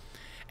people.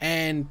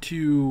 And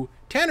to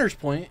Tanner's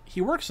point,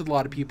 he works with a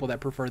lot of people that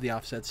prefer the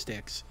offset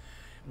sticks.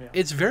 Yeah.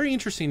 It's very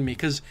interesting to me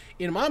because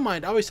in my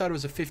mind, I always thought it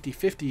was a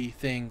 50-50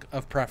 thing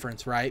of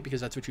preference, right?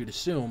 Because that's what you'd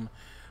assume.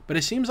 But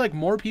it seems like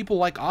more people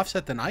like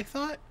offset than I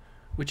thought,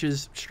 which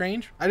is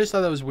strange. I just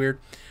thought that was weird.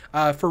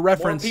 For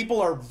reference, more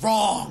people are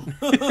wrong.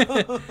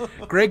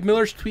 Greg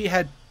Miller's tweet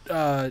had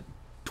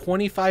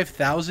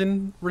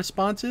 25,000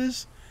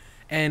 responses,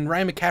 and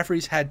Ryan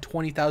McCaffrey's had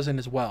 20,000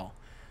 as well.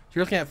 So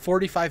you're looking at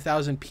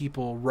 45,000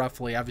 people,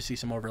 roughly. Obviously,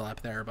 some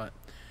overlap there, but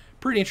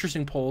pretty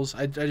interesting polls.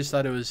 I just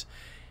thought it was,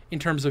 in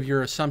terms of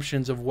your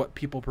assumptions of what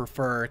people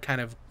prefer,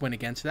 kind of went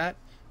against that.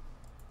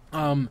 I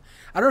don't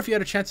know if you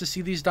had a chance to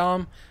see these,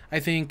 Dom. I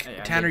think,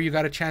 Tanner, you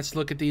got a chance to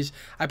look at these.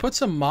 I put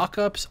some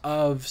mock-ups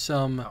of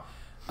some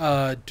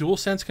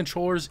DualSense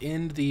controllers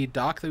in the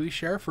doc that we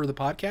share for the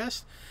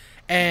podcast.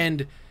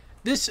 And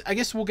this, I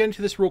guess we'll get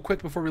into this real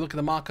quick before we look at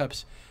the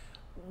mock-ups.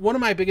 One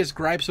of my biggest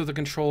gripes with the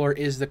controller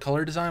is the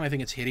color design. I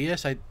think it's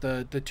hideous.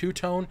 The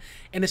two-tone.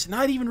 And it's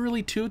not even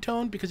really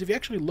two-tone because if you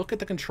actually look at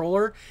the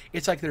controller,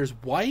 it's like there's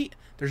white,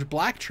 there's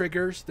black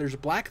triggers, there's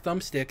black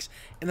thumbsticks,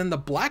 and then the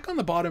black on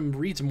the bottom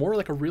reads more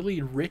like a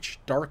really rich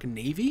dark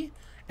navy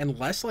and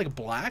less like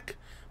black.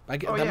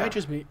 Might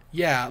just be...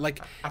 Yeah, like...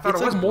 I thought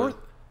it was like more...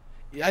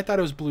 Blue. I thought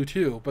it was blue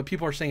too, but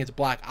people are saying it's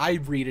black. I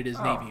read it as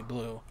navy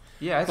blue.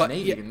 Yeah, it's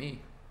navy to me.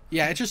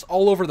 Yeah, it's just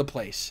all over the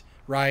place,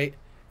 right?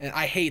 And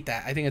I hate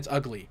that. I think it's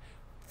ugly.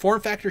 Form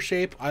factor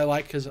shape, I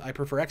like because I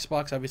prefer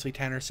Xbox. Obviously,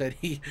 Tanner said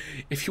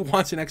if he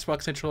wants an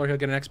Xbox controller, he'll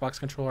get an Xbox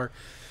controller.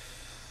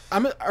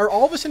 Are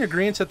all of us in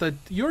agreement that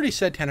you already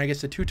said, Tanner, I guess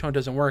the two-tone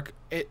doesn't work.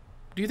 Do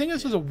you think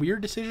this was a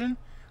weird decision?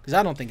 Because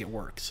I don't think it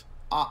works.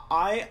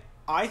 I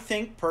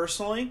think,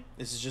 personally,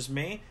 this is just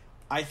me,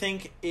 I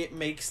think it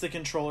makes the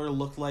controller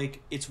look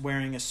like it's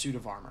wearing a suit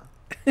of armor.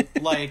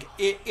 Like,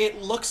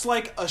 it looks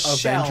like a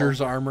shell.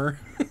 Avengers armor.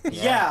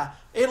 Yeah.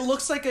 It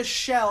looks like a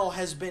shell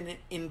has been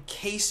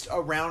encased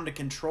around a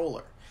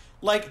controller.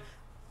 Like,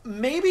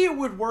 maybe it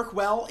would work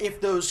well if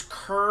those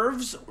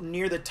curves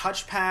near the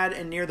touchpad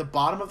and near the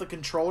bottom of the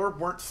controller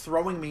weren't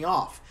throwing me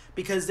off.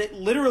 Because it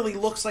literally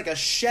looks like a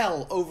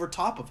shell over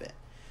top of it.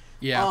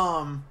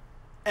 Yeah.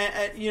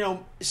 You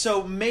know,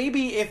 so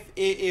maybe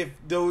if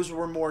those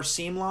were more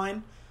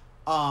seamline,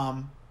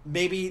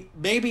 maybe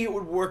it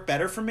would work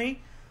better for me.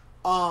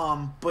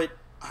 But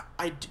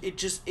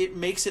it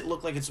makes it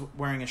look like it's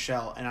wearing a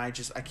shell, and I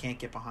can't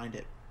get behind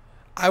it.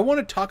 I want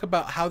to talk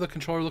about how the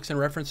controller looks in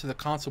reference to the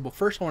console, but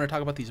first I want to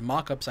talk about these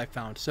mock-ups I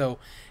found. So,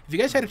 if you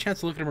guys had a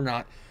chance to look at them or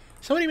not,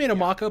 somebody made a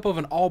mock-up of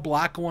an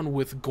all-black one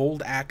with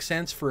gold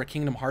accents for a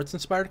Kingdom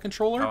Hearts-inspired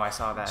controller. Oh, I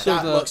saw that. So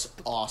that looks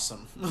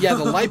awesome. Yeah,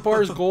 the light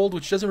bar is gold,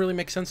 which doesn't really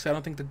make sense. I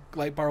don't think the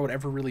light bar would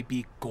ever really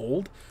be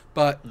gold,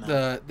 but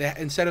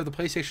instead of the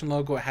PlayStation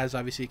logo, it has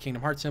obviously a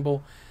Kingdom Hearts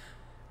symbol.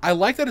 I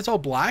like that it's all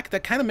black.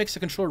 That kind of makes the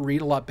controller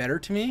read a lot better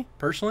to me,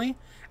 personally,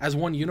 as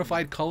one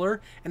unified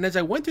color. And as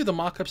I went through the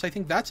mock-ups, I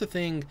think that's the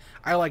thing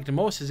I liked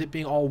most, is it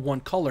being all one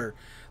color.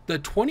 The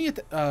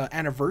 20th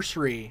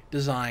anniversary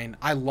design,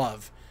 I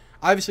love.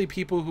 Obviously,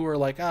 people who are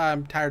like,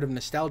 I'm tired of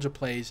nostalgia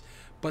plays,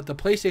 but the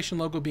PlayStation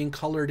logo being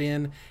colored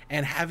in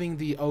and having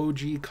the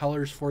OG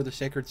colors for the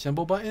sacred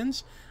symbol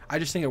buttons, I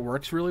just think it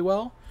works really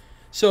well.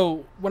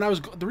 So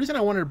the reason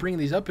I wanted to bring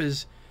these up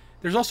is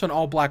there's also an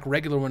all-black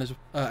regular one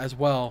as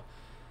well.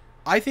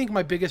 I think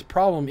my biggest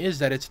problem is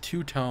that it's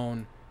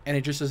two-tone and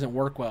it just doesn't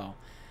work well.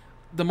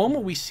 The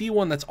moment we see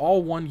one that's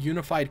all one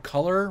unified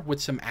color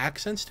with some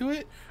accents to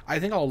it, I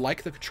think I'll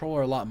like the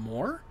controller a lot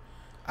more.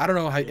 I don't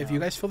know if you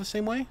guys feel the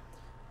same way.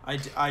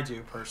 I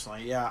do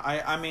personally. Yeah.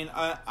 I mean,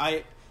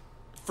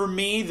 for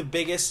me, the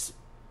biggest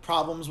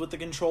problems with the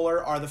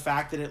controller are the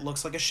fact that it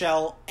looks like a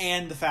shell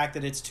and the fact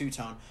that it's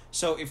two-tone.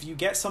 So if you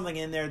get something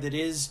in there that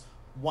is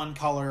one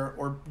color,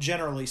 or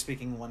generally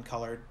speaking one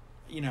color,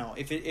 you know,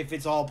 if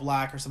it's all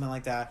black or something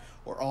like that,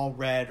 or all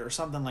red or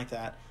something like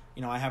that,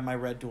 you know, I have my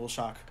red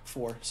DualShock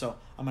 4, so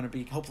I'm going to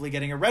be hopefully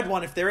getting a red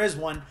one if there is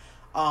one.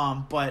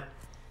 But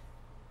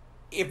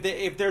if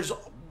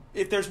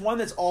there's one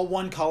that's all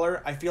one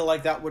color, I feel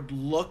like that would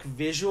look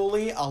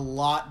visually a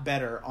lot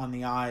better on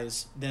the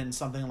eyes than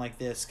something like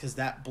this, because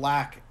that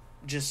black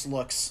just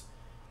looks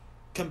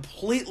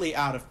completely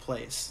out of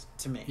place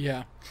to me.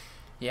 Yeah.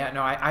 Yeah,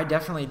 no, I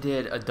definitely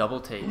did a double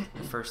take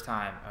the first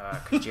time,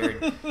 because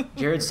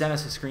Jared sent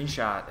us a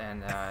screenshot,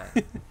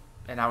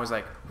 and I was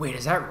like, wait,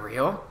 is that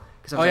real?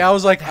 I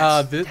was like,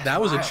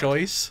 that was wild. A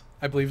choice,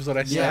 I believe is what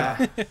I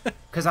said. Yeah,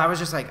 because I was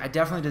just like, I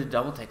definitely did a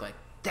double take, like,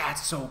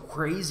 that's so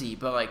crazy,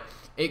 but like,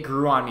 it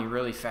grew on me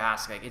really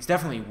fast. Like, it's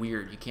definitely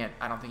weird.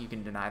 I don't think you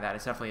can deny that.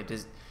 It's definitely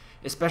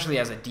especially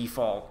as a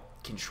default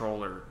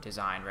controller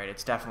design, right?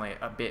 It's definitely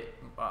a bit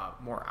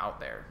more out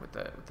there with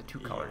the two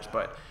colors,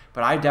 but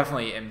I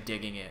definitely am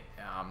digging it.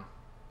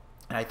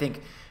 And I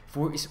think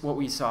for what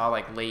we saw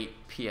like late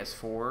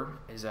PS4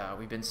 is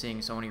we've been seeing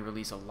Sony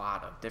release a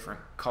lot of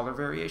different color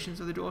variations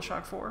of the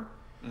DualShock 4.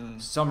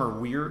 Some are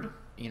weird.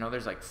 You know,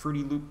 there's like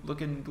Fruity Loop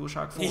looking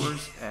DualShock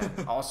 4s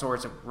and all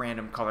sorts of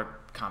random color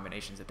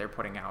combinations that they're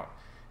putting out.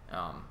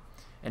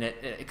 And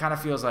it kind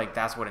of feels like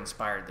that's what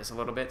inspired this a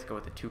little bit, to go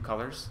with the two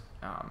colors.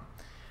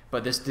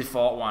 But this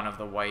default one of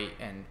the white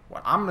and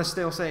what I'm gonna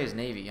still say is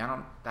navy.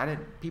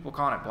 People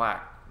calling it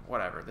black.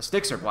 Whatever. The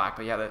sticks are black,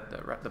 but yeah,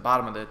 the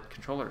bottom of the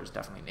controller is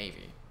definitely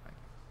navy. Like,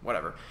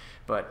 whatever.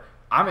 But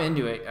I'm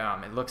into it.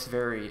 It looks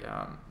very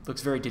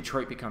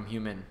Detroit Become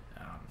Human,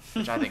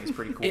 which I think is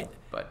pretty cool.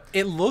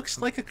 It looks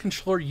like a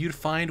controller you'd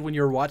find when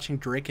you're watching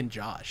Drake and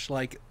Josh,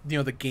 like, you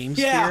know, the Game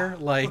Sphere,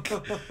 like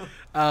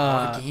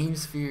the Game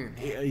Sphere.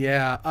 Man.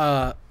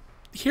 Yeah.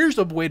 Here's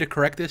a way to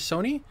correct this,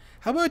 Sony.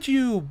 How about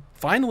you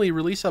finally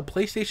release a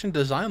PlayStation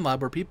Design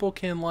Lab where people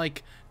can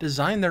like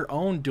design their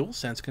own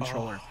DualSense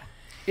controller?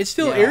 It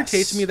still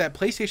irritates me that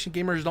PlayStation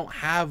gamers don't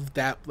have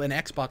that when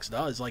Xbox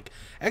does. Like,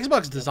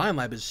 Xbox Design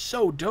Lab is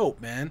so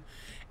dope, man.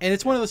 And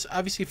it's one of those,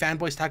 obviously,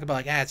 fanboys talk about,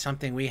 like, it's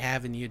something we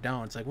have and you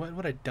don't. It's like,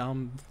 what a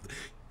dumb...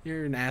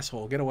 You're an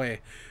asshole. Get away.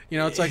 You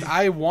know, it's like,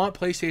 I want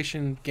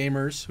PlayStation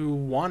gamers who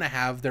want to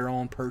have their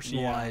own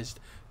personalized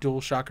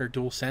DualShock or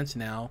DualSense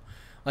now.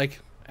 Like,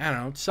 I don't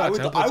know. It sucks.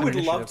 I would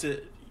love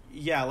to...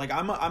 Yeah, like,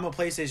 I'm a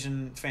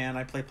PlayStation fan.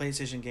 I play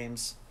PlayStation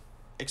games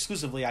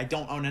exclusively. I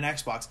don't own an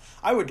Xbox.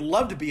 I would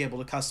love to be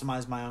able to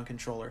customize my own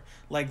controller.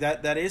 Like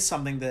that is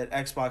something that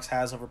Xbox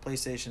has over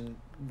PlayStation,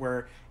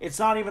 where it's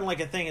not even like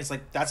a thing. It's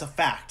like, that's a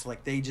fact.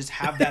 Like, they just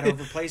have that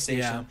over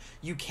PlayStation.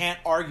 You can't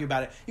argue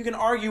about it. You can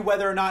argue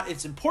whether or not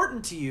it's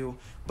important to you,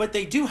 but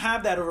they do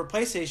have that over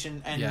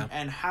PlayStation,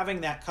 and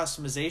having that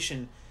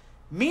customization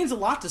means a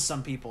lot to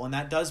some people, and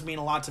that does mean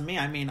a lot to me.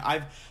 I mean,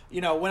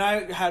 when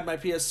I had my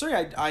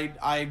PS3,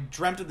 I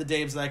dreamt of the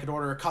days that I could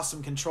order a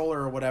custom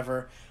controller or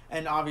whatever.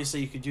 And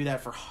obviously you could do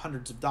that for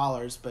hundreds of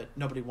dollars, but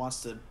nobody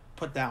wants to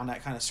put down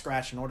that kind of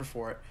scratch in order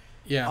for it.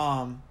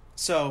 Yeah.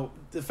 So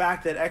the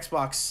fact that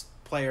Xbox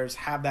players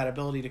have that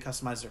ability to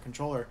customize their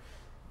controller,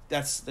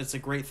 that's a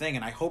great thing.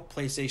 And I hope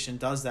PlayStation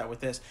does that with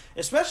this,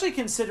 especially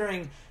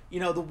considering,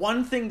 the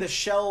one thing the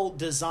shell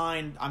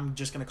design, I'm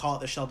just going to call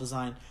it the shell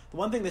design. The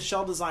one thing the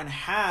shell design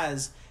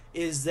has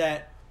is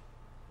that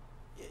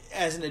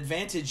as an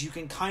advantage, you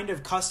can kind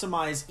of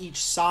customize each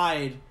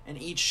side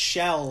and each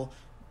shell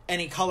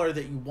any color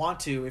that you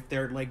want to if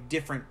they're like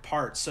different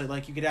parts. So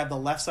like you could have the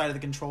left side of the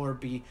controller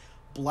be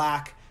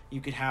black, you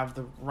could have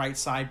the right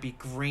side be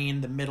green,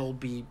 the middle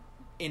be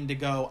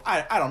indigo.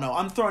 I don't know.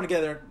 I'm throwing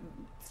together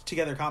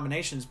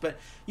combinations, but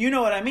you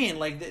know what I mean.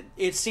 Like,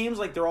 it seems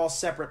like they're all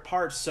separate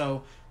parts,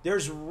 so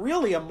there's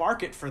really a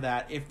market for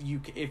that if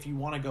you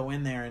want to go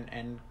in there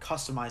and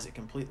customize it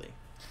completely.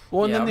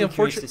 Well, and then I'll be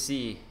curious to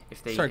see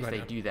if they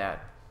do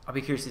that. I'll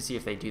be curious to see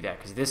if they do that,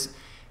 because this.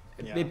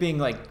 Yeah. It being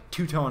like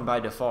two-tone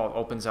by default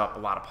opens up a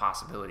lot of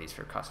possibilities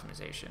for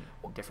customization.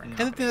 Different.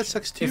 And the thing that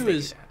sucks too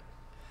is,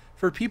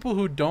 for people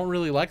who don't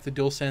really like the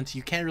DualSense,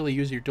 you can't really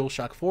use your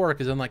DualShock 4,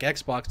 because unlike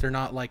Xbox, they're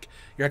not like,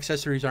 your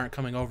accessories aren't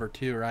coming over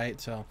too,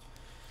 right? So.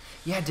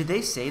 Yeah, did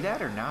they say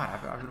that or not?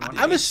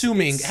 I'm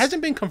assuming. It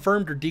hasn't been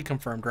confirmed or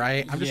deconfirmed,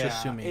 right? I'm just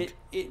assuming.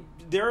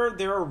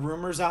 There are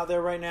rumors out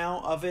there right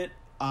now of it.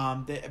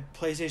 That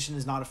PlayStation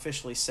has not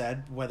officially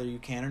said whether you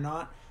can or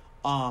not.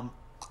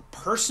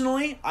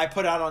 Personally, I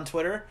put this out on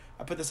Twitter,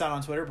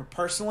 but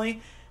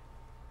personally,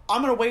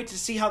 I'm going to wait to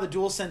see how the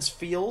DualSense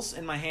feels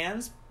in my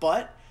hands,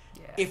 but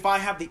if I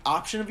have the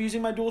option of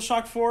using my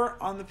DualShock 4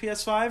 on the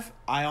PS5,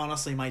 I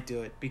honestly might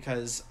do it,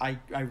 because I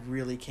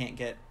really can't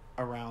get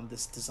around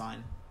this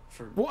design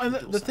for and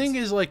the thing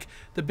is, like,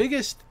 the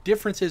biggest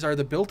differences are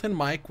the built-in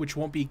mic, which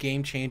won't be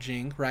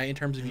game-changing, right, in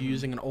terms of you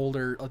using an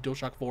older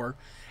DualShock 4,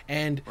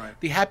 and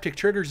the haptic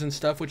triggers and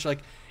stuff, which,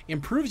 like,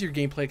 improves your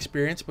gameplay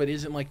experience but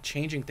isn't like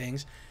changing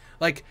things.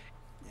 Like,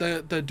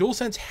 the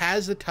DualSense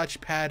has the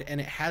touchpad and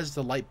it has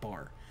the light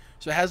bar,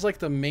 so it has like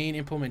the main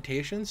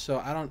implementation. So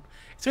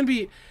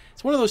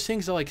it's one of those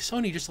things that, like,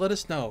 Sony, just let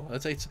us know.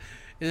 It's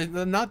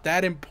not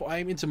that important.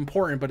 I mean, it's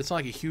important, but it's not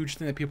like a huge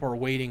thing that people are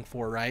waiting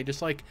for, right?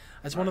 Just like,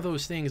 it's one of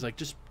those things, like,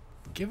 just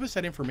give us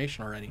that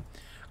information already.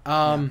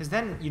 Because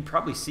then you'd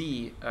probably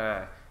see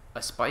a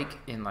spike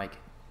in like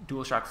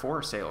DualShock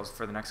 4 sales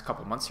for the next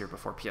couple months here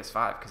before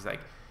PS5, because like,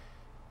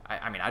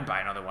 I mean, I'd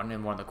buy another one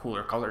in one of the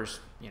cooler colors,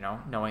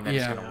 knowing that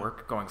it's going to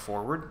work going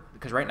forward.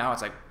 Because right now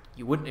it's like,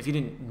 you wouldn't, if you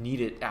didn't need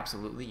it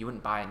absolutely, you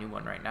wouldn't buy a new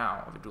one right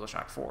now of a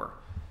DualShock 4.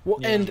 Well,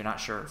 and you're not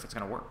sure if it's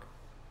going to work.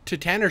 To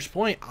Tanner's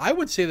point, I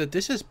would say that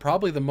this is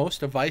probably the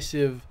most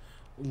divisive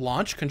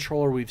launch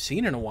controller we've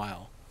seen in a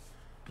while.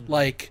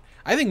 Like,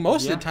 I think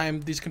most of the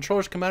time these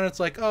controllers come out and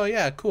it's like, oh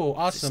yeah, cool,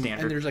 awesome.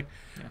 And there's like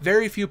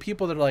very few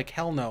people that are like,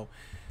 hell no.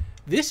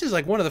 This is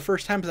like one of the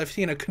first times I've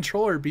seen a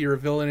controller be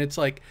revealed, and it's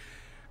like,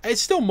 it's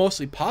still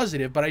mostly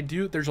positive, but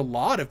there's a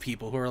lot of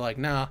people who are like,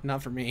 nah,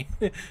 not for me.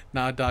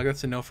 Nah, dog,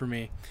 that's a no for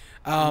me.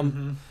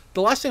 The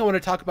last thing I want to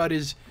talk about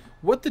is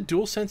what the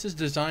DualSense's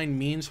design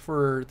means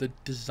for the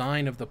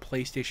design of the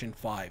PlayStation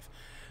 5.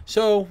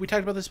 So we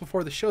talked about this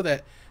before the show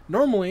that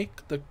normally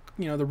the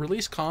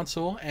release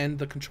console and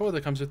the controller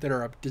that comes with it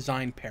are a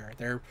design pair.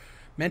 They're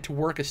meant to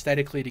work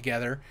aesthetically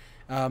together.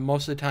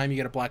 Most of the time, you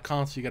get a black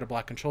console, you get a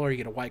black controller, you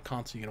get a white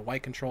console, you get a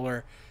white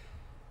controller.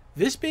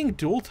 This being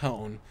dual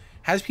tone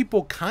has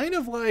people kind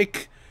of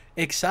like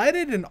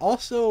excited and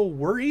also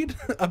worried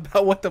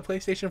about what the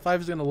PlayStation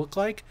 5 is going to look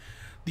like.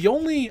 The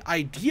only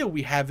idea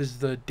we have is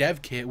the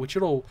dev kit, which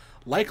it'll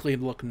likely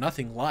look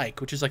nothing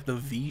like, which is like the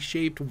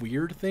V-shaped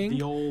weird thing.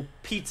 The old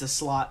pizza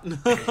slot.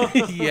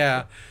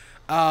 Yeah.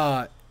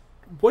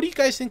 What do you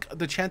guys think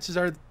the chances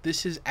are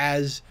this is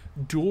as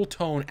dual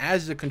tone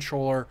as the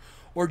controller,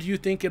 or do you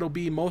think it'll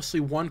be mostly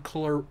one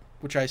color,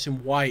 which I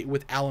assume white,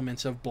 with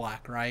elements of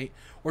black, right?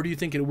 Or do you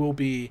think it will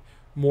be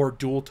more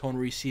dual tone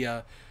where you see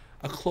a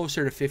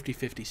closer to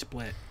 50-50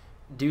 split?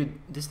 Dude,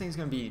 this thing's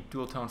going to be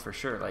dual tone for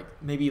sure. Like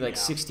maybe like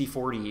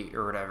 60-40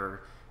 or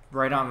whatever,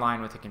 right on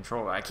line with the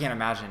controller. I can't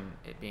imagine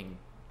it being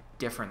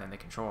different than the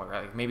controller,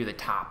 right? Like maybe the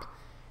top,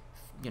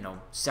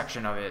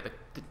 section of it,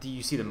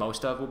 you see the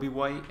most of will be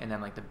white, and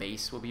then like the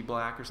base will be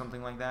black or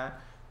something like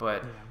that.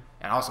 But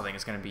and I also think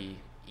it's going to be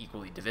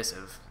equally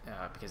divisive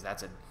because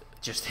that's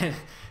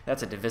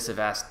a divisive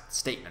ass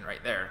statement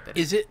right there. That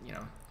is it?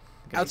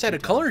 Outside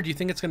of color, do you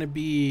think it's going to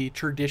be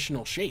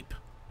traditional shape?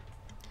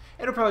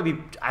 It'll probably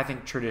be, I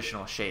think,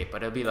 traditional shape,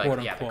 but it'll be like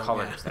the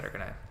colors that are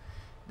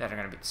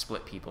gonna be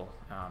split people.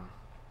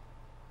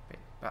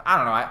 But I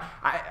don't know.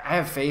 I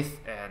have faith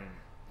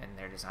in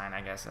their design. I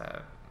guess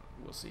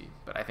we'll see.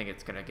 But I think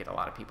it's gonna get a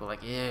lot of people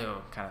like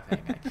ew kind of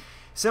thing.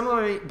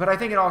 Similarly, but I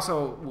think it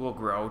also will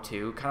grow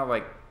too. Kind of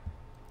like,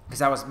 because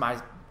that was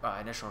my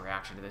initial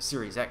reaction to the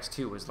Series X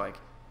too. Was like,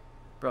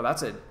 bro,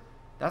 that's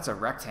a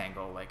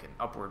rectangle, like an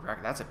upward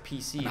rectangle. That's a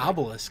PC. An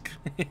obelisk.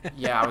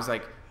 Yeah, I was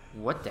like,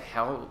 what the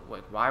hell?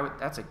 Like, why would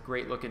that's a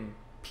great looking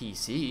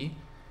PC,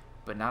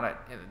 but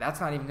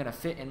that's not even gonna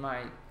fit in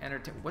my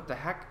entertainment. What the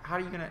heck? How are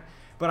you gonna?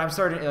 But I'm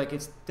starting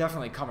it's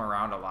definitely come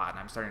around a lot, and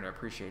I'm starting to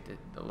appreciate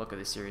the look of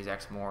the Series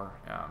X more.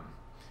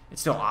 It's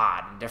still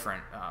odd and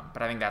different,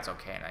 but I think that's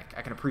okay, and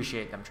I can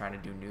appreciate them trying to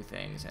do new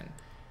things and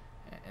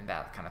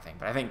that kind of thing.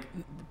 But I think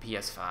the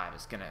PS5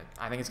 is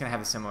it's gonna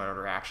have a similar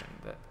reaction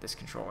that this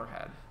controller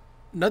had.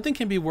 Nothing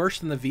can be worse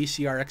than the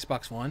VCR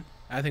Xbox One.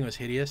 I think it was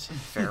hideous.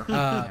 Fair.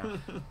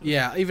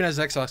 Yeah, even as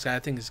an Xbox guy, I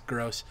think it's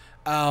gross.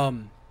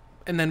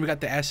 And then we got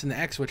the S and the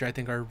X, which I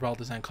think are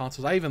well-designed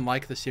consoles. I even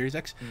like the Series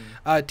X.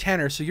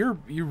 Tanner, so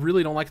you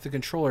really don't like the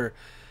controller.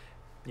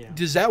 Yeah.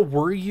 Does that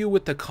worry you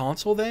with the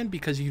console then?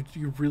 Because you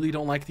really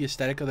don't like the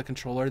aesthetic of the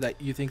controller,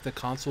 that you think the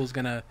console is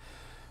going to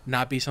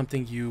not be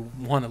something you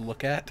want to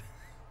look at?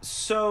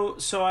 So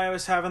I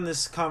was having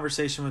this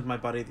conversation with my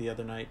buddy the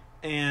other night,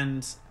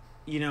 and,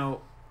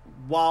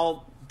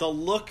 while the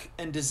look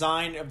and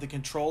design of the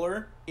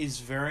controller is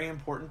very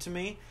important to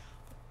me,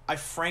 I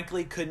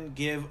frankly couldn't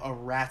give a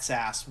rat's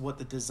ass what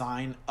the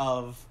design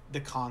of the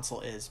console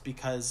is,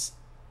 because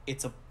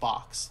it's a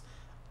box.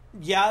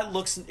 Yeah,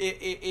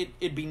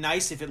 it'd be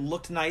nice if it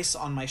looked nice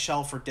on my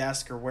shelf or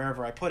desk or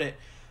wherever I put it,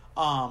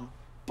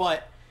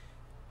 but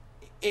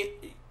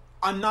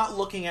I'm not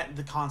looking at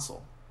the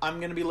console. I'm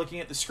going to be looking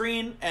at the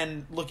screen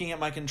and looking at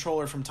my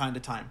controller from time to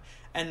time.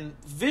 And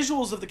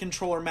visuals of the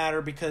controller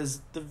matter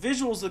because the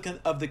visuals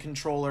of the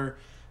controller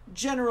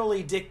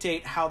generally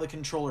dictate how the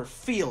controller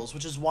feels,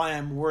 which is why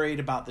I'm worried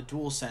about the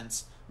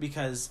DualSense,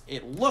 because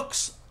it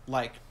looks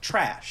like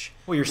trash.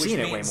 Well, you're seeing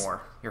it way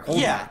more. You're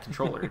holding that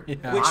controller.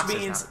 Yeah.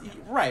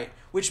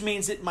 Which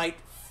means it might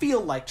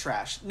feel like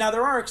trash. Now,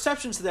 there are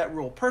exceptions to that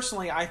rule.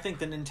 Personally, I think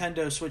the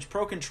Nintendo Switch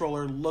Pro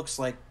controller looks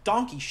like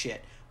donkey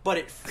shit, but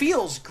it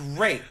feels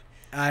great.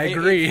 I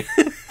agree.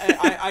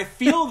 I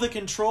feel the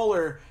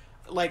controller,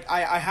 like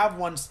I have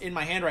one in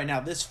my hand right now.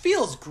 This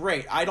feels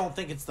great. I don't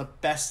think it's the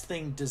best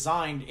thing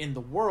designed in the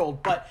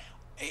world, but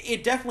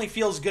it definitely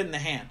feels good in the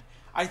hand.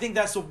 I think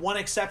that's the one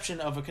exception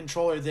of a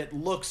controller that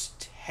looks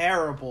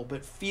terrible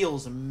but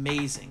feels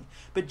amazing.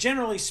 But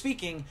generally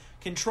speaking,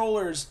 the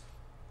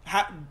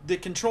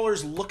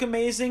controllers look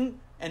amazing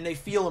and they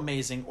feel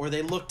amazing, or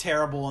they look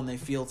terrible and they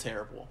feel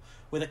terrible.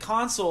 With a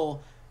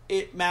console,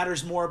 it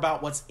matters more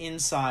about what's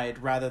inside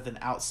rather than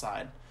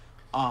outside.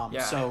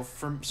 So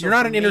you're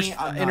not an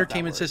not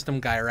entertainment system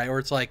guy, right? Where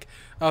it's like,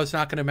 oh, it's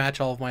not going to match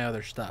all of my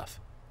other stuff.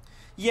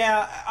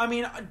 Yeah, I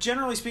mean,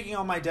 generally speaking,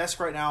 on my desk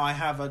right now, I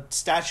have a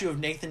statue of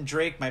Nathan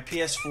Drake, my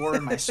PS4,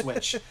 and my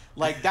Switch.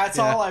 Like, that's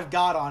all I've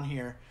got on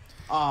here.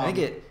 I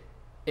think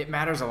it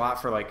matters a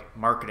lot for, like,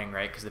 marketing,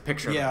 right? Because the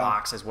picture of the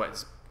box is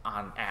what's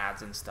on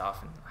ads and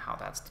stuff, and how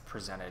that's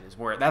presented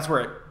that's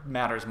where it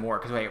matters more.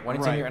 Because, when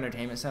it's in your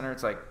entertainment center,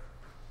 it's like,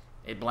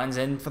 it blends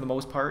in for the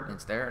most part, and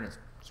it's there, and it's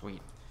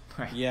sweet.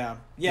 Right. Yeah.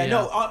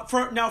 No.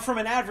 From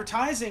an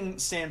advertising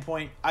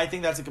standpoint, I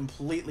think that's a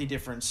completely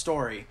different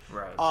story.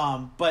 Right.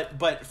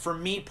 But for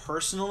me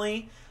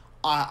personally,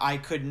 I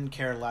couldn't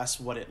care less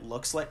what it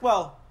looks like.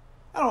 Well,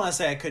 I don't want to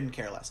say I couldn't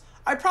care less.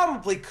 I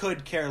probably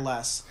could care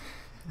less.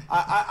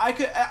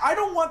 I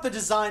don't want the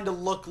design to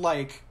look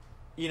like,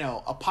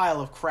 a pile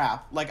of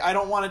crap. Like, I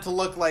don't want it to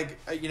look like,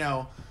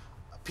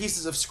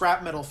 pieces of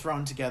scrap metal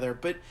thrown together.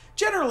 But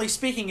generally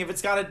speaking, if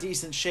it's got a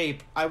decent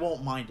shape, I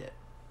won't mind it.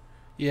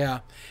 Yeah,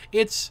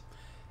 it's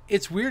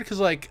weird because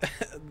like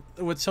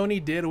what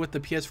Sony did with the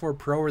PS4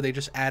 Pro, where they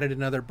just added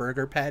another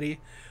burger patty.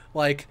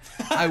 Like,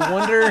 I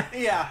wonder.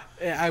 Yeah.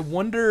 I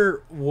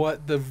wonder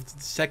what the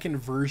second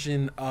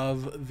version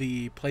of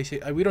the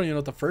PlayStation. We don't even know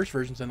what the first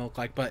version's gonna look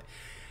like, but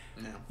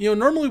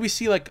normally we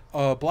see like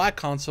a black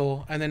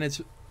console, and then its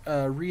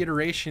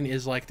reiteration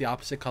is like the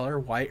opposite color,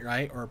 white,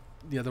 right, or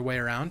the other way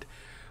around.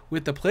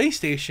 With the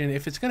PlayStation,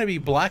 if it's gonna be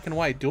black and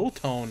white dual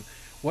tone,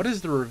 what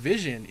is the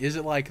revision? Is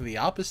it like the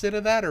opposite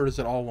of that, or is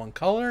it all one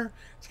color?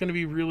 It's gonna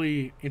be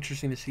really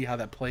interesting to see how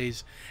that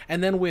plays.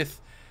 And then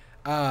with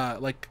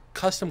like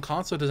custom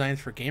console designs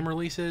for game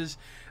releases,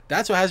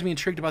 that's what has me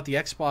intrigued about the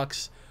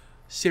Xbox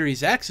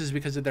Series X, is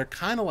because they're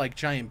kind of like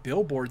giant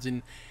billboards,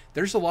 and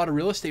there's a lot of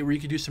real estate where you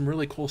could do some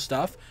really cool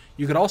stuff.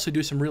 You could also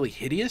do some really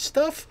hideous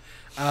stuff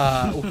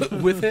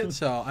with it,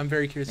 so I'm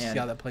very curious to see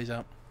how that plays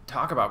out.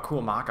 Talk about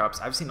cool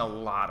mock-ups. I've seen a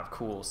lot of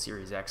cool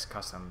Series X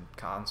custom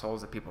consoles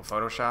that people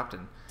photoshopped,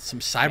 and some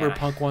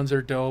Cyberpunk ones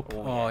are dope.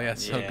 Oh yeah,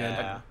 it's so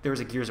good. There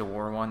was a Gears of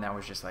War one that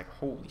was just like,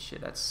 holy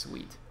shit, that's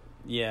sweet.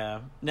 Yeah.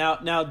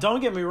 Now,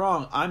 don't get me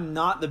wrong. I'm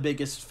not the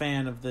biggest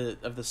fan of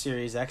the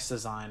Series X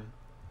design,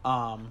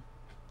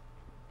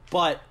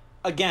 but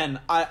again,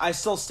 I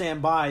still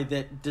stand by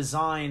that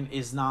design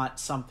is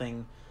not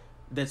something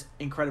that's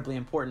incredibly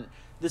important.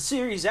 The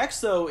Series X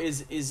though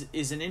is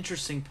an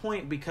interesting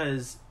point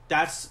because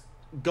that's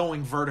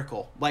going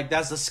vertical. Like,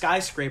 that's the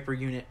skyscraper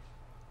unit.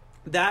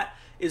 That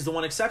is the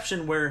one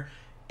exception where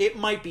it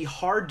might be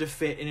hard to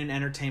fit in an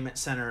entertainment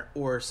center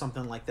or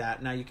something like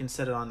that. Now you can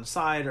set it on the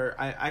side, or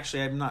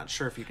I'm not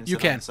sure if you can.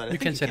 Set it on the side. You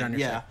can set it on your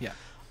side. Yeah.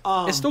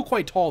 It's still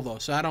quite tall though,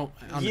 so I don't.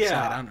 On the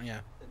side, I don't. Yeah.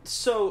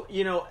 So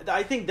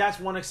I think that's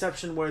one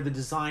exception where the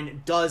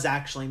design does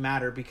actually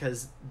matter,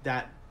 because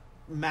that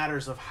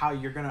matters of how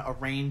you're going to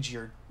arrange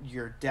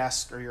your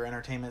desk or your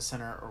entertainment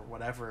center or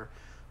whatever.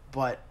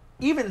 But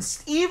even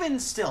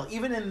still,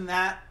 even in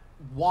that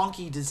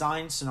wonky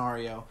design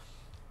scenario,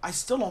 I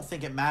still don't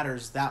think it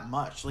matters that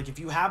much. Like, if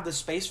you have the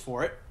space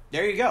for it,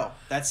 there you go.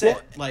 That's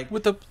it. Like,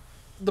 with the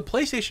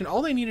PlayStation,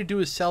 all they need to do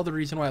is sell the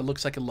reason why it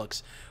looks like it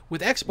looks.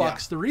 With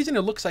Xbox, the reason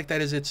it looks like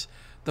that is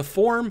the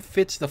form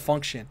fits the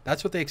function.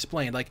 That's what they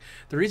explained. Like,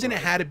 the reason it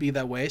had to be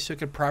that way so it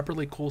could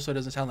properly cool so it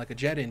doesn't sound like a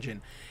jet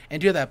engine.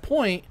 And to that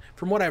point,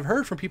 from what I've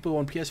heard from people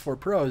on PS4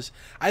 Pros,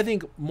 I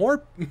think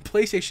more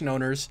PlayStation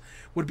owners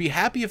would be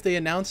happy if they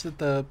announced that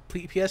the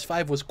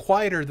PS5 was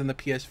quieter than the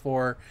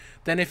PS4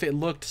 than if it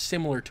looked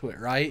similar to it,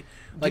 right?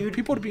 Like,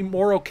 people would be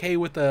more okay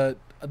with a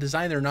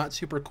design they're not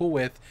super cool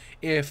with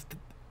if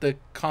the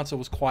console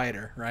was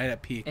quieter, right,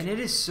 at peak. And it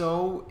is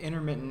so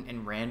intermittent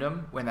and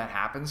random when that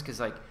happens, because,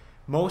 like,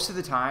 most of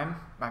the time,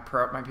 my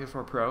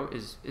PS4 Pro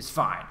is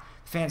fine.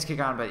 Fans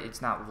kick on, but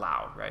it's not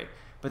loud, right?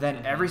 But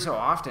then every so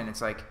often,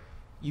 it's like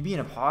you be in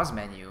a pause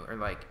menu or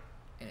like,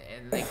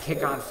 and they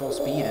kick on full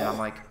speed, and I'm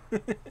like,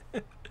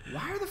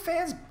 why are the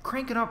fans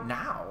cranking up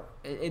now?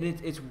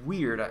 It's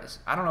weird.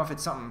 I don't know if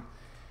it's something,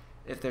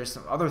 if there's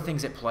some other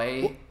things at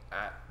play,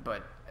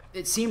 but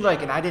it seemed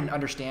like, and I didn't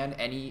understand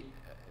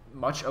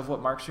much of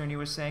what Mark Cerny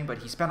was saying, but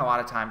he spent a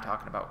lot of time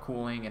talking about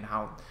cooling and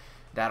how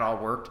that all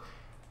worked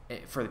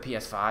for the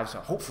PS5, so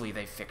hopefully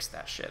they fix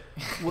that shit.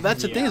 Well,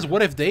 that's the thing, is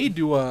what if they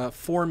do a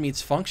form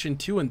meets function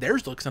too, and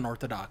theirs looks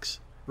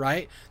unorthodox,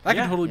 right? That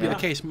could totally be the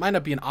case. Might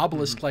not be an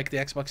obelisk like the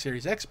Xbox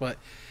Series X, but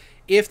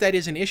if that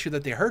is an issue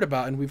that they heard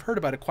about, and we've heard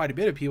about it quite a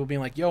bit of people being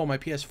like, yo, my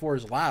PS4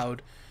 is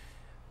loud,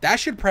 that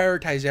should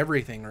prioritize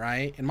everything,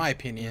 right? In my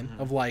opinion,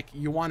 of like,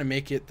 you want to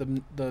make it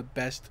the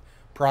best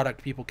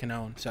product people can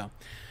own. So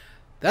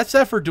that's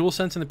that for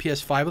DualSense and the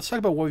PS5. Let's talk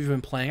about what we've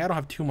been playing. I don't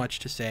have too much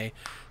to say.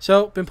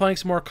 So, been playing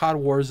some more COD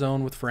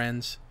Warzone with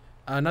friends.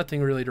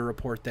 Nothing really to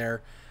report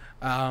there.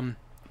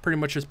 Pretty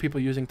much just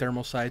people using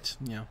thermal sights.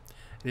 You know,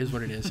 it is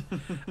what it is.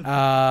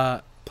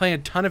 Playing a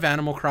ton of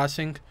Animal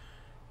Crossing.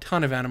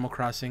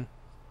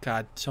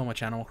 God, so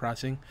much Animal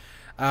Crossing.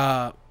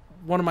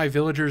 One of my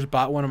villagers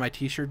bought one of my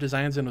t-shirt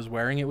designs and was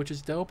wearing it, which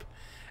is dope.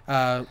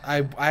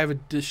 I have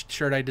a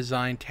shirt I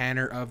designed,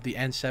 Tanner, of the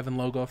N7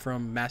 logo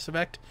from Mass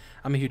Effect.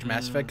 I'm a huge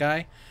Mass Effect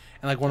guy,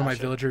 and like one of my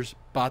villagers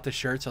bought the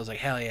shirt, so I was like,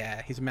 hell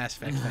yeah, he's a Mass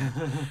Effect fan.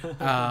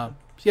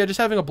 So yeah, just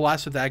having a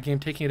blast with that game,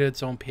 taking it at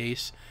its own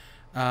pace.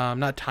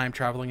 Not time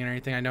traveling or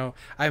anything. I know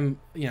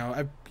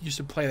I used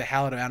to play the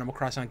hell out of Animal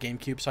Crossing on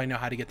GameCube, so I know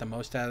how to get the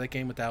most out of that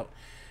game without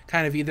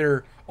kind of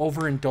either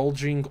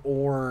overindulging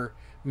or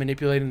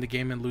manipulating the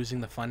game and losing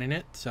the fun in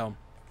it. So,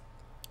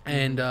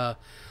 and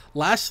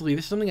lastly,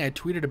 this is something I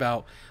tweeted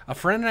about. A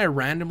friend and I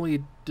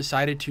randomly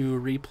decided to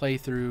replay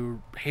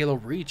through Halo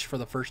Reach for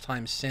the first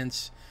time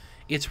since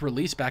its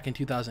release back in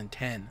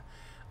 2010.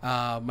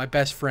 My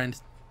best friend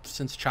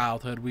since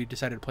childhood, we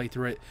decided to play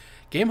through it.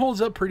 Game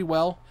holds up pretty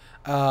well.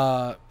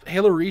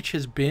 Halo Reach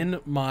has been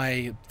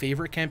my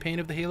favorite campaign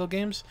of the Halo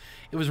games.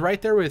 It was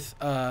right there with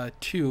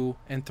 2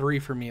 and 3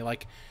 for me.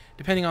 Like,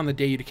 depending on the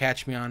day you'd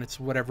catch me on, it's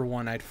whatever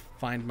one I'd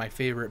find my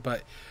favorite.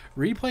 But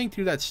replaying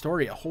through that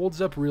story, it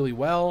holds up really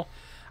well.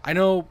 I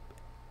know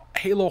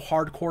Halo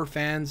hardcore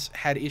fans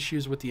had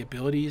issues with the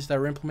abilities that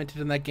were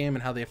implemented in that game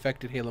and how they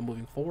affected Halo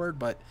moving forward,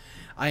 but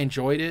I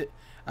enjoyed it.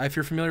 If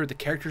you're familiar with the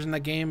characters in that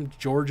game,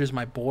 George is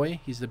my boy.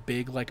 He's the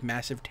big, like,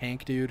 massive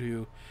tank dude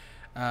who,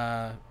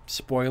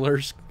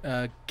 spoilers,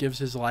 gives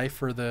his life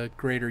for the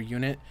greater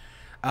unit.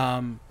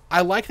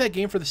 I like that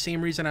game for the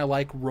same reason I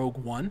like Rogue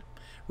One.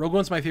 Rogue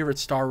One's my favorite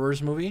Star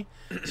Wars movie,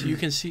 so you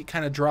can see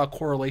kind of draw a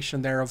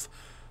correlation there of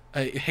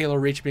Halo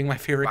Reach being my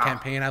favorite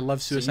campaign. I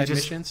love suicide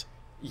missions.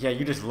 Yeah,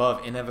 you just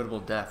love inevitable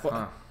death,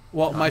 huh?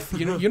 Well,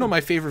 you know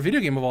my favorite video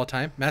game of all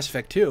time, Mass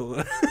Effect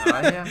 2.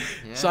 Yeah.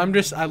 So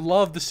I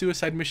love the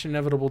suicide mission,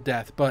 inevitable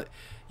death. But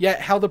yeah, it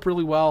held up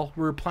really well.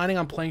 We're planning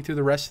on playing through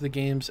the rest of the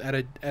games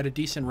at a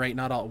decent rate,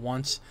 not all at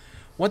once.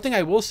 One thing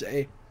I will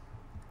say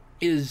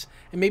is,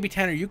 and maybe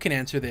Tanner, you can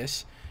answer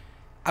this.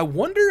 I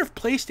wonder if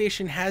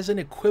PlayStation has an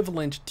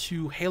equivalent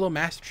to Halo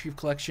Master Chief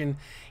Collection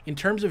in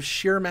terms of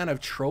sheer amount of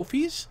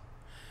trophies.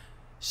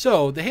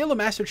 So the Halo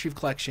Master Chief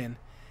Collection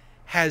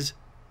has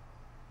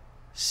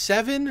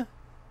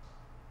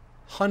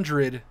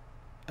 700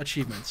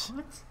 achievements.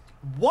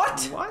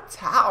 What?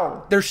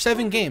 How? There's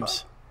 7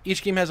 games.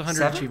 Each game has 100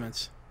 7?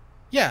 achievements.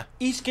 Yeah.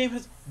 Each game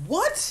has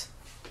what?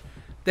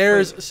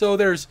 There's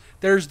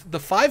the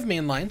 5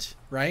 main lines,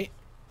 right?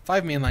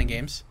 5 mainline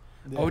games.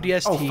 Yeah.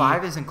 ODST. Oh,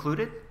 5 is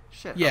included?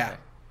 Shit. Yeah.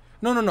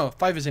 Okay. No.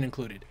 5 isn't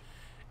included.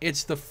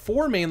 It's the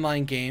 4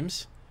 mainline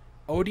games,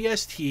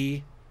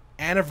 ODST,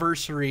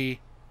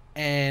 Anniversary,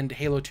 and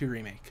Halo 2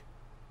 Remake.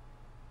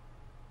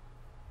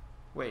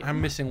 Wait.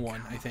 I'm missing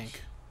one, I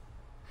think.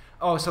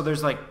 Oh, so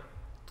there's like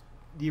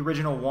the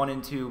original 1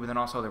 and 2, but then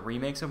also the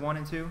remakes of 1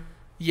 and 2?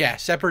 Yeah,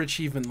 separate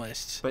achievement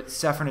lists. But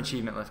separate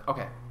achievement list.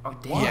 Okay. Oh,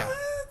 damn. Yeah.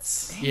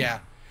 Yeah.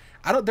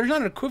 There's not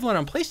an equivalent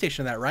on PlayStation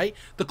of that, right?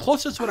 The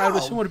closest one I would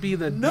assume would be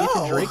the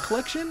Nathan Drake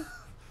collection.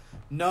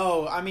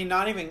 No, I mean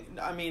not even.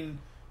 Not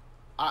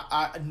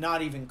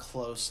even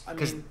close. I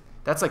mean,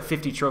 that's like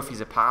 50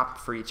 trophies a pop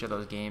for each of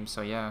those games.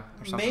 So yeah,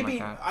 or something maybe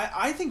like that.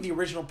 I think the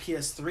original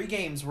PS3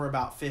 games were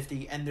about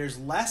 50, and there's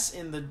less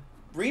in the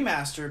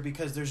remaster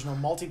because there's no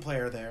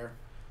multiplayer there.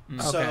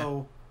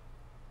 So,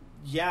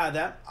 yeah,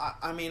 that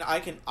I mean, I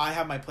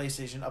have my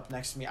PlayStation up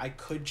next to me. I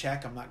could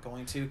check. I'm not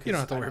going to. 'Cause you don't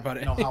have to worry about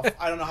it.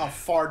 I don't know how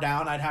far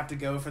down I'd have to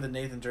go for the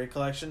Nathan Drake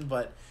collection,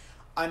 but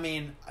I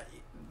mean,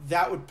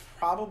 that would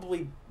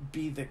probably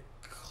be the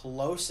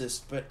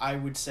closest, but I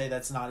would say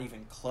that's not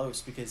even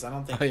close because I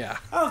don't think I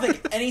don't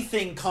think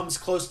anything comes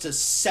close to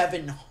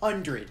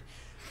 700.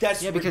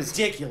 That's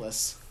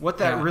ridiculous. What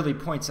that really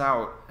points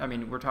out, I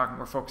mean, we're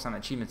focused on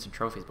achievements and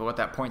trophies, but what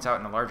that points out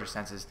in a larger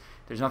sense is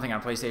there's nothing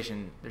on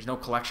PlayStation, there's no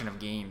collection of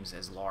games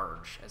as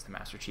large as the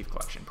Master Chief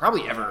Collection.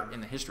 Probably ever in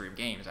the history of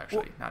games,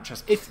 actually, not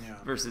just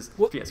versus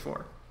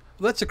PS4.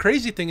 Well, that's the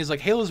crazy thing is,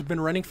 like, Halo's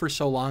been running for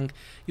so long.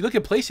 You look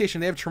at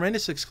PlayStation, they have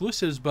tremendous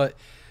exclusives, but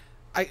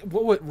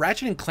what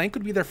Ratchet and Clank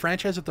would be their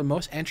franchise with the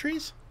most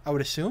entries, I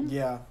would assume?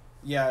 Yeah,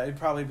 it'd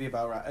probably be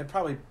about right. It'd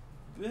probably,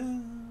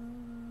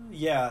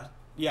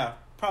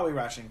 probably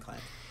Ratchet and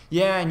Clank.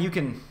 Yeah, and you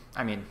can,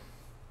 I mean,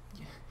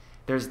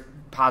 there's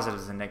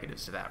positives and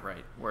negatives to that,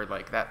 right? Where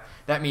like that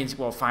means,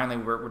 well, finally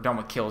we're done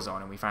with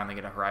Killzone and we finally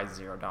get a Horizon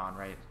Zero Dawn,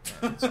 right?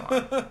 And so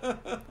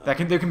on.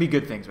 There can be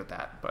good things with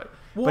that, but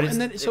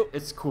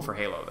it's cool for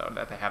Halo though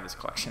that they have this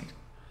collection.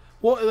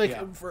 Well,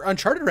 for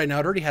Uncharted right now,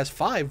 it already has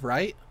 5,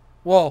 right?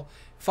 Well,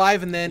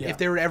 5, and then if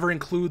they were to ever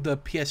include the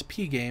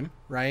PSP game,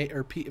 right,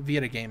 or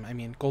Vita game, I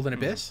mean Golden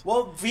Abyss.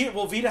 Well,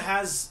 Vita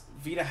has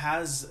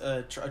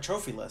a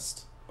trophy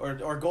list,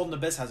 or Golden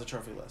Abyss has a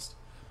trophy list.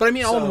 But I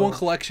mean, all in one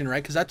collection,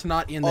 right? Because that's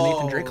not in the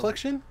Nathan Drake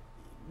collection.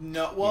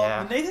 No,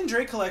 well, the Nathan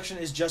Drake collection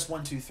is just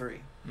 1, 2, 3.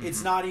 Mm-hmm.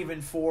 It's not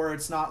even 4.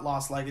 It's not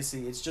Lost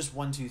Legacy. It's just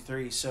 1, 2,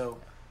 3. So,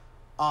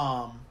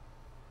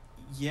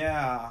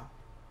 yeah.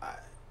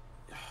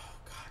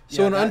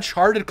 So an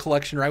Uncharted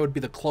collection, right, would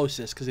be the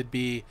closest because it'd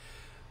be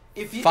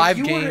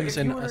 5 games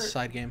and a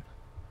side game.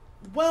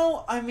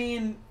 Well, I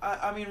mean,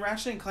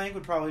 Ratchet and Clank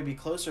would probably be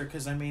closer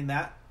because I mean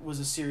that was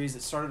a series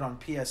that started on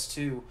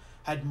PS2,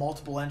 had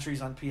multiple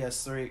entries on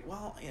PS3.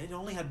 Well, it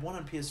only had 1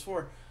 on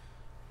PS4.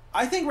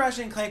 I think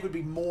Ratchet and Clank would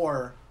be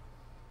more,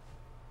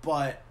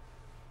 but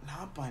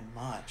not by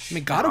much. I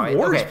mean, God of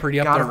War is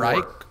pretty up there,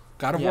 right?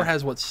 God of War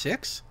has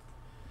 6?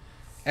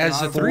 As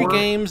the 3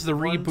 games, the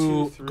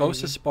reboot,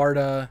 Ghost of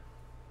Sparta.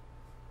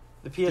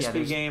 The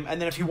PSP game, and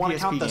then if you want to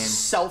count the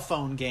cell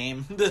phone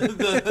game,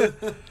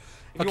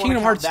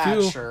 Kingdom Hearts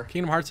 2. Sure.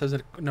 Kingdom Hearts has a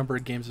number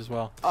of games as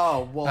well.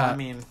 Oh well, I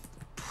mean,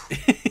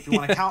 if you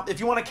want to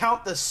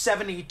count the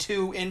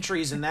 72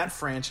 entries in that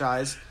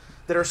franchise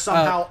that are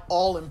somehow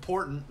all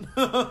important.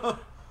 That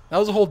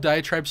was a whole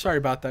diatribe. Sorry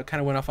about that. Kind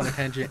of went off on a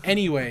tangent.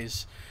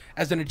 Anyways,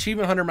 as an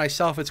achievement hunter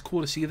myself, it's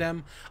cool to see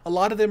them. A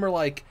lot of them are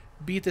like,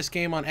 beat this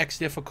game on X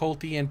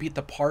difficulty and beat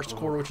the par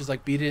score, which is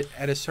like beat it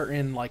at a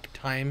certain like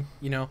time,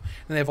 you know.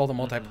 And they have all the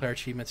multiplayer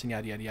achievements and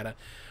yada yada yada.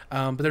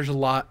 But there's a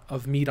lot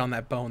of meat on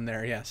that bone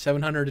there. Yeah,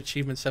 700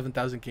 achievements,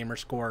 7,000 gamer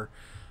score,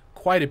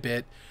 quite a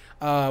bit.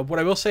 What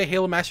I will say,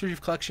 Halo Master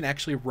Chief Collection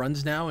actually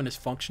runs now and is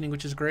functioning,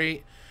 which is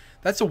great.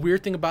 That's a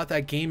weird thing about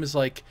that game is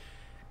like,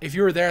 if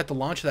you were there at the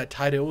launch of that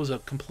title, it was a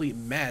complete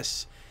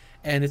mess.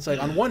 And it's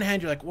like, on one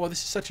hand, you're like, well,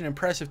 this is such an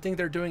impressive thing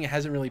they're doing. It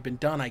hasn't really been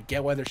done. I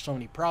get why there's so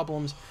many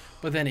problems.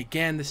 But then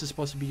again, this is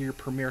supposed to be your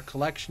premier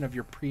collection of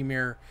your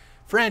premier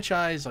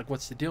franchise. Like,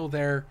 what's the deal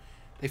there?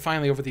 They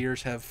finally, over the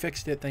years, have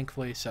fixed it,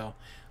 thankfully. So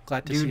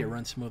glad to see it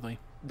run smoothly.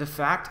 The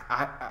fact,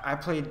 I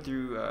played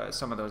through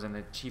some of those in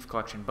the Chief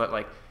Collection, but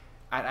like,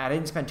 I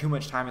didn't spend too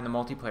much time in the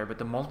multiplayer, but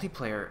the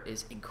multiplayer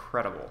is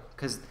incredible.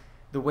 Because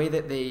the way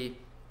that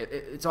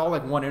it's all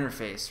like one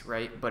interface,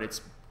 right? But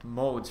it's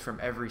modes from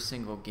every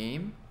single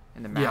game.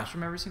 And the maps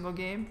from every single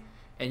game,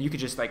 and you could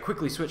just like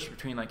quickly switch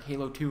between like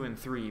Halo 2 and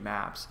 3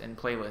 maps and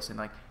playlists, and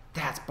like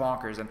that's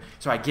bonkers. And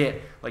so I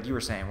get, like you were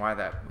saying, why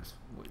that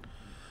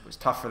was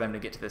tough for them to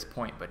get to this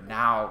point, but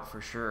now for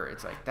sure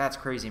it's like that's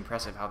crazy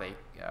impressive how they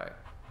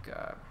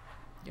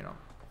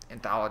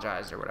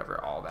anthologized or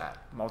whatever all that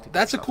multiplayer.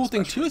 That's a cool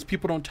thing too, is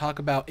people don't talk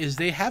about, is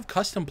they have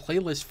custom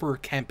playlists for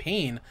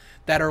campaign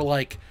that are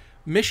like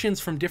missions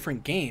from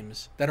different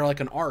games that are like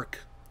an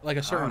arc, like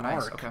a certain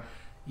arc. Okay.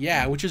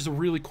 Yeah, which is a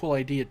really cool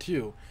idea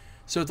too.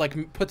 So it's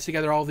like puts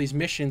together all these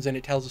missions and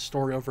it tells a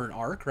story over an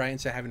arc, right?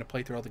 Instead of having to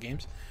play through all the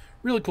games.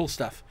 Really cool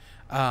stuff.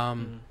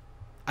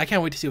 I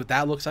can't wait to see what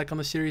that looks like on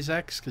the Series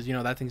X, because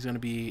that thing's going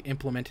to be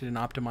implemented and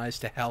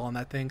optimized to hell on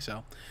that thing.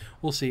 So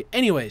we'll see.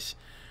 Anyways,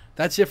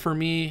 that's it for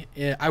me.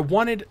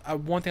 One thing I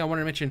wanted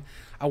to mention.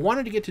 I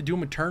wanted to get to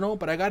Doom Eternal,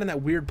 but I got in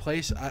that weird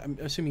place. I'm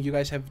assuming you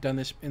guys have done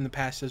this in the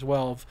past as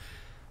well.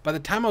 By the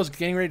time I was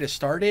getting ready to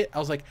start it, I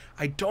was like,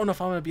 I don't know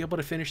if I'm going to be able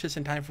to finish this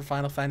in time for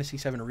Final Fantasy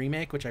VII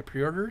Remake, which I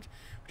pre-ordered,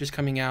 which is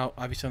coming out,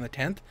 obviously, on the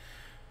 10th.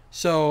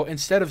 So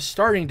instead of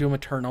starting Doom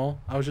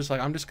Eternal, I was just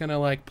like, I'm just going to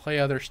like play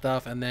other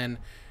stuff and then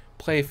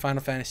play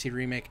Final Fantasy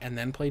Remake and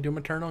then play Doom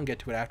Eternal and get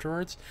to it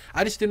afterwards.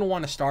 I just didn't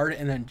want to start it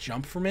and then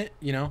jump from it,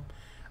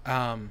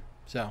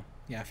 So,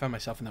 yeah, I found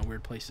myself in that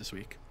weird place this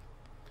week.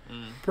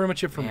 Pretty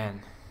much it for me.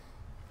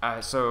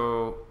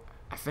 So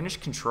I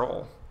finished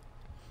Control.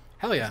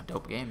 Hell yeah. It's a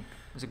dope game.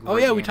 Oh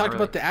yeah, we talked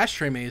about the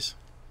ashtray maze.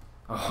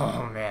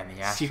 Oh man,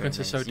 the ashtray sequence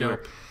maze. is so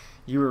dope.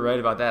 You were right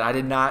about that. I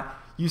did not.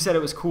 You said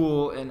it was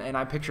cool, and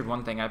I pictured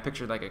one thing. I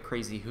pictured like a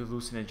crazy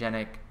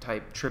hallucinogenic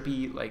type,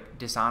 trippy, like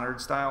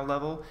Dishonored style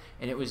level,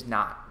 and it was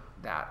not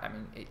that. I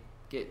mean,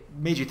 it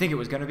made you think it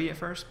was going to be at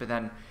first, but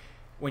then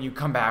when you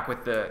come back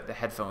with the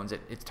headphones,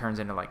 it turns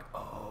into like,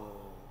 oh,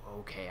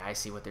 okay, I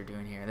see what they're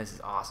doing here. This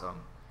is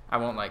awesome. I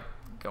won't like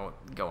go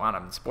on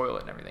them and spoil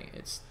it and everything.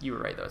 You were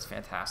right though. It's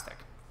fantastic.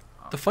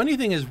 The funny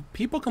thing is,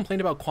 people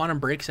complained about Quantum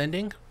Break's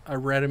ending,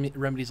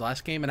 Remedy's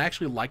last game, and I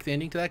actually liked the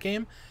ending to that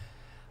game.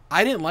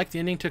 I didn't like the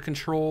ending to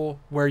Control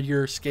where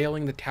you're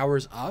scaling the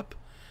towers up.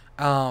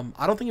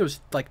 I don't think it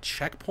was like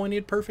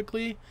checkpointed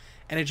perfectly,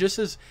 and it just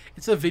is.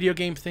 It's a video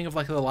game thing of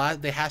like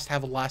they has to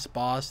have a last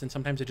boss, and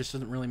sometimes it just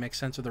doesn't really make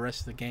sense with the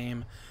rest of the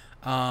game.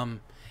 And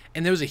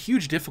there was a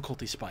huge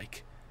difficulty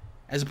spike,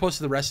 as opposed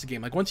to the rest of the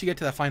game. Like once you get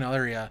to that final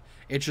area,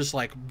 it just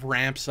like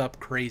ramps up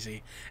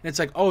crazy, and it's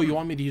like, oh, you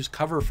want me to use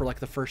cover for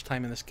like the first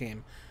time in this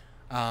game?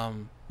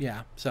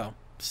 Yeah. So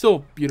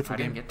still beautiful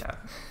game. I didn't get that.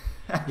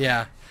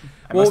 Yeah.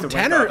 Well,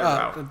 Tanner,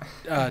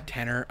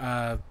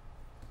 I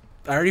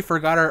already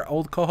forgot our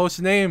old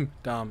co-host's name,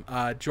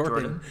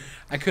 Jordan.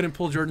 I couldn't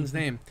pull Jordan's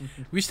name.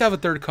 We used to have a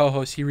third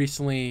co-host. He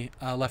recently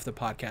left the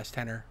podcast,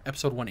 Tanner,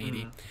 episode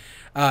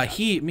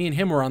 180. Me and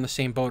him were on the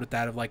same boat at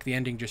that, of like the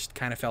ending just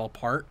kind of fell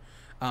apart.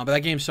 But that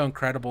game's so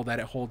incredible that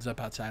it holds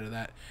up outside of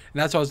that.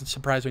 And that's why I was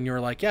surprised when you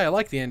were like, yeah, I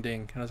like the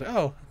ending. And I was like,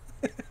 oh.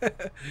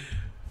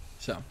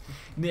 So.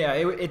 Yeah,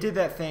 it did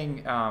that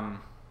thing.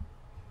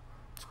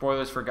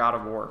 Spoilers for God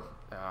of War.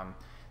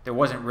 There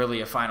wasn't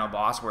really a final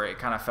boss where it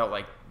kind of felt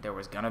like there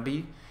was gonna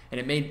be,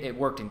 and it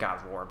worked in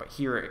God of War. But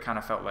here it kind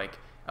of felt like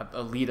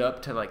a lead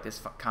up to like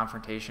this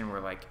confrontation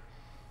where like,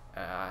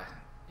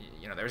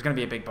 there was gonna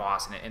be a big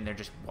boss, and there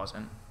just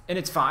wasn't. And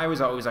it's fine. I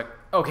was always like,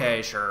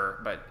 okay, sure,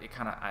 but I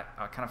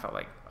kind of felt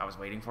like I was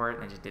waiting for it,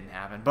 and it just didn't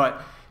happen.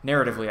 But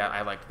narratively,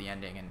 I liked the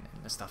ending and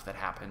the stuff that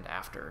happened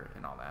after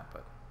and all that.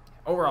 But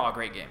overall, a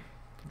great game.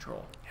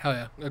 Control. Hell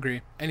yeah,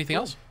 agree. Anything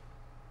else?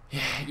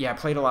 Yeah, I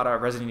played a lot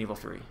of Resident Evil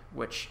 3,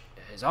 which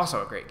is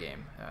also a great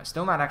game.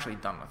 Still not actually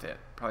done with it.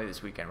 Probably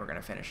this weekend we're going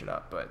to finish it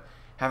up, but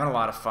having a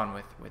lot of fun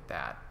with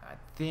that. I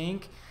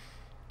think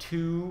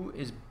 2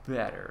 is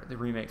better, the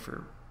remake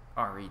for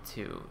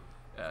RE2.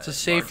 That's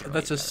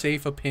a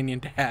safe opinion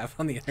to have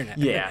on the internet.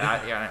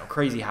 Yeah, I know.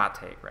 Crazy hot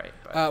take, right?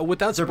 But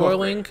without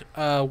spoiling,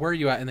 where are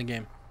you at in the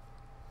game?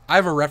 I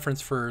have a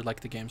reference for like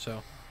the game,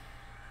 so.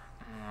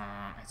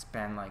 It's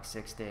been like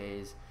 6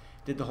 days.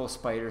 Did the whole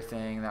spider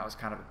thing. That was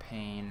kind of a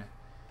pain.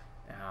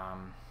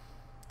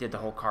 Did the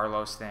whole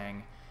Carlos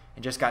thing.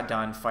 And just got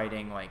done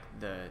fighting like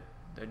the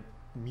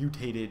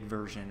mutated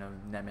version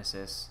of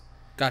Nemesis.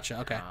 Gotcha,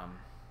 okay.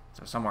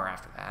 So somewhere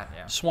after that,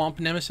 yeah. Swamp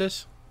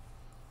Nemesis?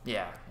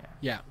 Yeah.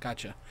 Yeah,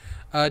 gotcha.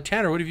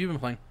 Tanner, what have you been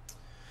playing?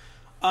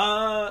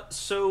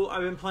 So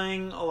I've been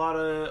playing a lot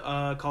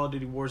of Call of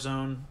Duty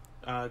Warzone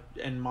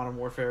and Modern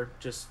Warfare,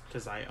 just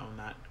because I own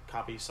that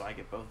copy, so I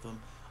get both of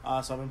them.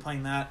 So I've been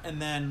playing that.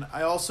 And then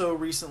I also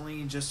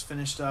recently just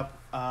finished up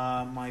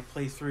my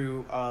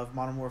playthrough of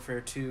Modern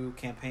Warfare 2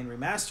 Campaign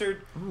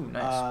Remastered. Ooh,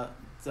 nice.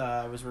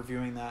 I was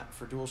reviewing that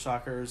for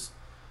DualShockers.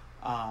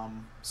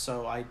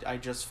 So I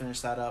just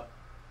finished that up.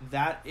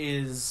 That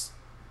is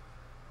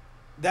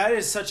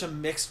such a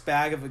mixed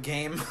bag of a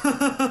game.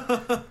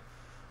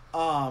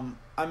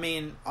 I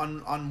mean,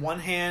 on one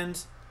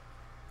hand,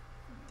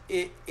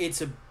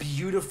 it's a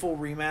beautiful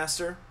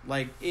remaster.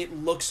 Like, it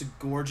looks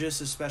gorgeous,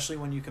 especially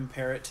when you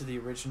compare it to the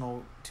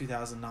original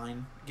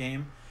 2009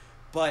 game.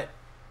 But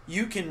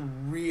you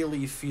can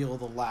really feel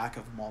the lack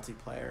of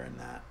multiplayer in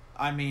that.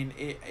 I mean,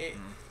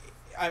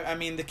 I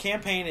mean, the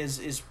campaign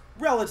is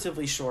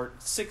relatively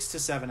short, 6 to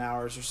 7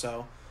 hours or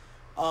so.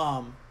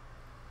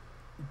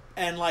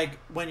 And like,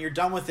 when you're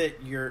done with it,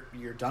 you're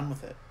done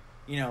with it.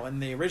 You know, in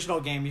the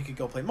original game, you could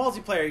go play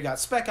multiplayer. You got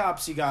Spec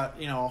Ops. You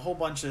got, you know, a whole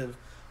bunch of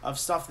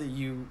stuff that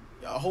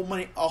a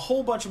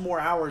whole bunch of more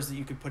hours that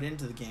you could put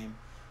into the game.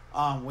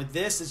 With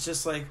this, it's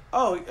just like,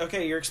 oh,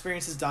 okay, your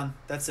experience is done.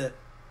 That's it.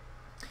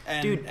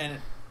 And, Dude,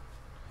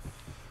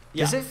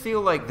 yeah. Does it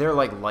feel like they're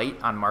like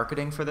light on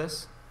marketing for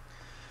this?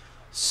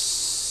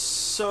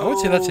 So I would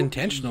say that's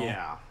intentional.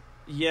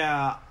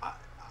 Yeah.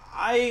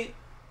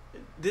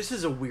 This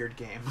is a weird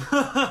game.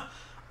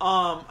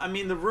 I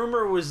mean, the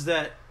rumor was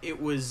that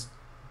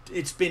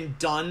it's been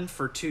done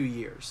for 2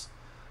 years.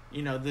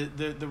 You know,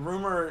 the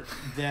rumor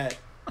that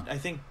I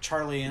think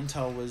Charlie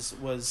Intel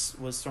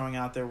was throwing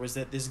out there was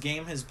that this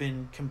game has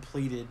been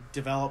completed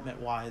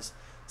development-wise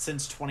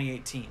since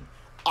 2018.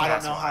 I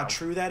don't know how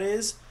true that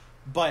is,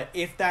 but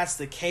if that's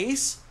the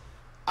case,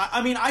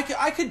 I mean,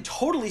 I could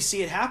totally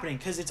see it happening,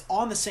 because it's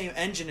on the same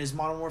engine as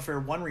Modern Warfare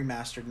 1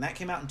 Remastered, and that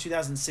came out in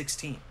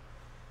 2016.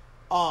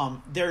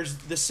 There's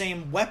the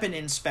same weapon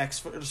inspects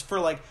for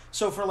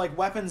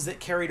weapons that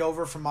carried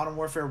over from Modern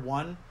Warfare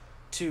 1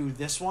 to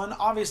this one.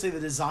 Obviously the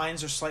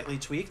designs are slightly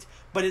tweaked,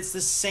 but it's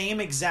the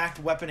same exact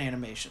weapon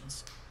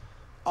animations.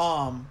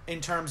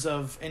 In terms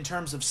of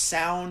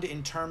sound,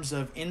 in terms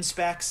of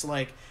inspects,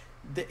 like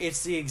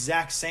it's the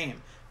exact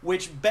same.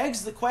 Which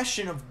begs the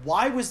question of,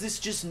 why was this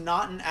just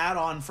not an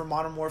add-on for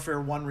Modern Warfare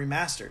 1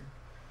 Remastered?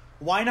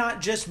 Why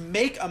not just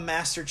make a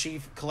Master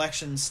Chief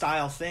Collection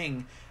style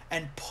thing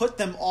and put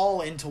them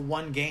all into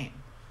one game?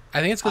 I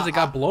think it's because they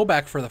got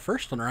blowback for the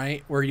first one,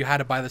 right? Where you had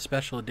to buy the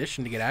special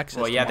edition to get access.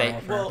 Well, yeah,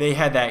 to they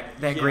had that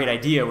great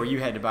idea where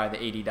you had to buy the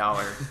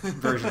 $80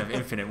 version of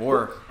Infinite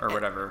War or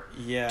whatever.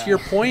 Yeah. To your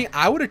point,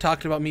 I would have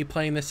talked about me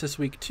playing this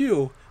week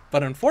too,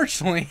 but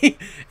unfortunately, it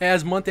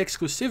has month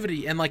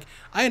exclusivity, and like,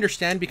 I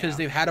understand because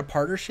they've had a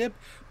partnership,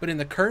 but in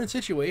the current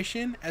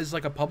situation, as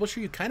like a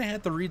publisher, you kind of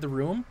have to read the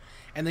room,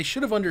 and they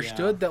should have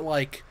understood that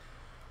like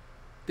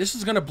this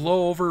is gonna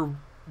blow over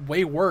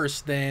way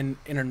worse than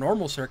in a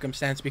normal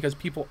circumstance, because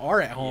people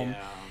are at home,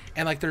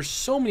 and like there's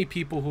so many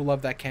people who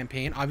love that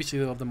campaign. Obviously,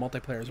 they love the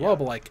multiplayer as well,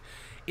 but like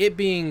it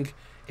being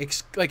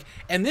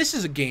and this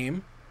is a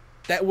game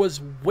that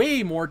was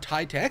way more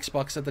tied to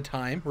Xbox at the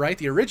time, right?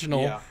 The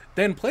original,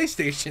 than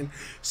PlayStation.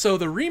 So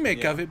the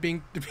remake of it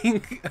being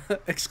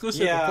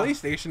exclusive to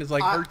PlayStation is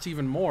like hurts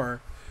even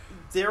more.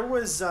 There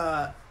was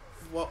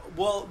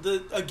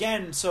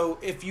so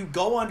if you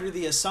go under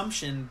the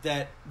assumption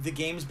that the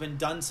game's been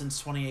done since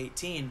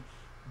 2018,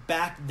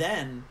 back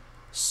then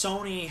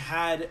Sony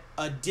had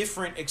a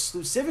different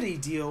exclusivity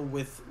deal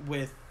with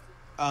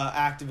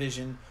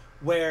Activision,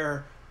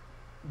 where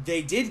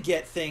they did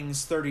get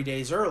things 30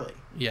 days early.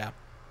 Yeah.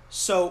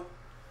 So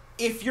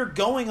if you're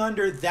going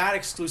under that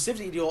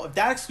exclusivity deal, if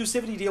that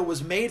exclusivity deal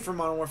was made for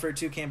Modern Warfare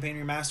 2 Campaign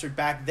Remastered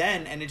back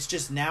then, and it's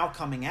just now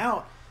coming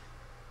out,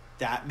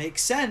 that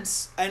makes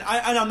sense. And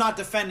I'm not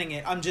defending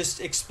it. I'm just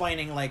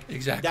explaining, like,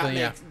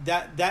 exactly,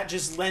 that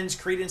just lends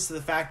credence to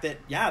the fact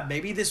that,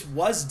 maybe this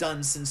was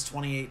done since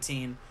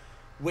 2018,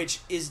 which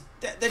is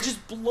that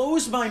just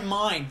blows my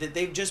mind that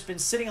they've just been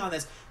sitting on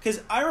this.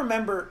 Because I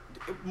remember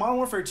Modern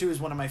Warfare 2 is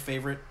one of my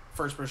favorite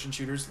first-person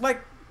shooters.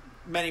 Like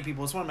many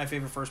people, it's one of my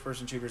favorite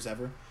first-person shooters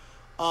ever.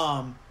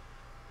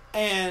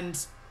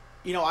 And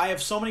you know, I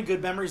have so many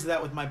good memories of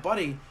that with my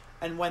buddy.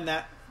 And when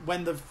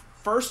the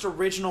first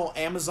original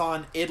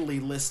Amazon Italy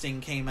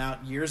listing came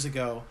out years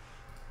ago,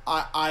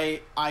 I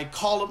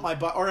called up my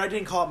buddy, or I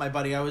didn't call up my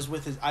buddy. I was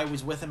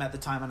with him at the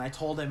time, and I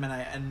told him,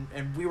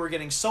 and we were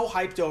getting so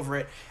hyped over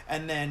it,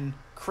 and then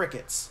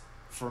crickets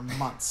for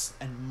months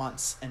and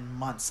months and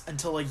months,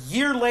 until a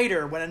year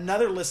later when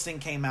another listing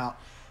came out,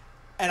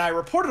 and I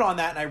reported on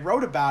that and I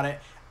wrote about it,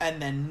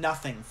 and then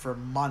nothing for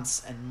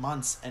months and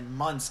months and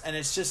months. And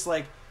it's just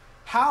like,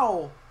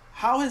 how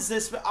has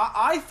this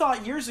I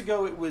thought years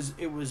ago it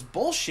was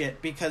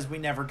bullshit because we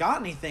never got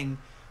anything,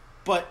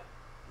 but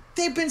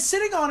they've been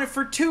sitting on it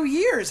for 2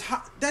 years.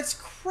 That's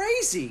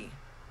crazy.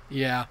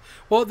 Yeah.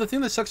 Well, the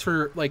thing that sucks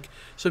for, like,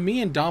 so me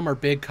and Dom are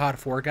big COD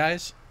 4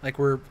 guys. Like,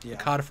 we're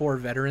COD 4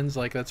 veterans.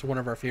 Like, that's one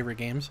of our favorite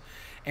games.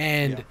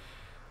 And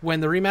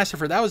when the remaster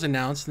for that was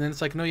announced, and then it's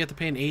like, no, you have to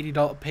pay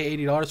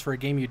 $80 for a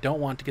game you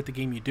don't want to get the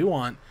game you do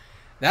want.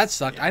 That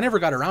sucked. I never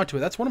got around to it.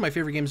 That's one of my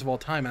favorite games of all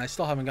time, and I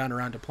still haven't gotten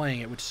around to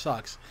playing it, which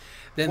sucks.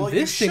 Then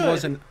this thing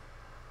wasn't...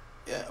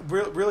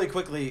 really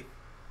quickly,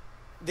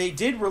 they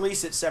did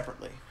release it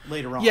separately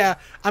later on. Yeah,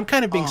 I'm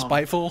kind of being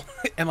spiteful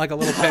and like a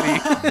little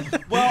petty.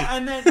 Well,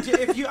 and then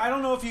I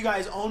don't know if you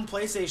guys own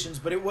PlayStations,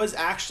 but it was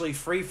actually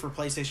free for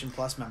PlayStation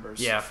Plus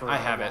members. Yeah, for I a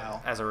have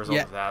while. it as a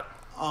result of that.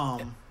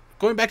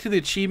 Going back to the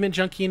achievement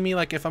junkie in me,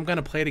 like if I'm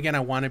gonna play it again,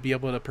 I want to be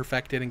able to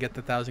perfect it and get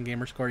the 1,000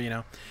 gamer score, you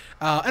know.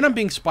 And I'm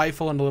being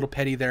spiteful and a little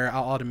petty there,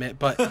 I'll admit.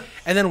 But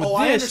and then with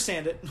I this,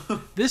 understand it.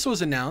 this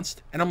was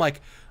announced, and I'm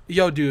like,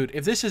 yo, dude,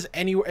 if this is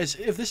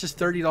if this is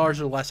 $30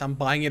 or less, I'm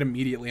buying it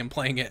immediately and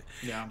playing it.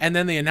 Yeah. And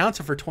then they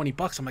announce it for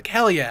 $20. I'm like,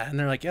 hell yeah! And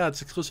they're like, yeah,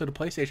 it's exclusive to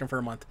PlayStation for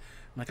a month.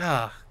 I'm like,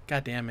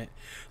 god damn it.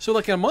 So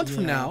like a month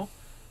from now,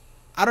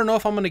 I don't know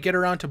if I'm gonna get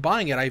around to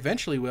buying it. I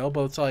eventually will,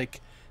 but it's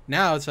like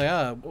now it's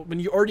like,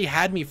 when you already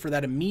had me for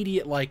that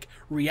immediate like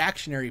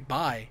reactionary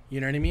buy, you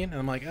know what I mean? And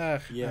I'm like, yeah.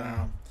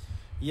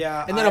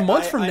 And then a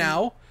month from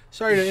now.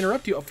 Sorry to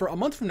interrupt you. For a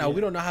month from now,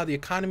 we don't know how the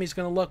economy is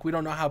going to look. We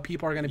don't know how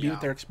people are going to be with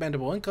their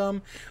expendable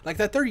income. Like,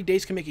 that 30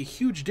 days can make a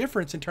huge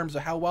difference in terms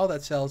of how well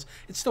that sells.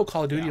 It's still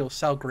Call of Duty. It'll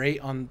sell great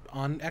on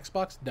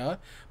Xbox, duh.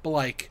 But,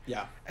 like,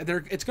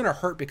 it's going to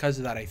hurt because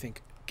of that, I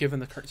think,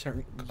 given the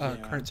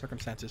current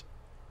circumstances.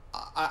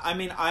 I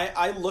mean,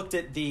 I looked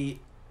at the...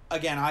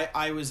 Again,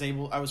 I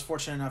was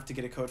fortunate enough to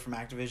get a code from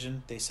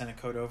Activision. They sent a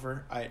code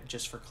over,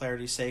 just for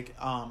clarity's sake.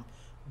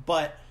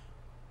 But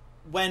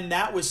when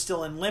that was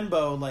still in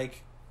limbo,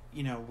 like...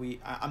 You know,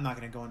 I'm not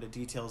going to go into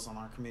details on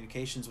our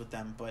communications with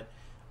them, but,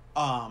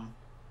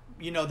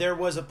 you know, there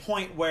was a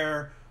point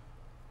where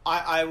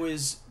I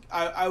was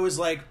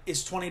like,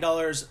 is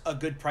 $20 a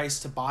good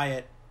price to buy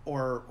it,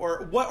 or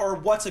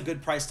what's a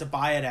good price to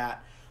buy it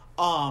at?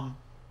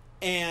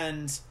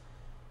 And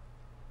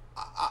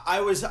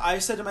I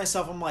said to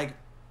myself, I'm like,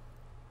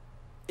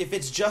 if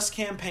it's just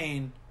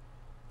campaign,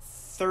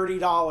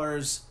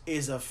 $30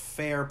 is a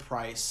fair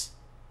price.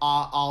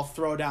 I'll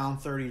throw down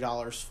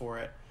 $30 for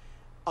it.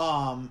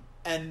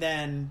 And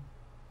then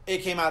it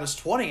came out as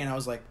 20, and I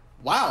was like,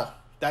 wow,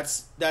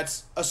 that's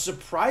a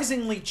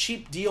surprisingly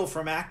cheap deal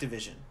from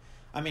Activision.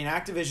 I mean,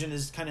 Activision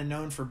is kind of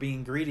known for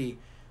being greedy.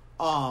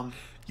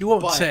 You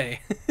won't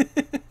say.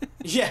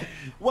 Yeah.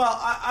 Well,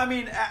 I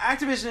mean,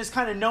 Activision is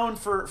kind of known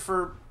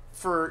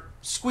for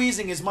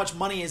squeezing as much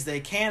money as they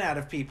can out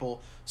of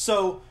people.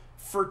 So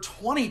for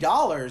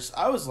 $20,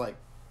 I was like,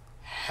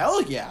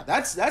 hell yeah,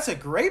 that's a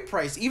great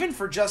price, even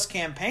for just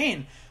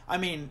campaign. I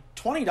mean,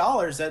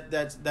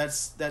 $20,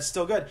 that's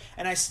still good.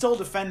 And I still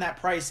defend that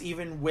price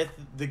even with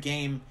the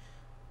game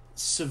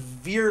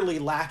severely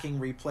lacking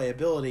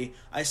replayability.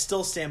 I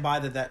still stand by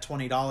that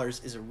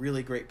 $20 is a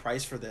really great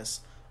price for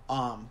this.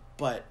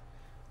 But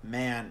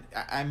man,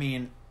 I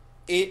mean,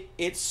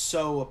 it's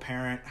so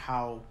apparent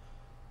how,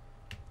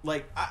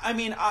 like, I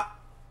mean,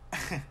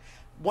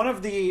 one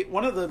of the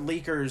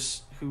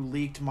leakers who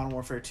leaked Modern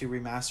Warfare 2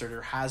 Remastered,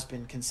 or has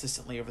been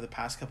consistently over the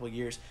past couple of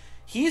years,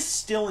 he's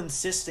still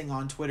insisting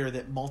on Twitter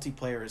that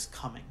multiplayer is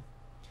coming.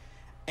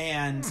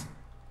 And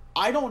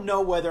I don't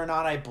know whether or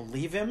not I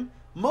believe him,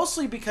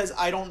 mostly because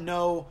I don't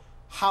know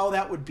how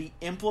that would be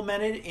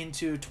implemented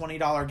into a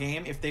 $20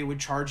 game, if they would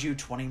charge you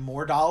 $20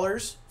 more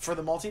for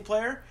the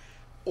multiplayer,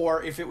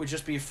 or if it would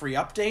just be a free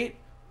update.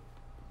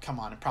 Come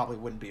on, it probably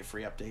wouldn't be a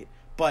free update.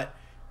 But,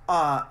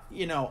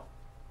 you know,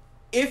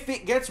 if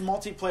it gets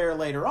multiplayer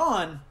later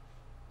on,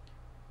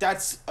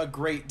 that's a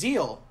great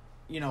deal.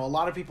 You know, a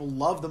lot of people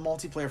love the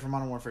multiplayer for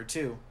Modern Warfare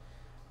 2.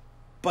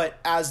 But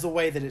as the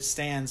way that it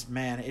stands,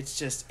 man, it's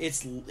just,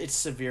 it's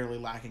severely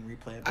lacking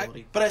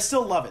replayability. But I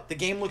still love it. The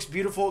game looks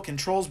beautiful, it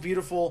controls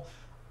beautiful.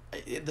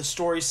 The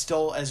story's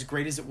still as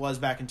great as it was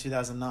back in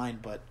 2009,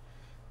 but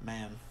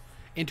man.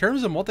 In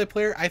terms of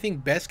multiplayer, I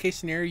think best case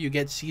scenario, you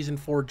get Season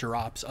 4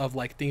 drops of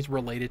like things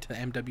related to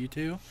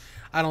MW2.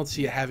 I don't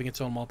see it having its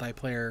own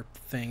multiplayer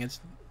thing. It's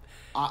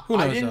who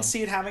knows, I didn't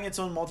see it having its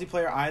own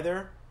multiplayer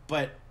either,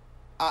 but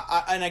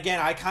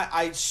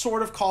I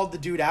sort of called the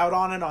dude out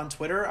on it on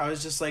Twitter. I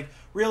was just like,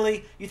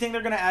 really? You think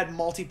they're going to add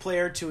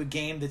multiplayer to a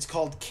game that's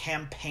called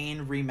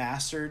Campaign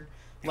Remastered?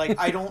 Like,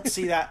 I don't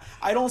see that.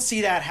 I don't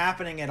see that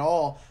happening at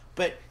all.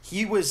 But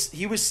he was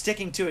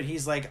sticking to it.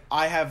 He's like,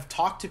 I have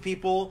talked to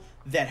people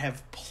that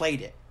have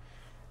played it.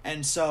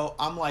 And so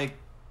I'm like,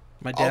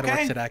 my dad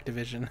works at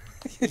Activision.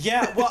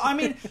 Yeah, well, I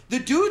mean, the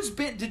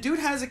dude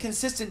has a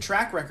consistent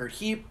track record.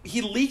 He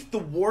leaked the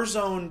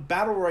Warzone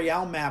Battle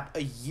Royale map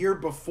a year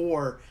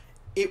before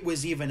it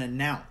was even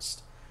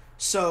announced.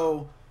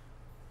 So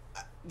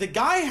the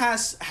guy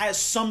has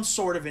some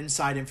sort of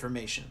inside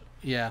information.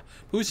 Yeah.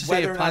 Who's to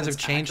say if plans have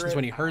changed since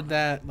when he heard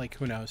that? Like,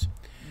 who knows?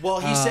 Well,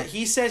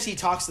 he says he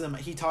talks to them.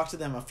 He talked to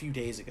them a few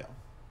days ago,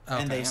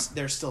 and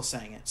they're still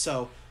saying it.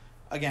 So,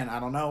 again, I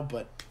don't know,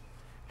 but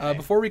hey.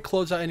 Before we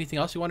close out, anything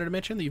else you wanted to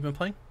mention that you've been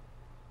playing?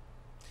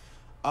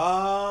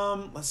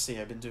 Let's see.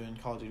 I've been doing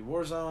Call of Duty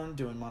Warzone,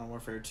 doing Modern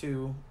Warfare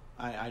 2.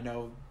 I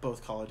know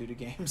both Call of Duty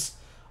games.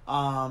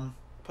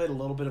 Played a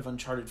little bit of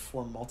Uncharted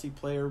 4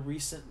 multiplayer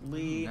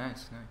recently.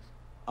 Nice.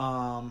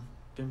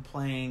 Been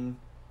playing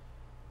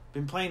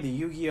the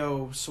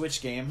Yu-Gi-Oh!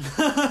 Switch game,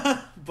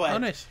 but oh,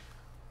 nice.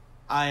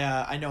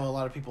 I know a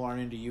lot of people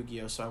aren't into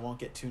Yu-Gi-Oh, so I won't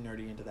get too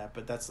nerdy into that.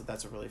 But that's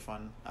a really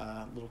fun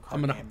little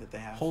card game that they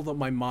have. Hold up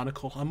my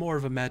monocle. I'm more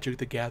of a Magic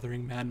the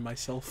Gathering man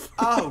myself.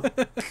 Oh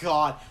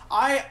God,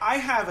 I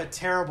have a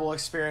terrible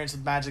experience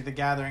with Magic the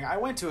Gathering. I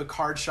went to a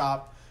card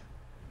shop.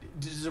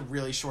 This is a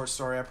really short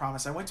story, I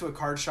promise. I went to a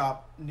card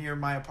shop near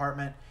my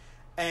apartment,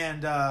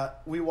 and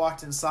we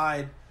walked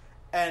inside,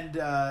 and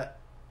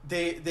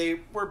they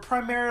were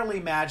primarily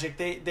Magic.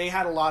 They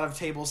had a lot of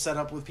tables set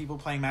up with people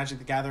playing Magic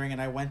the Gathering,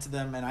 and I went to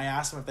them and I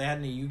asked them if they had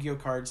any Yu-Gi-Oh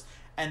cards,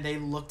 and they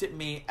looked at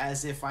me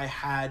as if I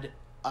had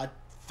a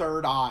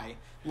third eye.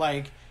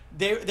 Like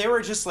they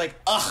were just like,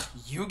 ugh,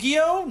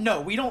 Yu-Gi-Oh?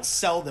 No, we don't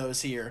sell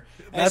those here.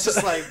 And it's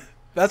just like.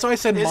 That's why I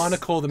said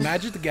monocle. The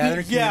Magic the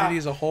Gathering community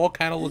as a whole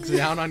kind of looks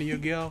down on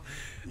Yu-Gi-Oh.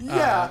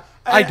 Yeah,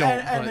 I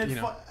don't.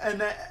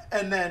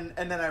 And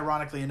then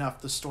ironically enough,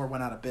 the store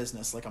went out of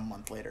business like a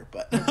month later.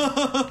 But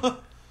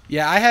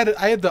yeah, I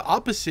had the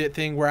opposite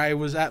thing where I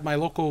was at my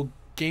local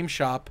game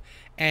shop,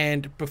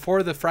 and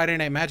before the Friday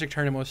Night Magic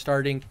tournament was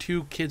starting,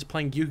 2 kids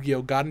playing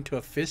Yu-Gi-Oh got into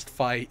a fist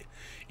fight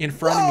in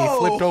front of me,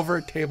 flipped over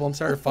a table and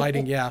started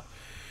fighting. Yeah,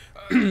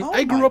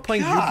 I grew up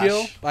playing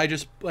Yu-Gi-Oh. I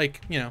just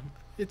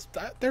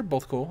they're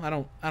both cool. I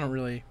don't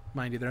really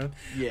mind either of them.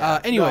 Yeah.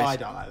 Anyways, no, I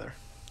don't either.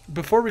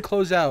 Before we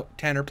close out,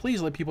 Tanner,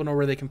 please let people know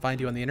where they can find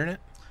you on the internet.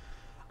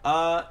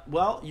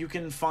 Well, you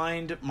can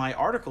find my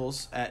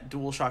articles at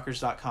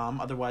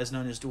DualShockers.com, otherwise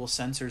known as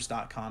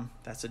DualSensors.com.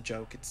 That's a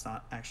joke. It's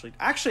not actually.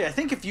 Actually, I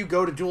think if you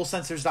go to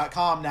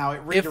DualSensors.com now,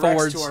 it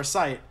redirects to our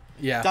site.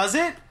 Yeah. Does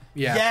it?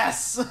 Yeah.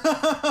 Yes.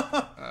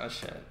 Oh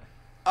shit.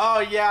 Oh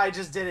yeah, I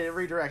just did it. It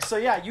redirects. So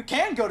yeah, you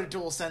can go to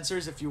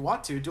DualSensors if you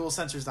want to.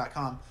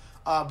 DualSensors.com.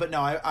 But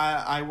no,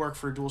 I work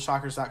for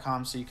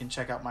DualShockers.com, so you can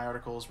check out my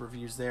articles,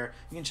 reviews there.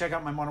 You can check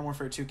out my Modern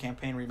Warfare 2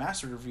 campaign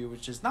remastered review,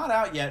 which is not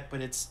out yet,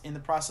 but it's in the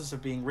process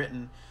of being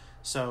written,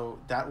 so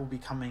that will be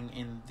coming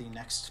in the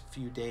next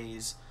few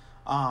days.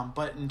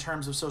 But in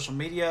terms of social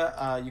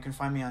media, you can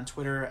find me on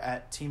Twitter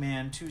at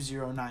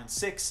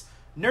tman2096.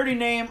 Nerdy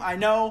name, I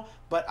know,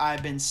 but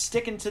I've been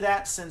sticking to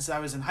that since I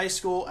was in high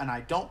school, and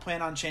I don't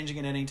plan on changing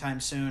it anytime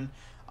soon.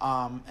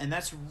 And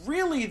that's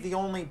really the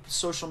only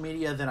social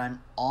media that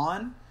I'm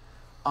on.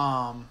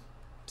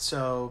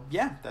 So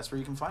yeah, that's where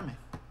you can find me.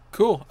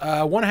 Cool.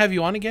 Want to have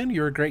you on again.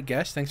 You're a great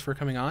guest. Thanks for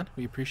coming on.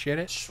 We appreciate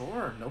it.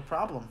 Sure, no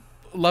problem.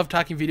 Love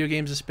talking video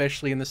games,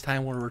 especially in this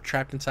time where we're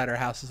trapped inside our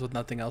houses with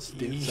nothing else to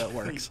do, so it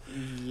works.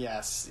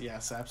 Yes,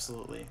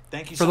 absolutely.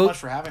 Thank you so much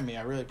for having me.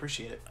 I really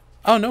appreciate it.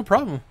 Oh, no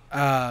problem.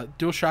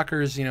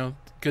 DualShockers,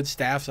 good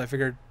staff, so I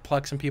figured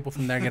pluck some people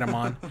from there, get them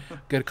on.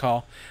 Good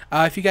call.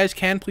 If you guys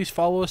can, please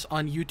follow us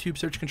on YouTube.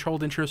 Search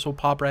Controlled Interest will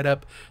pop right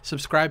up.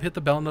 Subscribe, hit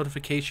the bell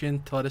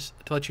notification to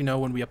let you know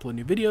when we upload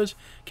new videos.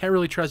 Can't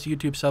really trust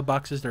YouTube sub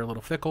boxes. They're a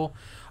little fickle.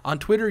 On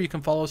Twitter, you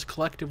can follow us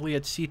collectively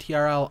at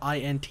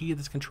CTRLINT.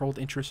 That's Controlled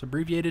Interest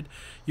abbreviated.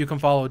 You can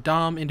follow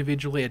Dom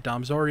individually at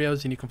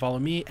DomZorios, and you can follow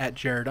me at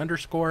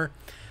Jared_.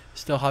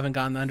 Still haven't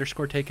gotten the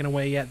underscore taken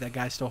away yet. That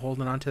guy's still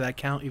holding on to that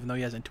count, even though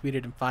he hasn't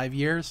tweeted in 5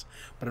 years.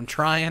 But I'm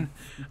trying.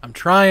 In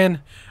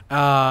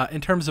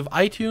terms of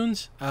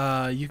iTunes,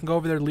 you can go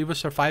over there, leave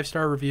us a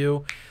 5-star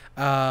review,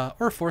 or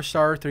a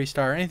 4-star,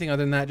 3-star, anything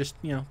other than that. Just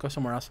go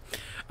somewhere else.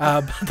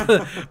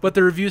 But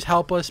the reviews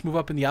help us move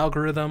up in the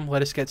algorithm,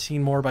 let us get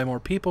seen more by more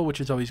people, which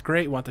is always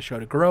great. We want the show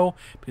to grow,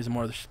 because the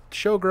more the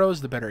show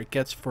grows, the better it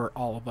gets for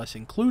all of us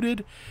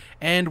included.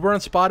 And we're on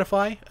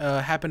Spotify.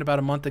 Happened about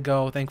a month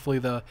ago. Thankfully,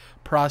 the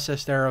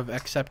process there of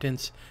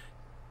acceptance,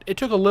 it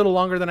took a little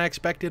longer than I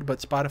expected, but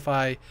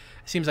Spotify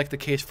seems like the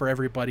case for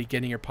everybody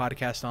getting your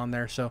podcast on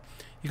there. So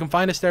you can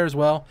find us there as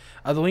well.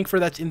 The link for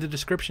that's in the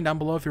description down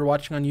below if you're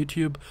watching on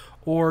YouTube,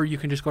 or you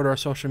can just go to our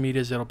social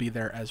medias. It'll be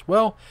there as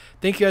well.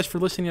 Thank you guys for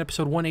listening to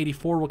episode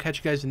 184. We'll catch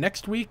you guys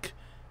next week.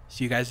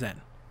 See you guys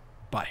then.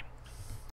 Bye.